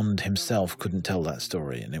that Bond himself couldn't tell that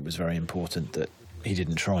story, and it was very important that he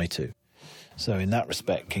didn't try to. So in that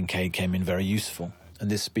respect, Kincaid came in very useful. And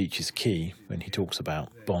this speech is key when he talks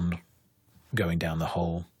about Bond going down the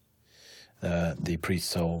hole, the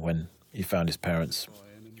priest's hole, when he found his parents,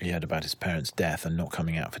 he heard about his parents' death and not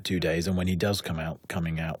coming out for 2 days. And when he does come out,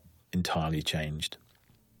 coming out entirely changed.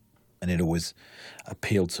 And it always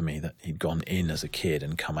appealed to me that he'd gone in as a kid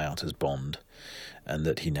and come out as Bond, and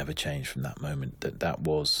that he never changed from that moment, that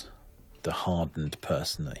was the hardened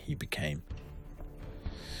person that he became.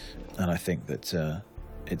 And I think that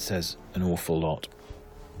it says an awful lot,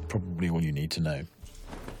 probably all you need to know.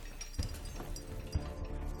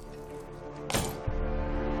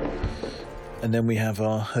 And then we have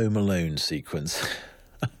our Home Alone sequence.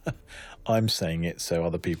 I'm saying it so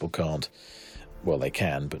other people can't. Well, they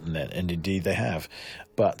can, and indeed they have.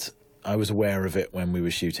 But I was aware of it when we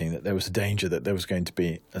were shooting, that there was a danger that there was going to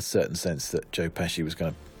be a certain sense that Joe Pesci was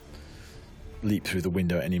going to leap through the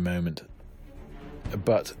window at any moment.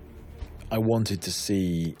 But I wanted to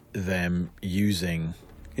see them using...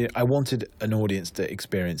 I wanted an audience to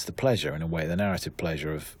experience the pleasure, in a way, the narrative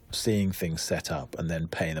pleasure of seeing things set up and then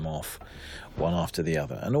paying them off one after the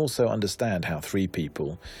other. And also understand how 3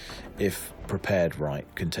 people, if prepared right,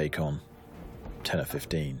 can take on 10 or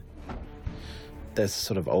 15. There's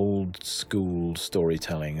sort of old school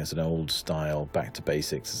storytelling, as an old style, back to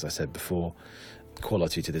basics, as I said before,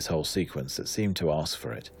 quality to this whole sequence that seemed to ask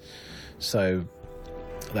for it. So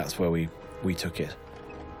that's where we took it.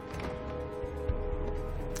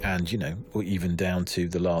 And, you know, even down to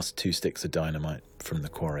the last 2 sticks of dynamite from the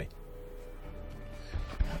quarry.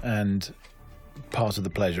 And part of the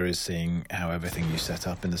pleasure is seeing how everything you set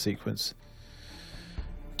up in the sequence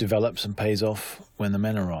develops and pays off when the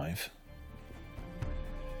men arrive.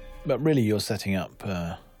 But really you're setting up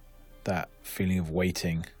that feeling of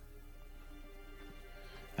waiting.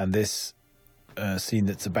 And this scene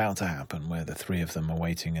that's about to happen, where the 3 of them are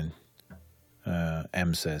waiting, and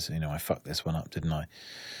M says, you know, I fucked this one up, didn't I?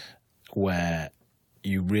 Where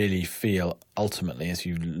you really feel, ultimately, as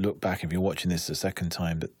you look back, if you're watching this a second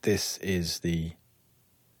time, that this is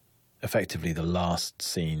effectively the last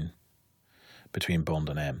scene between Bond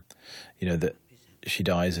and M. You know, that she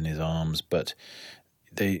dies in his arms, but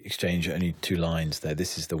they exchange only 2 lines there.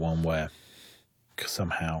 This is the one where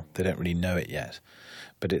somehow they don't really know it yet,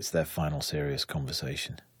 but it's their final serious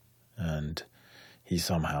conversation. And he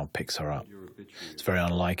somehow picks her up. It's very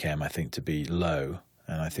unlike M, I think, to be low,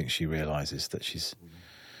 and I think she realises that she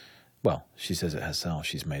says it herself,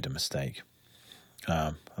 she's made a mistake.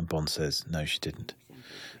 And Bond says, no, she didn't.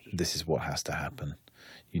 This is what has to happen.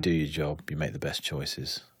 You do your job, you make the best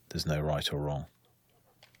choices. There's no right or wrong.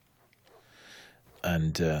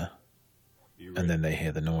 And then they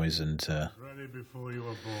hear the noise, and Ready before you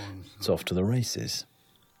were born, it's off to the races.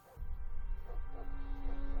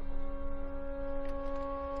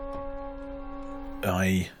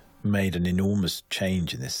 I made an enormous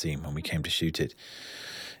change in this scene when we came to shoot it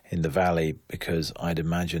in the valley, because I'd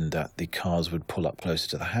imagined that the cars would pull up closer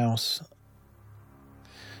to the house.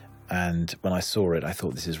 And when I saw it, I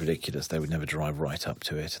thought, this is ridiculous. They would never drive right up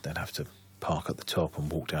to it. They'd have to park at the top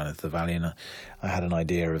and walk down into the valley. And I had an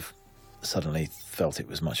idea of, suddenly felt it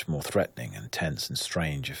was much more threatening and tense and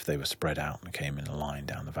strange if they were spread out and came in a line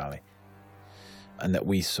down the valley. And that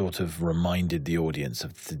we sort of reminded the audience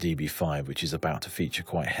of the DB5, which is about to feature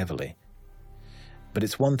quite heavily. But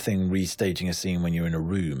it's one thing restaging a scene when you're in a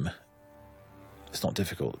room. It's not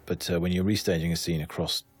difficult. But when you're restaging a scene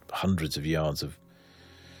across hundreds of yards of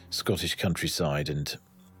Scottish countryside, and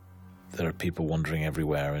there are people wandering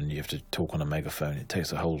everywhere, and you have to talk on a megaphone, it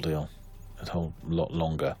takes a whole lot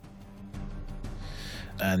longer.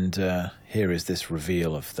 And here is this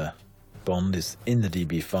reveal of the Bond is in the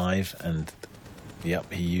DB5, and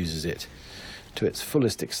yep, he uses it to its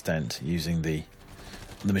fullest extent, using the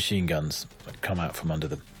machine guns that come out from under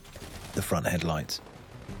the front headlights.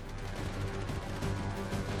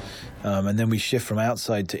 And then we shift from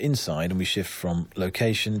outside to inside, and we shift from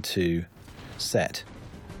location to set.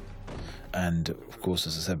 And of course,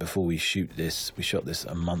 as I said before, we shot this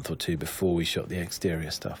a month or two before we shot the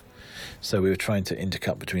exterior stuff. So we were trying to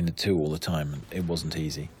intercut between the two all the time, and it wasn't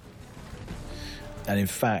easy. And in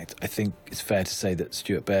fact, I think it's fair to say that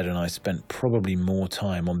Stuart Baird and I spent probably more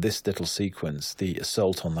time on this little sequence, the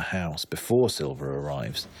assault on the house, before Silver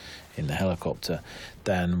arrives in the helicopter,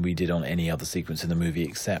 than we did on any other sequence in the movie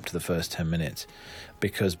except the first 10 minutes.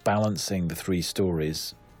 Because balancing the three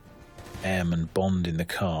stories, M and Bond in the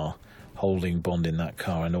car, holding Bond in that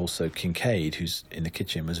car, and also Kincaid, who's in the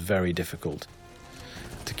kitchen, was very difficult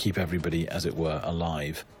to keep everybody, as it were,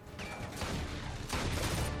 alive.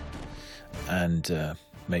 And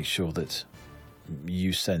make sure that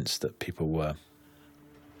you sense that people were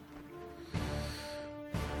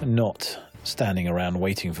not standing around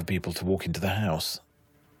waiting for people to walk into the house.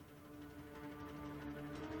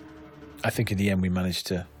 I think in the end we managed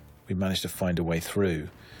to find a way through.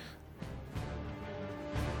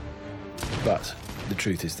 But the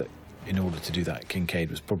truth is that in order to do that, Kincaid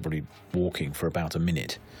was probably walking for about a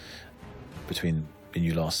minute between when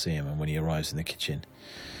you last see him and when he arrives in the kitchen.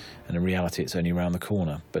 And in reality, it's only around the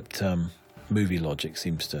corner. But movie logic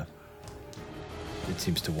seems to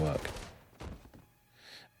work.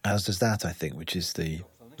 As does that, I think, which is the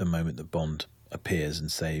moment that Bond appears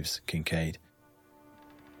and saves Kincaid.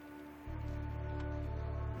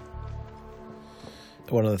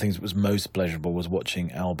 One of the things that was most pleasurable was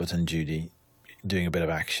watching Albert and Judy doing a bit of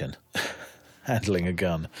action, handling a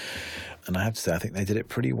gun. And I have to say, I think they did it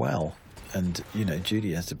pretty well. And, you know,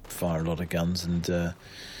 Judy has to fire a lot of guns, and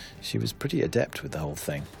she was pretty adept with the whole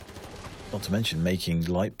thing. Not to mention making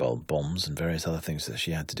light bulb bombs and various other things that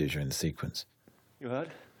she had to do during the sequence. You heard?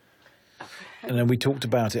 And then we talked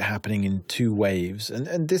about it happening in two waves.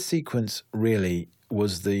 And this sequence really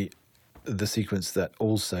was the sequence that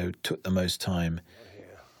also took the most time,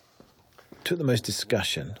 took the most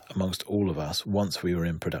discussion amongst all of us once we were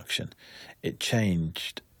in production. It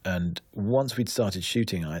changed, and once we'd started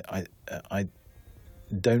shooting, I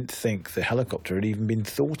don't think the helicopter had even been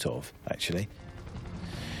thought of, actually.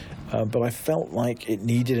 But I felt like it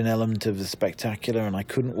needed an element of the spectacular, and I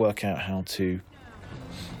couldn't work out how to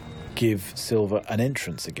give Silver an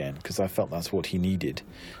entrance again, because I felt that's what he needed,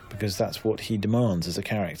 because that's what he demands as a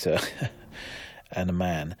character and a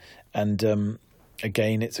man. And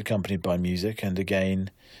again, it's accompanied by music, and again,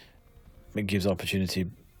 it gives opportunity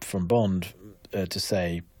from Bond to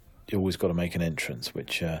say, you always got to make an entrance,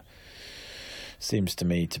 which seems to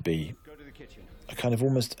me to be a kind of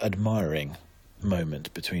almost admiring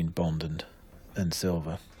moment between Bond and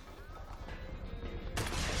Silver.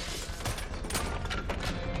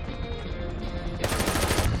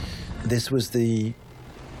 This was the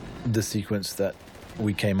sequence that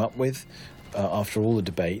we came up with after all the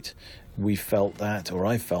debate. We felt that, or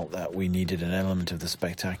I felt that, we needed an element of the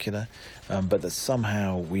spectacular, but that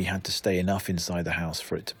somehow we had to stay enough inside the house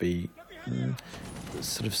for it to be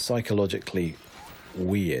sort of psychologically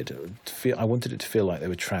weird. I wanted it to feel like they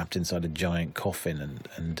were trapped inside a giant coffin,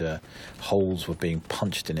 and holes were being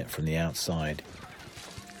punched in it from the outside.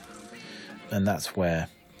 And that's where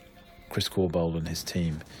Chris Corbould and his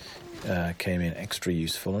team came in extra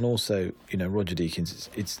useful, and also, you know, Roger Deakins.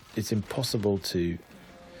 It's impossible to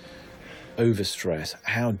overstress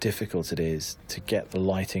how difficult it is to get the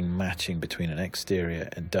lighting matching between an exterior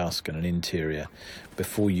and dusk and an interior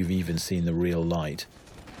before you've even seen the real light,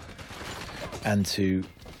 and to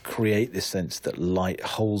create this sense that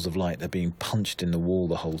holes of light are being punched in the wall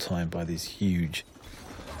the whole time by these huge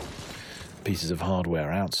pieces of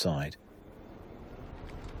hardware outside,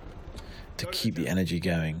 to keep the energy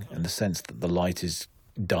going, and the sense that the light is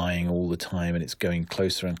dying all the time and it's going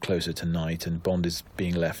closer and closer to night, and Bond is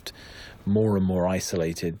being left more and more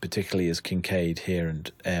isolated, particularly as Kincaid here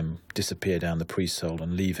and M disappear down the pre-sol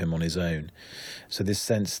and leave him on his own. So this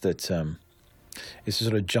sense that it's a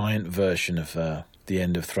sort of giant version of the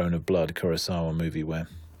end of Throne of Blood, Kurosawa movie, where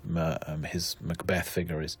his Macbeth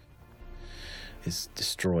figure is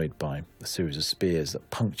destroyed by a series of spears that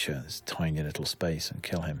puncture this tiny little space and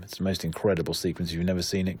kill him. It's the most incredible sequence. If you've never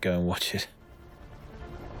seen it, go and watch it.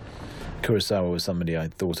 Kurosawa was somebody I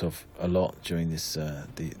thought of a lot during this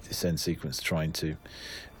end sequence, trying to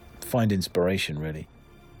find inspiration, really.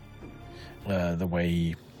 The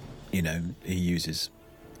way he uses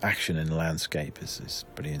action in the landscape is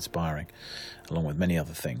pretty inspiring, along with many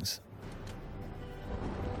other things.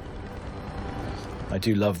 I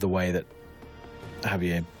do love the way that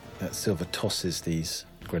Javier Silva tosses these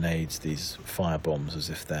grenades, these fire bombs,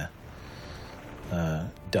 as if they're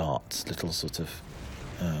darts, little sort of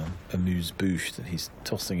amuse-bouche that he's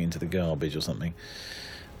tossing into the garbage or something.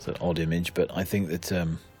 It's an odd image, but I think that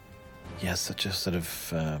he has such a sort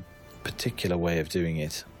of particular way of doing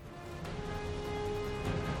it.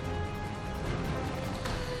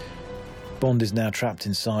 Bond is now trapped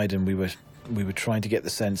inside, and we were trying to get the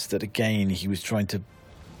sense that, again, he was trying to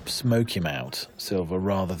smoke him out, Silva,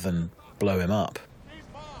 rather than blow him up.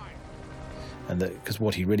 And that, because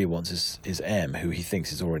what he really wants is M, who he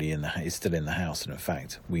thinks is already is still in the house, and in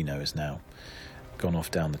fact we know is now gone off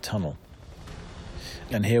down the tunnel.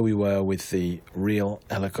 And here we were with the real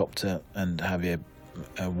helicopter and Javier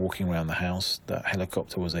walking around the house. That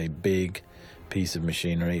helicopter was a big piece of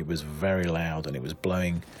machinery. It was very loud, and it was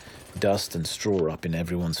blowing dust and straw up in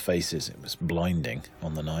everyone's faces. It was blinding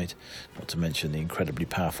on the night, not to mention the incredibly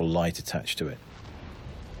powerful light attached to it.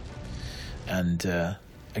 And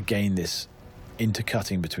again, this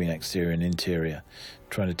intercutting between exterior and interior,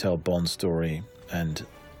 trying to tell Bond's story and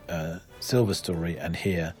Silva's story, and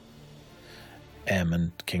here M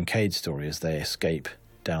and Kincaid's story as they escape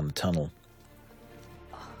down the tunnel.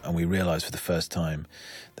 And we realise for the first time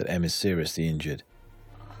that M is seriously injured.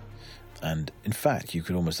 And in fact, you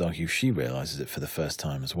could almost argue she realises it for the first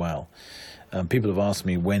time as well. People have asked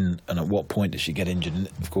me when and at what point does she get injured, and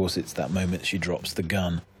of course it's that moment she drops the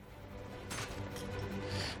gun.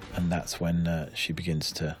 And that's when she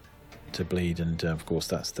begins to bleed, and of course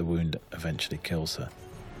that's the wound that eventually kills her.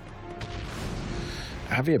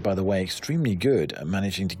 Javier, by the way, extremely good at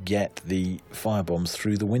managing to get the firebombs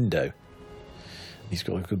through the window. He's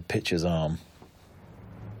got a good pitcher's arm.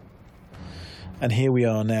 And here we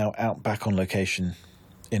are now out back on location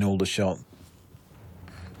in Aldershot.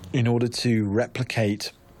 In order to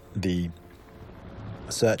replicate the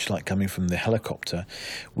searchlight coming from the helicopter,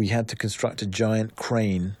 we had to construct a giant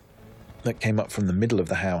crane that came up from the middle of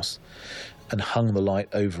the house and hung the light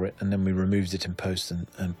over it, and then we removed it in post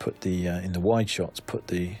and put the in the wide shots, put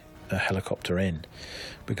the helicopter in,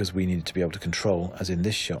 because we needed to be able to control, as in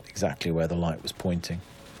this shot, exactly where the light was pointing.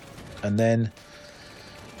 And then,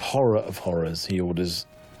 horror of horrors, he orders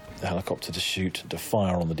the helicopter to shoot, to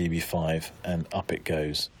fire on the DB5, and up it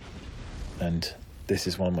goes. And this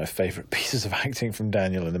is one of my favourite pieces of acting from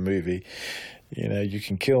Daniel in the movie. You know, you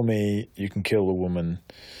can kill me, you can kill the woman,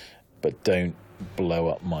 but don't blow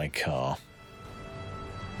up my car.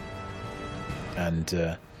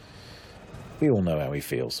 And we all know how he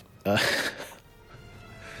feels.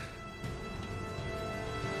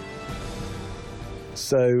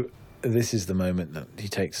 So this is the moment that he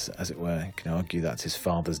takes, as it were, you can argue that's his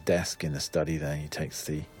father's desk in the study there. He takes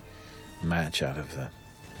the match out of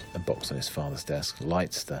the box on his father's desk,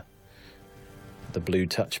 lights the blue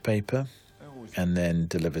touch paper, and then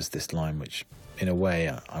delivers this line, which in a way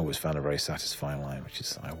I always found a very satisfying line, which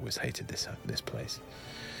is, I always hated this place.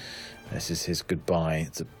 This is his goodbye.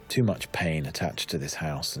 It's too much pain attached to this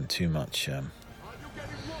house, and too much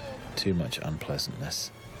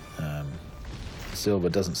unpleasantness. Silva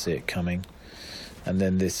doesn't see it coming, and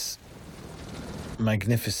then this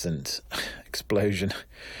magnificent explosion,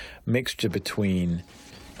 mixture between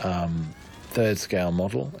third scale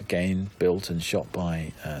model, again built and shot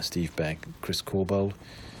by Steve Begg, Chris Corbould,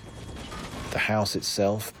 the house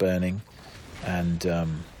itself burning, and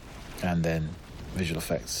then visual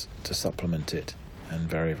effects to supplement it, and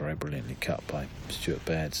very, very brilliantly cut by Stuart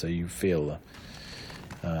Baird. So you feel,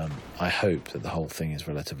 I hope that the whole thing is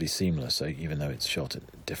relatively seamless, so even though it's shot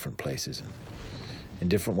at different places and in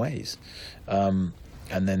different ways. And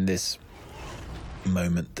then this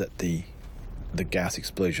moment that the gas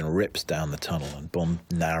explosion rips down the tunnel and Bond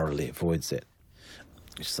narrowly avoids it,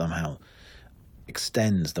 which somehow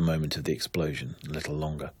extends the moment of the explosion a little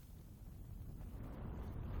longer.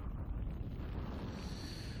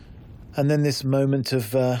 And then this moment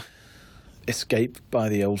of escape by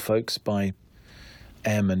the old folks, by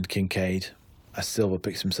M and Kincaid, as Silver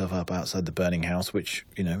picks himself up outside the burning house, which,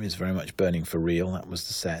 is very much burning for real. That was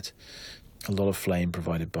the set. A lot of flame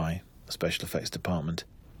provided by the special effects department.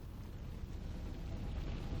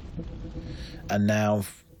 And now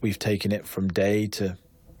we've taken it from day to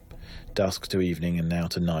dusk to evening and now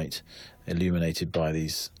to night, illuminated by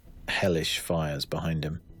these hellish fires behind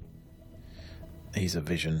him. He's a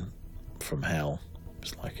vision from hell.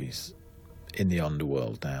 It's like he's in the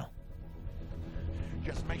underworld now.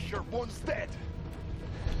 Just make sure Bond's dead.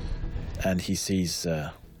 And he sees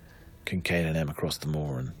Kincaid and M across the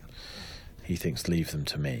moor, and he thinks, leave them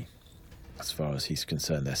to me. As far as he's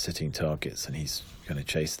concerned, they're sitting targets, and he's going to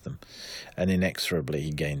chase them. And inexorably,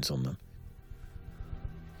 he gains on them.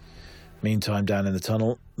 Meantime, down in the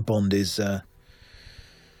tunnel, Bond is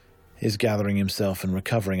gathering himself and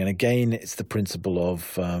recovering. And again, it's the principle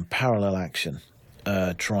of parallel action,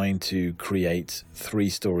 trying to create 3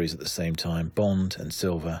 stories at the same time, Bond and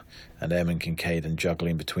Silver and M and Kincaid, and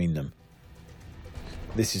juggling between them.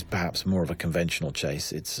 This is perhaps more of a conventional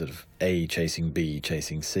chase. It's sort of A chasing B,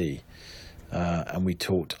 chasing C. And we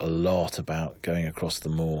talked a lot about going across the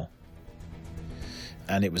moor.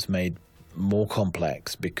 And it was made more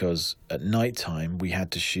complex because at night time we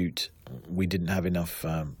had to shoot. We didn't have enough...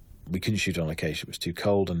 we couldn't shoot on location. It was too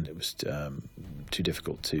cold and it was too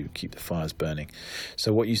difficult to keep the fires burning.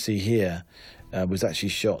 So what you see here was actually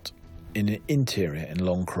shot in an interior in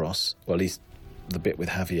Long Cross, or at least the bit with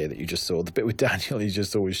Javier that you just saw. The bit with Daniel, you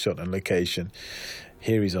just saw, was shot on location.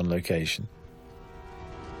 Here he's on location.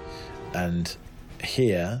 And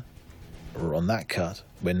here, or on that cut,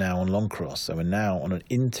 we're now on Long Cross. So we're now on an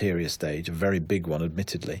interior stage, a very big one,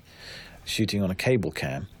 admittedly, shooting on a cable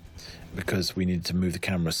cam, because we needed to move the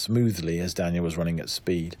camera smoothly as Daniel was running at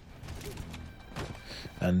speed.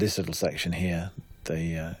 And this little section here,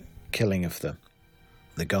 the killing of the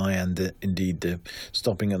guy and indeed the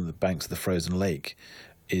stopping on the banks of the frozen lake,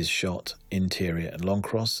 is shot interior at Long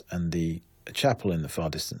Cross, and the chapel in the far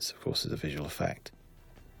distance, of course, is a visual effect.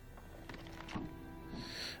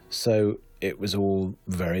 So it was all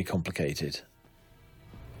very complicated.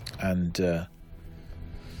 And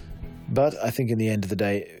but I think in the end of the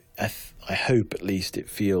day, I hope at least it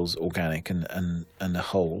feels organic and a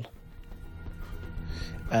whole.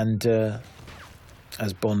 And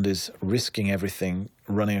as Bond is risking everything,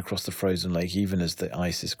 running across the frozen lake, even as the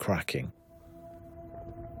ice is cracking,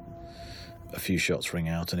 a few shots ring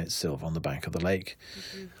out and it's Silver on the bank of the lake,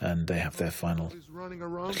 and they have their final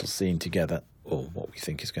little scene together, or what we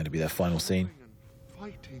think is going to be their final scene.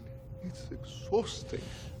 Fighting, it's exhausting.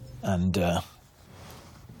 And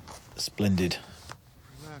splendid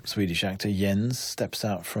Swedish actor Jens steps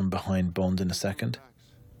out from behind Bond in a second.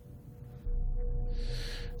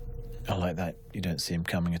 I like that. You don't see him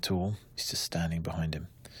coming at all. He's just standing behind him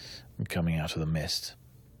and coming out of the mist.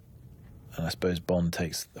 And I suppose Bond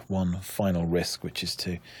takes one final risk, which is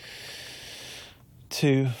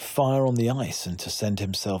to fire on the ice and to send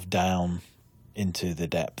himself down into the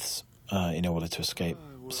depths in order to escape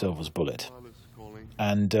Silver's bullet.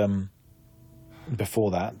 And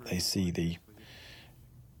before that, they see the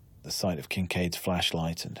sight of Kincaid's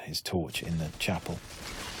flashlight and his torch in the chapel.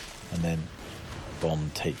 And then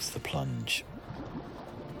Bond takes the plunge.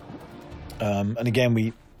 And again,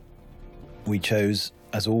 we chose,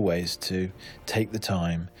 as always, to take the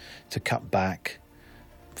time to cut back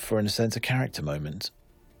for, in a sense, a character moment.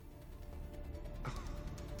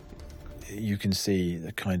 You can see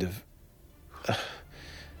the kind of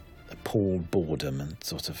appalled boredom and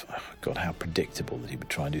sort of, oh God, how predictable that he would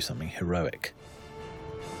try and do something heroic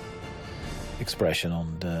expression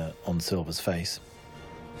on Silver's face.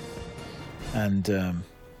 And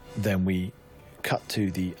then we cut to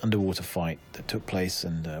the underwater fight that took place,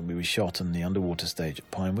 and we were shot on the underwater stage at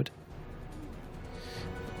Pinewood.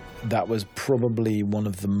 That was probably one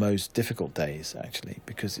of the most difficult days, actually,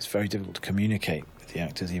 because it's very difficult to communicate with the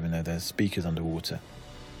actors, even though there's speakers underwater.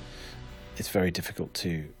 It's very difficult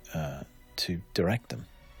to direct them.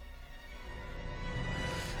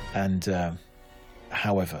 And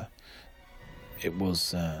however, it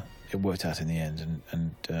worked out in the end,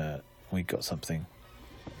 and we got something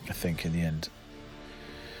I think, in the end,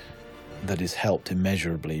 that is helped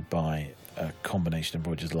immeasurably by a combination of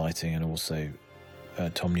Roger's lighting and also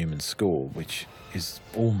Tom Newman's score, which is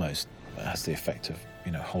almost has the effect of,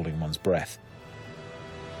 holding one's breath.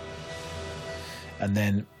 And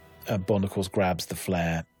then Bond, of course, grabs the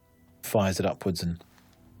flare, fires it upwards, and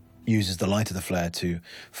uses the light of the flare to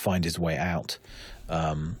find his way out,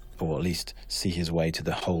 or at least see his way to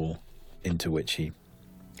the hole into which he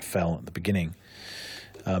fell at the beginning.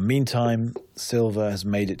 Meantime, Silva has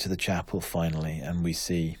made it to the chapel finally, and we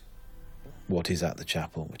see what is at the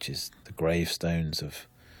chapel, which is the gravestones of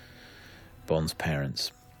Bond's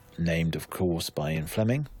parents, named, of course, by Ian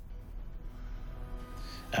Fleming,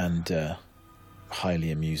 and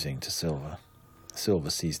highly amusing to Silva.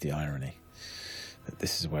 Silva sees the irony that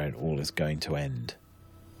this is where it all is going to end.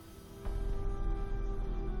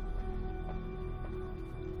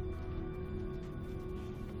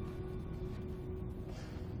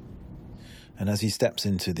 And as he steps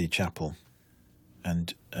into the chapel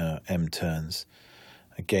and M turns,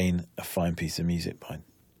 again a fine piece of music by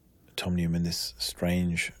Tom Newman, this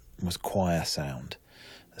strange, almost choir sound.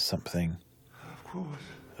 There's something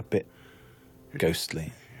a bit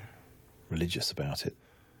ghostly, religious about it.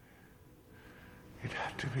 It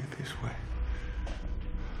had to be this way.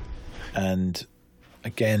 And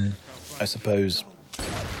again, I suppose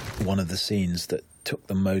one of the scenes that took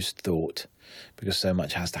the most thought, because so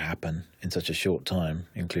much has to happen in such a short time,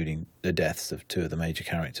 including the deaths of two of the major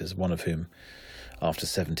characters, one of whom after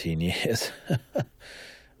 17 years.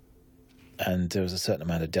 And there was a certain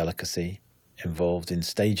amount of delicacy involved in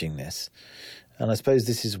staging this. And I suppose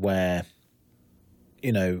this is where,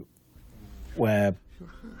 where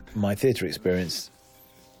my theatre experience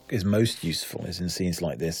is most useful, is in scenes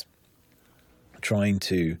like this, trying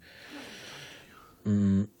to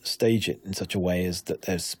stage it in such a way as that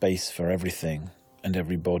there's space for everything and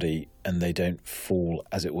everybody, and they don't fall,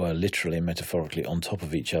 as it were, literally and metaphorically on top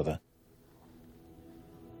of each other.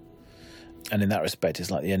 And in that respect,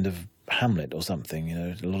 it's like the end of Hamlet or something,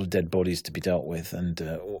 a lot of dead bodies to be dealt with, and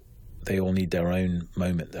they all need their own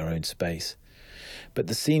moment, their own space. But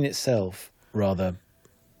the scene itself, rather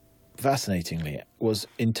fascinatingly, was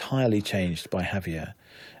entirely changed by Javier.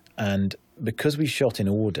 And because we shot in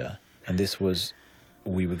order, and this was,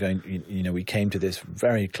 we came to this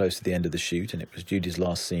very close to the end of the shoot, and it was Judy's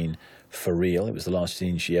last scene for real. It was the last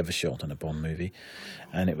scene she ever shot in a Bond movie,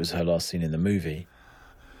 and it was her last scene in the movie.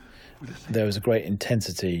 There was a great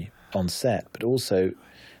intensity on set, but also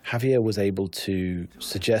Javier was able to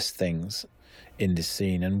suggest things in this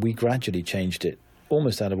scene, and we gradually changed it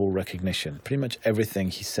almost out of all recognition. Pretty much everything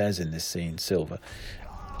he says in this scene, Silva,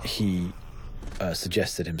 he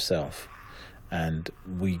suggested himself, and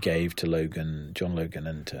we gave to John Logan,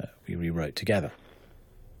 and we rewrote together.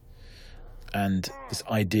 And this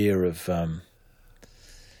idea of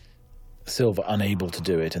Silva unable to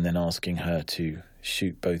do it and then asking her to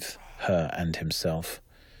shoot both her and himself,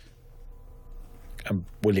 and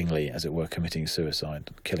willingly, as it were, committing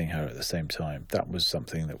suicide, killing her at the same time, that was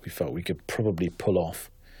something that we felt we could probably pull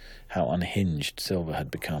off, how unhinged Silva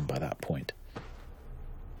had become by that point.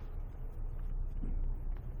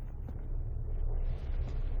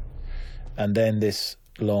 And then this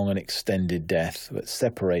long and extended death that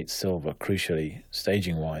separates Silva, crucially,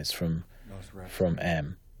 staging-wise, from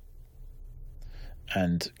M,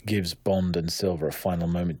 and gives Bond and Silva a final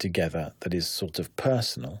moment together that is sort of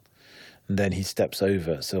personal. And then he steps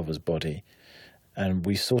over Silva's body, and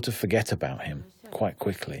we sort of forget about him quite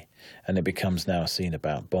quickly, and it becomes now a scene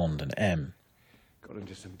about Bond and M. Got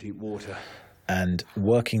into some deep water. And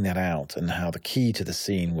working that out, and how the key to the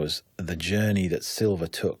scene was the journey that Silva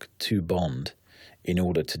took to Bond in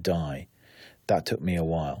order to die, that took me a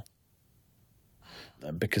while.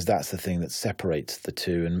 Because that's the thing that separates the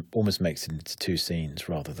two and almost makes it into two scenes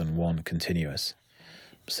rather than one continuous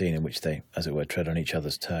scene in which they, as it were, tread on each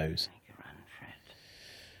other's toes.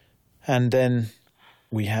 And then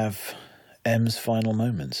we have M's final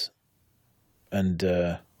moments.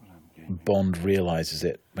 And Bond realises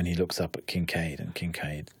it when he looks up at Kincaid, and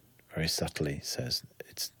Kincaid very subtly says,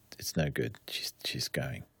 it's no good, she's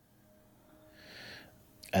going.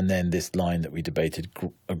 And then this line that we debated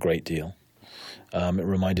a great deal. It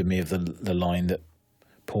reminded me of the line that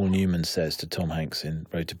Paul Newman says to Tom Hanks in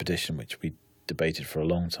Road to Perdition, which we debated for a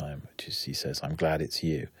long time, which is, he says, "I'm glad it's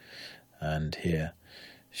you." And here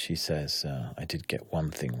she says, "I did get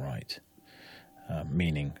one thing right,"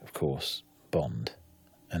 meaning, of course, Bond.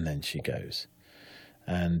 And then she goes.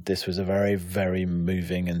 And this was a very, very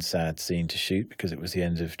moving and sad scene to shoot, because it was the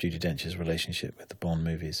end of Judi Dench's relationship with the Bond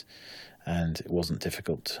movies, and it wasn't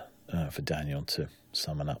difficult for Daniel to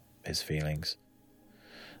summon up his feelings.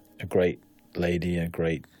 a great lady, a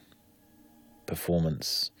great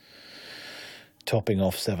performance, topping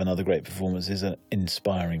off 7 other great performances, an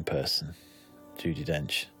inspiring person, Judi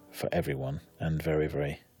Dench, for everyone, and very,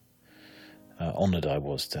 very honoured I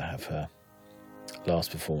was to have her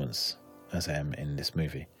last performance as M in this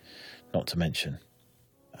movie, not to mention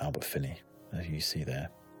Albert Finney, as you see there.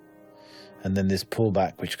 And then this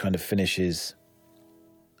pullback, which kind of finishes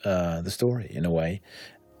the story in a way,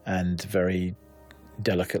 and very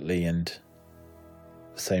delicately and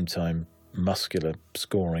at the same time muscular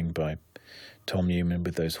scoring by Tom Newman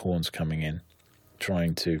with those horns coming in,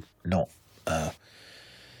 trying to not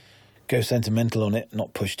go sentimental on it,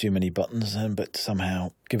 not push too many buttons, but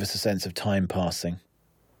somehow give us a sense of time passing.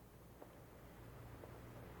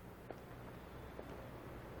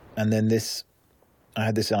 And then I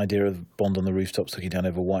had this idea of Bond on the rooftops looking down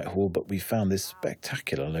over Whitehall, but we found this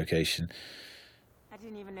spectacular location,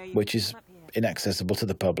 which is inaccessible to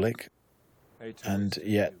the public, and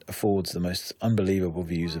yet affords the most unbelievable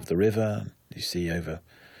views of the river. You see over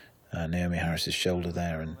Naomi Harris's shoulder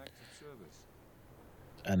there,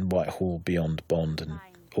 and Whitehall beyond Bond, and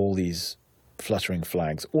all these fluttering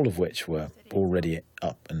flags, all of which were already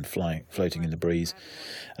up and floating in the breeze,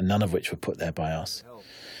 and none of which were put there by us.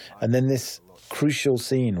 And then this crucial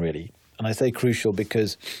scene, really, and I say crucial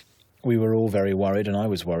because we were all very worried, and I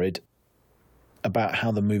was worried, about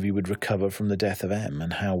how the movie would recover from the death of M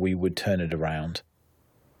and how we would turn it around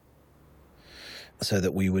so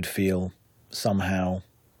that we would feel somehow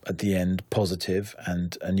at the end positive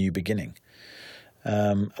and a new beginning.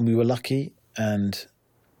 And we were lucky and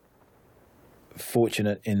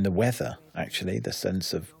fortunate in the weather, actually, the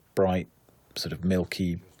sense of bright, sort of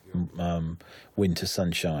milky winter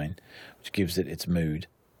sunshine, which gives it its mood.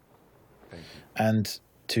 And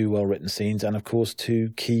 2 well-written scenes, and of course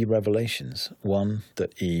 2 key revelations. One,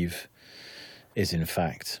 that Eve is in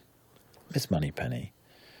fact Miss Moneypenny,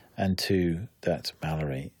 and 2, that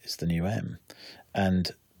Mallory is the new M.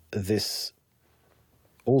 And this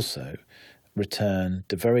also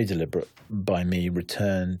very deliberate by me,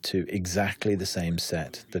 return to exactly the same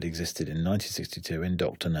set that existed in 1962 in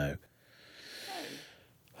Dr. No.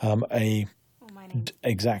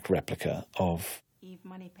 Exact replica of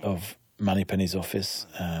Moneypenny's office,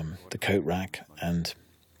 the coat rack, and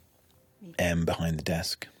M behind the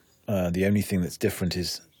desk. The only thing that's different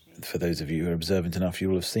is, for those of you who are observant enough, you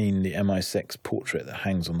will have seen the MI6 portrait that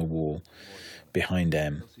hangs on the wall behind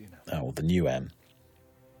M, or the new M,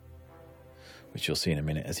 which you'll see in a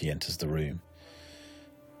minute as he enters the room.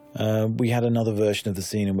 We had another version of the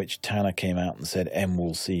scene in which Tanner came out and said, M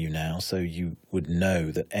will see you now, so you would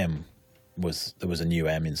know that there was a new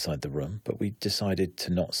M inside the room, but we decided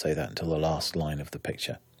to not say that until the last line of the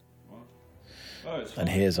picture. And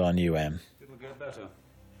here's our new M,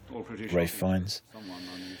 Ralph Fiennes.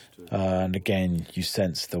 And again, you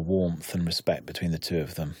sense the warmth and respect between the 2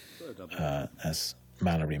 of them, as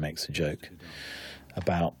Mallory makes a joke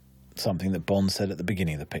about something that Bond said at the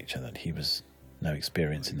beginning of the picture, that he was no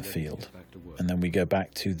experience in the field. And then we go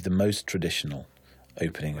back to the most traditional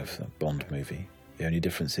opening of the Bond movie. The only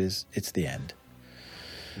difference is it's the end,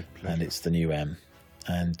 and it's the new M.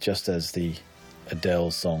 And just as the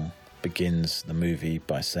Adele song begins the movie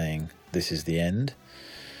by saying, "This is the end,"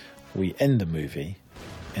 we end the movie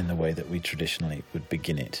in the way that we traditionally would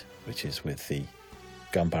begin it, which is with the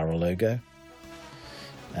gun barrel logo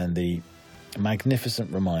and the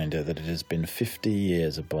magnificent reminder that it has been 50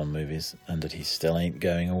 years of Bond movies and that he still ain't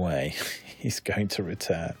going away. He's going to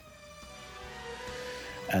return.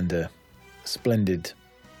 And a splendid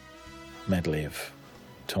medley of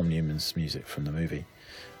Tom Newman's music from the movie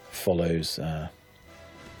follows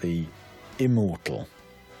the immortal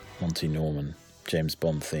Monty Norman James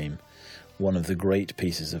Bond theme, one of the great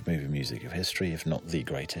pieces of movie music of history, if not the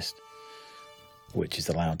greatest, which is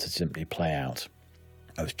allowed to simply play out.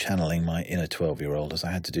 I was channeling my inner 12-year-old, as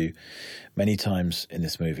I had to do many times in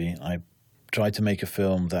this movie. I tried to make a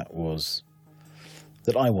film that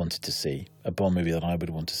I wanted to see, a Bond movie that I would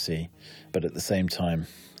want to see, but at the same time,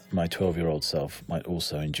 my 12-year-old self might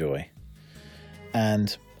also enjoy.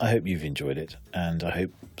 And I hope you've enjoyed it, and I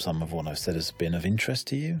hope some of what I've said has been of interest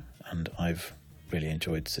to you, and I've really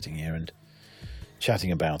enjoyed sitting here and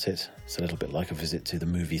chatting about it. It's a little bit like a visit to the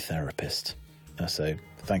movie therapist. So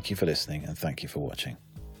thank you for listening, and thank you for watching.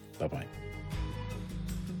 Bye-bye.